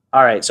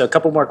 All right. So a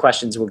couple more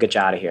questions. We'll get you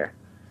out of here.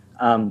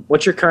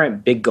 What's your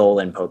current big goal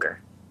in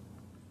poker?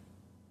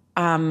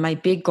 My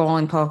big goal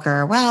in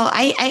poker. Well,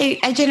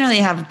 I generally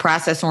have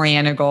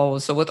process-oriented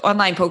goals. So with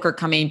online poker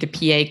coming to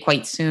PA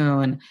quite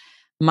soon,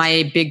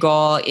 my big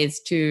goal is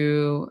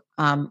to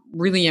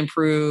really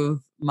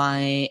improve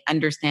my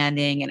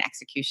understanding and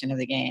execution of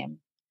the game.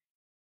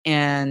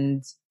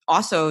 And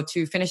also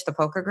to finish the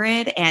poker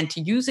grid and to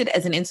use it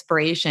as an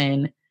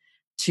inspiration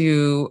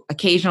to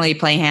occasionally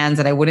play hands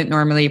that I wouldn't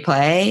normally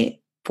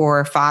play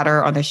for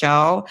fodder on the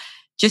show,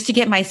 just to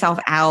get myself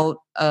out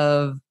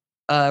of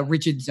a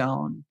rigid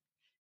zone.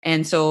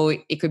 And so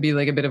it could be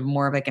like a bit of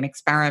more of like an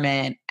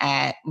experiment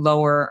at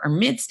lower or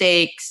mid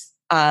stakes,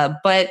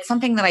 but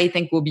something that I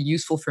think will be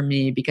useful for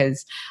me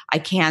because I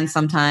can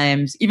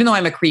sometimes, even though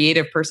I'm a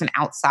creative person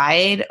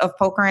outside of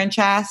poker and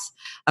chess,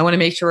 I want to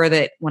make sure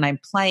that when I'm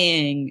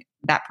playing,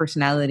 that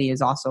personality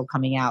is also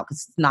coming out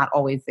because it's not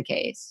always the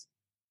case.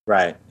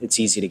 Right. It's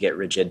easy to get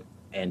rigid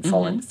and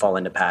fall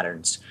into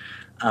patterns.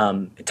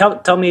 Tell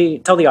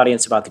the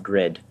audience about the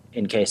grid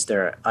in case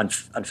they're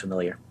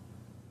unfamiliar.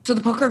 So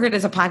the Poker Grid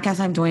is a podcast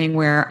I'm doing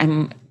where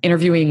I'm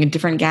interviewing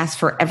different guests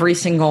for every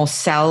single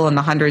cell in the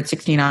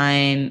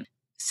 169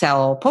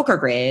 cell poker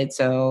grid.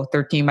 So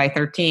 13 by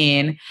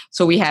 13.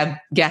 So we have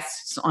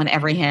guests on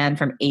every hand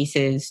from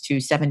aces to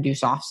 7 deuce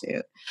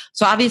offsuit.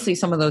 So obviously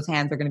some of those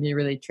hands are going to be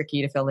really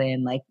tricky to fill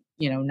in, like,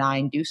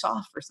 9 deuce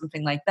off or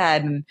something like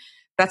that. And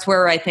that's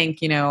where I think,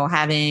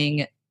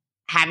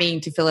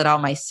 having to fill it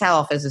out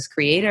myself as this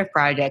creative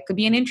project could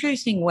be an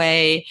interesting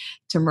way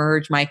to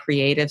merge my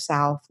creative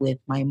self with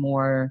my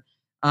more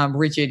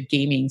rigid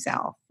gaming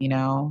self,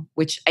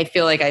 which I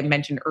feel like I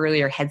mentioned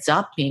earlier, heads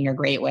up being a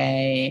great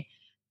way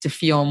to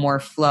feel more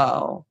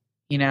flow,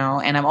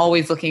 and I'm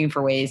always looking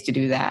for ways to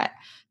do that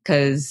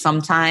because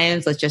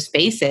sometimes, let's just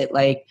face it,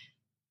 like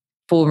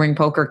full ring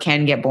poker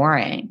can get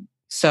boring.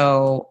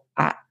 So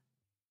I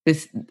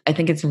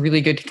think it's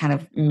really good to kind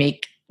of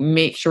make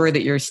sure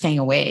that you're staying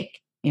awake.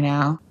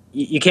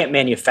 You can't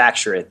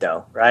manufacture it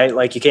though, right?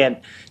 Like you can't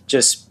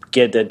just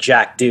get the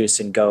jack deuce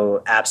and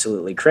go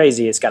absolutely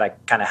crazy. It's got to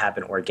kind of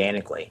happen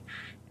organically.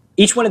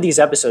 Each one of these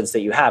episodes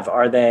that you have,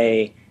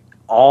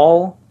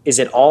 is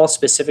it all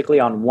specifically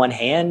on one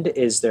hand?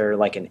 Is there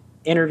like an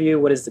interview?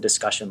 What does the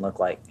discussion look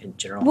like in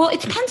general? Well,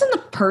 it depends on the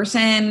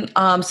person.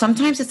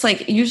 Sometimes it's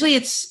like,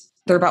 usually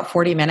they're about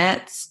 40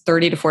 minutes,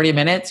 30 to 40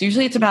 minutes.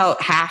 Usually it's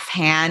about half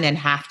hand and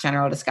half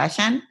general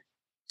discussion.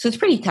 So it's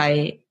pretty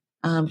tight.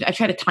 I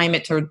try to time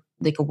it to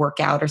like a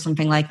workout or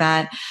something like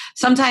that.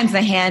 Sometimes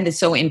the hand is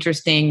so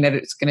interesting that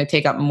it's going to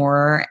take up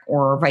more,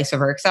 or vice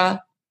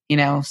versa,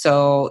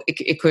 so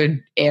it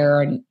could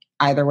air in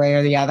either way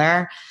or the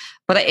other.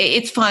 But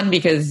it's fun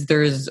because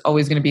there's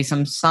always going to be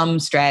some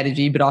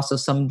strategy, but also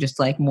some just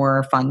like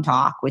more fun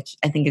talk, which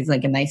I think is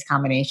like a nice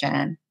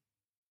combination.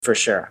 For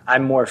sure.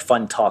 I'm more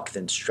fun talk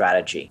than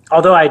strategy.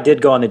 Although I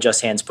did go on the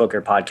Just Hands Poker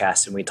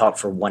podcast and we talked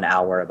for 1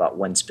 hour about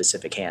one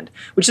specific hand,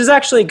 which is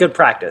actually good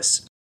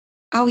practice.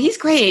 Oh, he's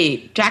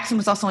great. Jackson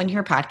was also on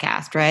your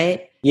podcast,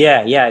 right?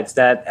 Yeah. It's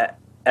that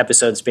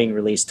episode's being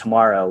released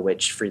tomorrow,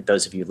 which for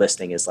those of you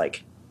listening is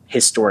like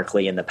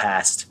historically in the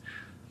past.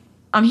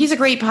 He's a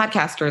great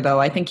podcaster, though.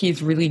 I think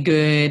he's really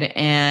good,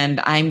 and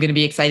I'm going to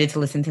be excited to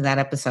listen to that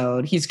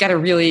episode. He's got a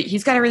really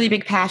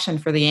big passion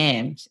for the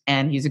games,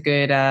 and he's a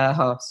good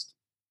host.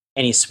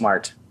 And he's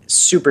smart,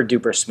 super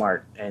duper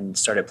smart, and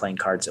started playing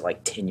cards at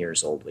like 10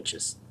 years old, which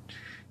is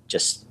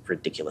just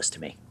ridiculous to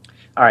me.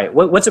 All right,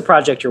 what's a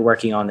project you're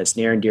working on that's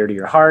near and dear to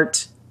your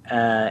heart?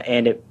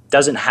 And it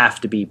doesn't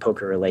have to be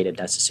poker related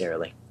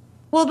necessarily.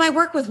 Well, my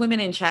work with women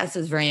in chess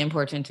is very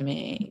important to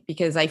me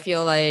because I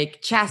feel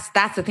like chess,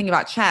 that's the thing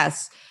about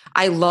chess.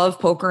 I love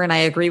poker and I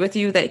agree with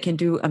you that it can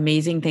do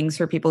amazing things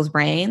for people's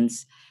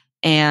brains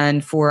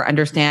and for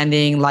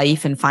understanding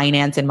life and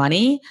finance and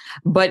money.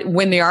 But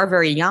when they are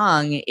very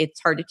young,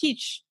 it's hard to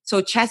teach. So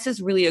chess is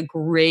really a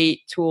great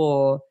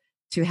tool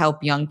to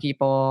help young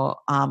people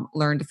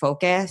learn to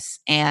focus.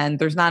 And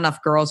there's not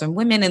enough girls and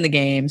women in the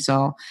game.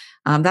 So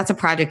that's a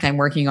project I'm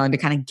working on to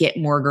kind of get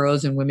more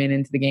girls and women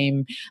into the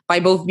game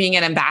by both being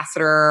an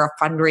ambassador,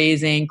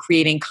 fundraising,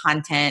 creating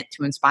content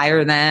to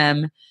inspire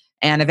them,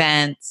 and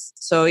events.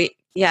 So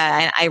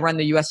yeah, I run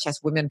the US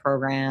Chess Women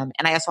Program.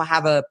 And I also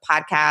have a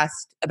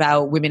podcast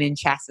about women in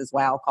chess as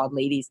well called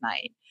Ladies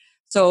Night.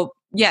 So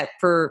yeah,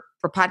 for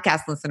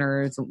podcast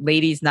listeners,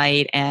 Ladies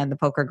Night and the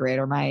Poker Grid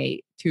are my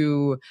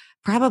two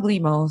probably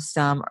most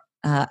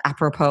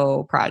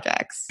apropos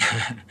projects.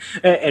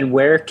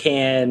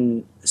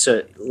 And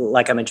so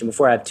like I mentioned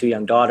before, I have 2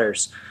 young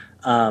daughters.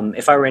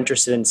 If I were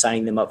interested in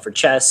signing them up for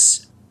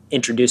chess,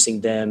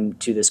 introducing them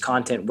to this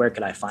content, where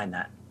could I find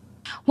that?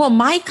 Well,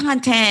 my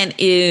content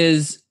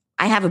is,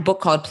 I have a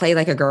book called Play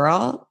Like a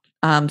Girl.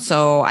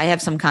 So I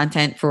have some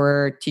content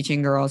for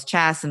teaching girls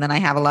chess, and then I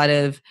have a lot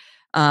of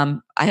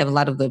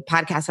the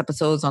podcast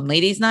episodes on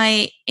Ladies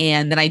Night,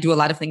 and then I do a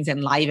lot of things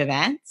in live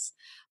events.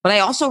 But I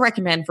also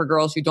recommend for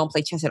girls who don't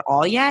play chess at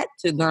all yet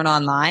to learn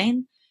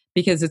online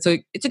because it's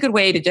a good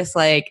way to just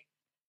like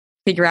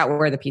figure out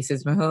where the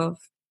pieces move.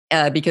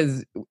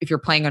 Because if you're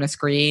playing on a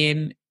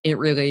screen, it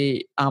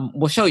really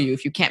will show you.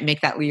 If you can't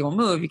make that legal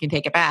move, you can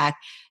take it back.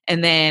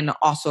 And then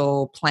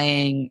also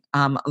playing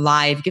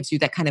live gives you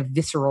that kind of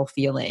visceral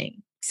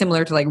feeling,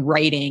 similar to like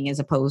writing as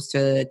opposed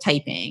to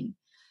typing.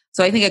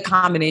 So I think a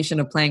combination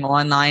of playing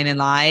online and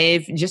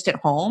live just at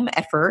home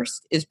at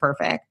first is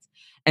perfect.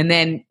 And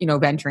then,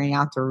 venturing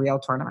out to real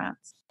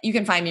tournaments. You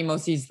can find me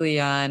most easily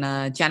on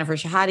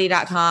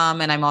jennifershahade.com.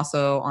 And I'm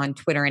also on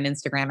Twitter and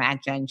Instagram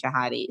at Jen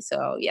Shahade.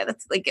 So yeah,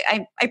 that's like,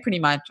 I pretty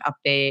much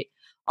update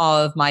all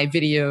of my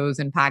videos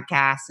and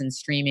podcasts and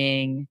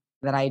streaming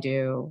that I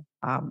do.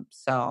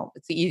 So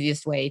it's the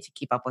easiest way to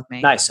keep up with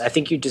me. Nice. I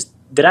think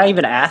did I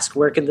even ask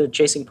where can the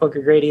Chasing Poker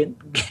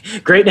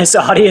Greatness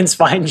audience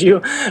find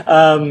you?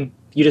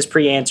 You just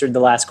pre-answered the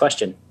last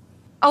question.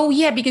 Oh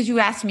yeah, because you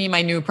asked me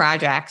my new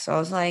project, so I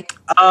was like,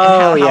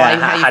 how you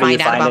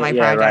find out about my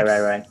project?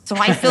 Right. So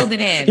I filled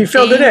it in. You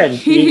filled it in.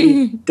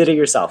 You did it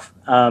yourself.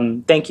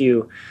 Thank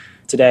you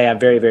today. I'm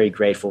very, very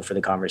grateful for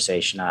the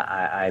conversation.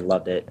 I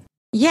loved it.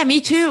 Yeah,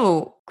 me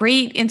too.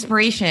 Great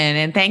inspiration,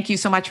 and thank you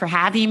so much for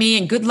having me.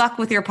 And good luck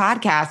with your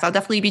podcast. I'll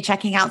definitely be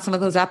checking out some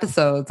of those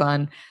episodes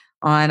on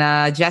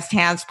Just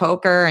Hands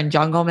Poker and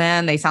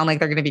Jungleman. They sound like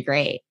they're going to be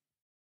great.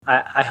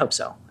 I hope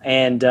so.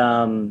 And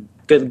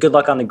good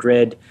luck on the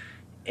grid.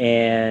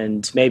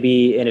 And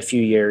maybe in a few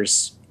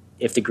years,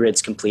 if the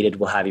grid's completed,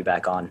 we'll have you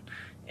back on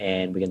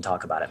and we can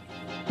talk about it.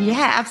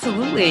 Yeah,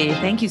 absolutely.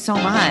 Thank you so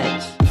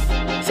much.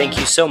 Thank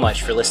you so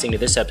much for listening to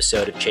this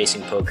episode of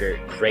Chasing Poker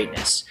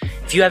Greatness.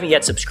 If you haven't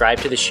yet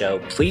subscribed to the show,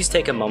 please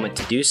take a moment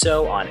to do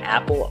so on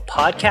Apple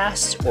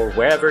Podcasts or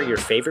wherever your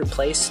favorite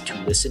place to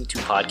listen to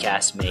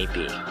podcasts may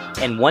be.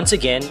 And once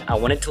again, I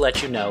wanted to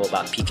let you know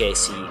about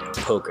PKC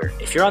Poker.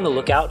 If you're on the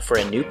lookout for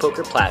a new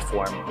poker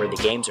platform where the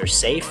games are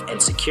safe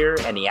and secure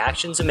and the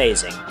action's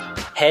amazing,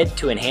 head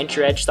to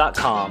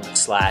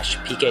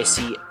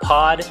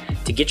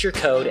enhanceyouredge.com/PKCpod to get your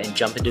code and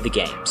jump into the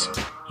games.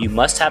 You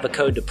must have a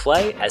code to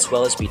play as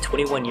well as be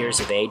 21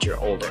 years of age or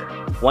older.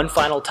 One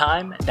final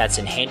time, that's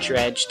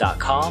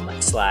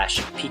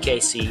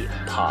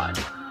enhanceyouredge.com/PKCpod.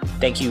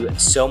 Thank you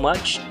so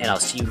much, and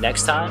I'll see you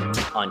next time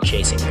on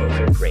Chasing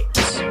Poker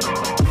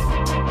Greatness.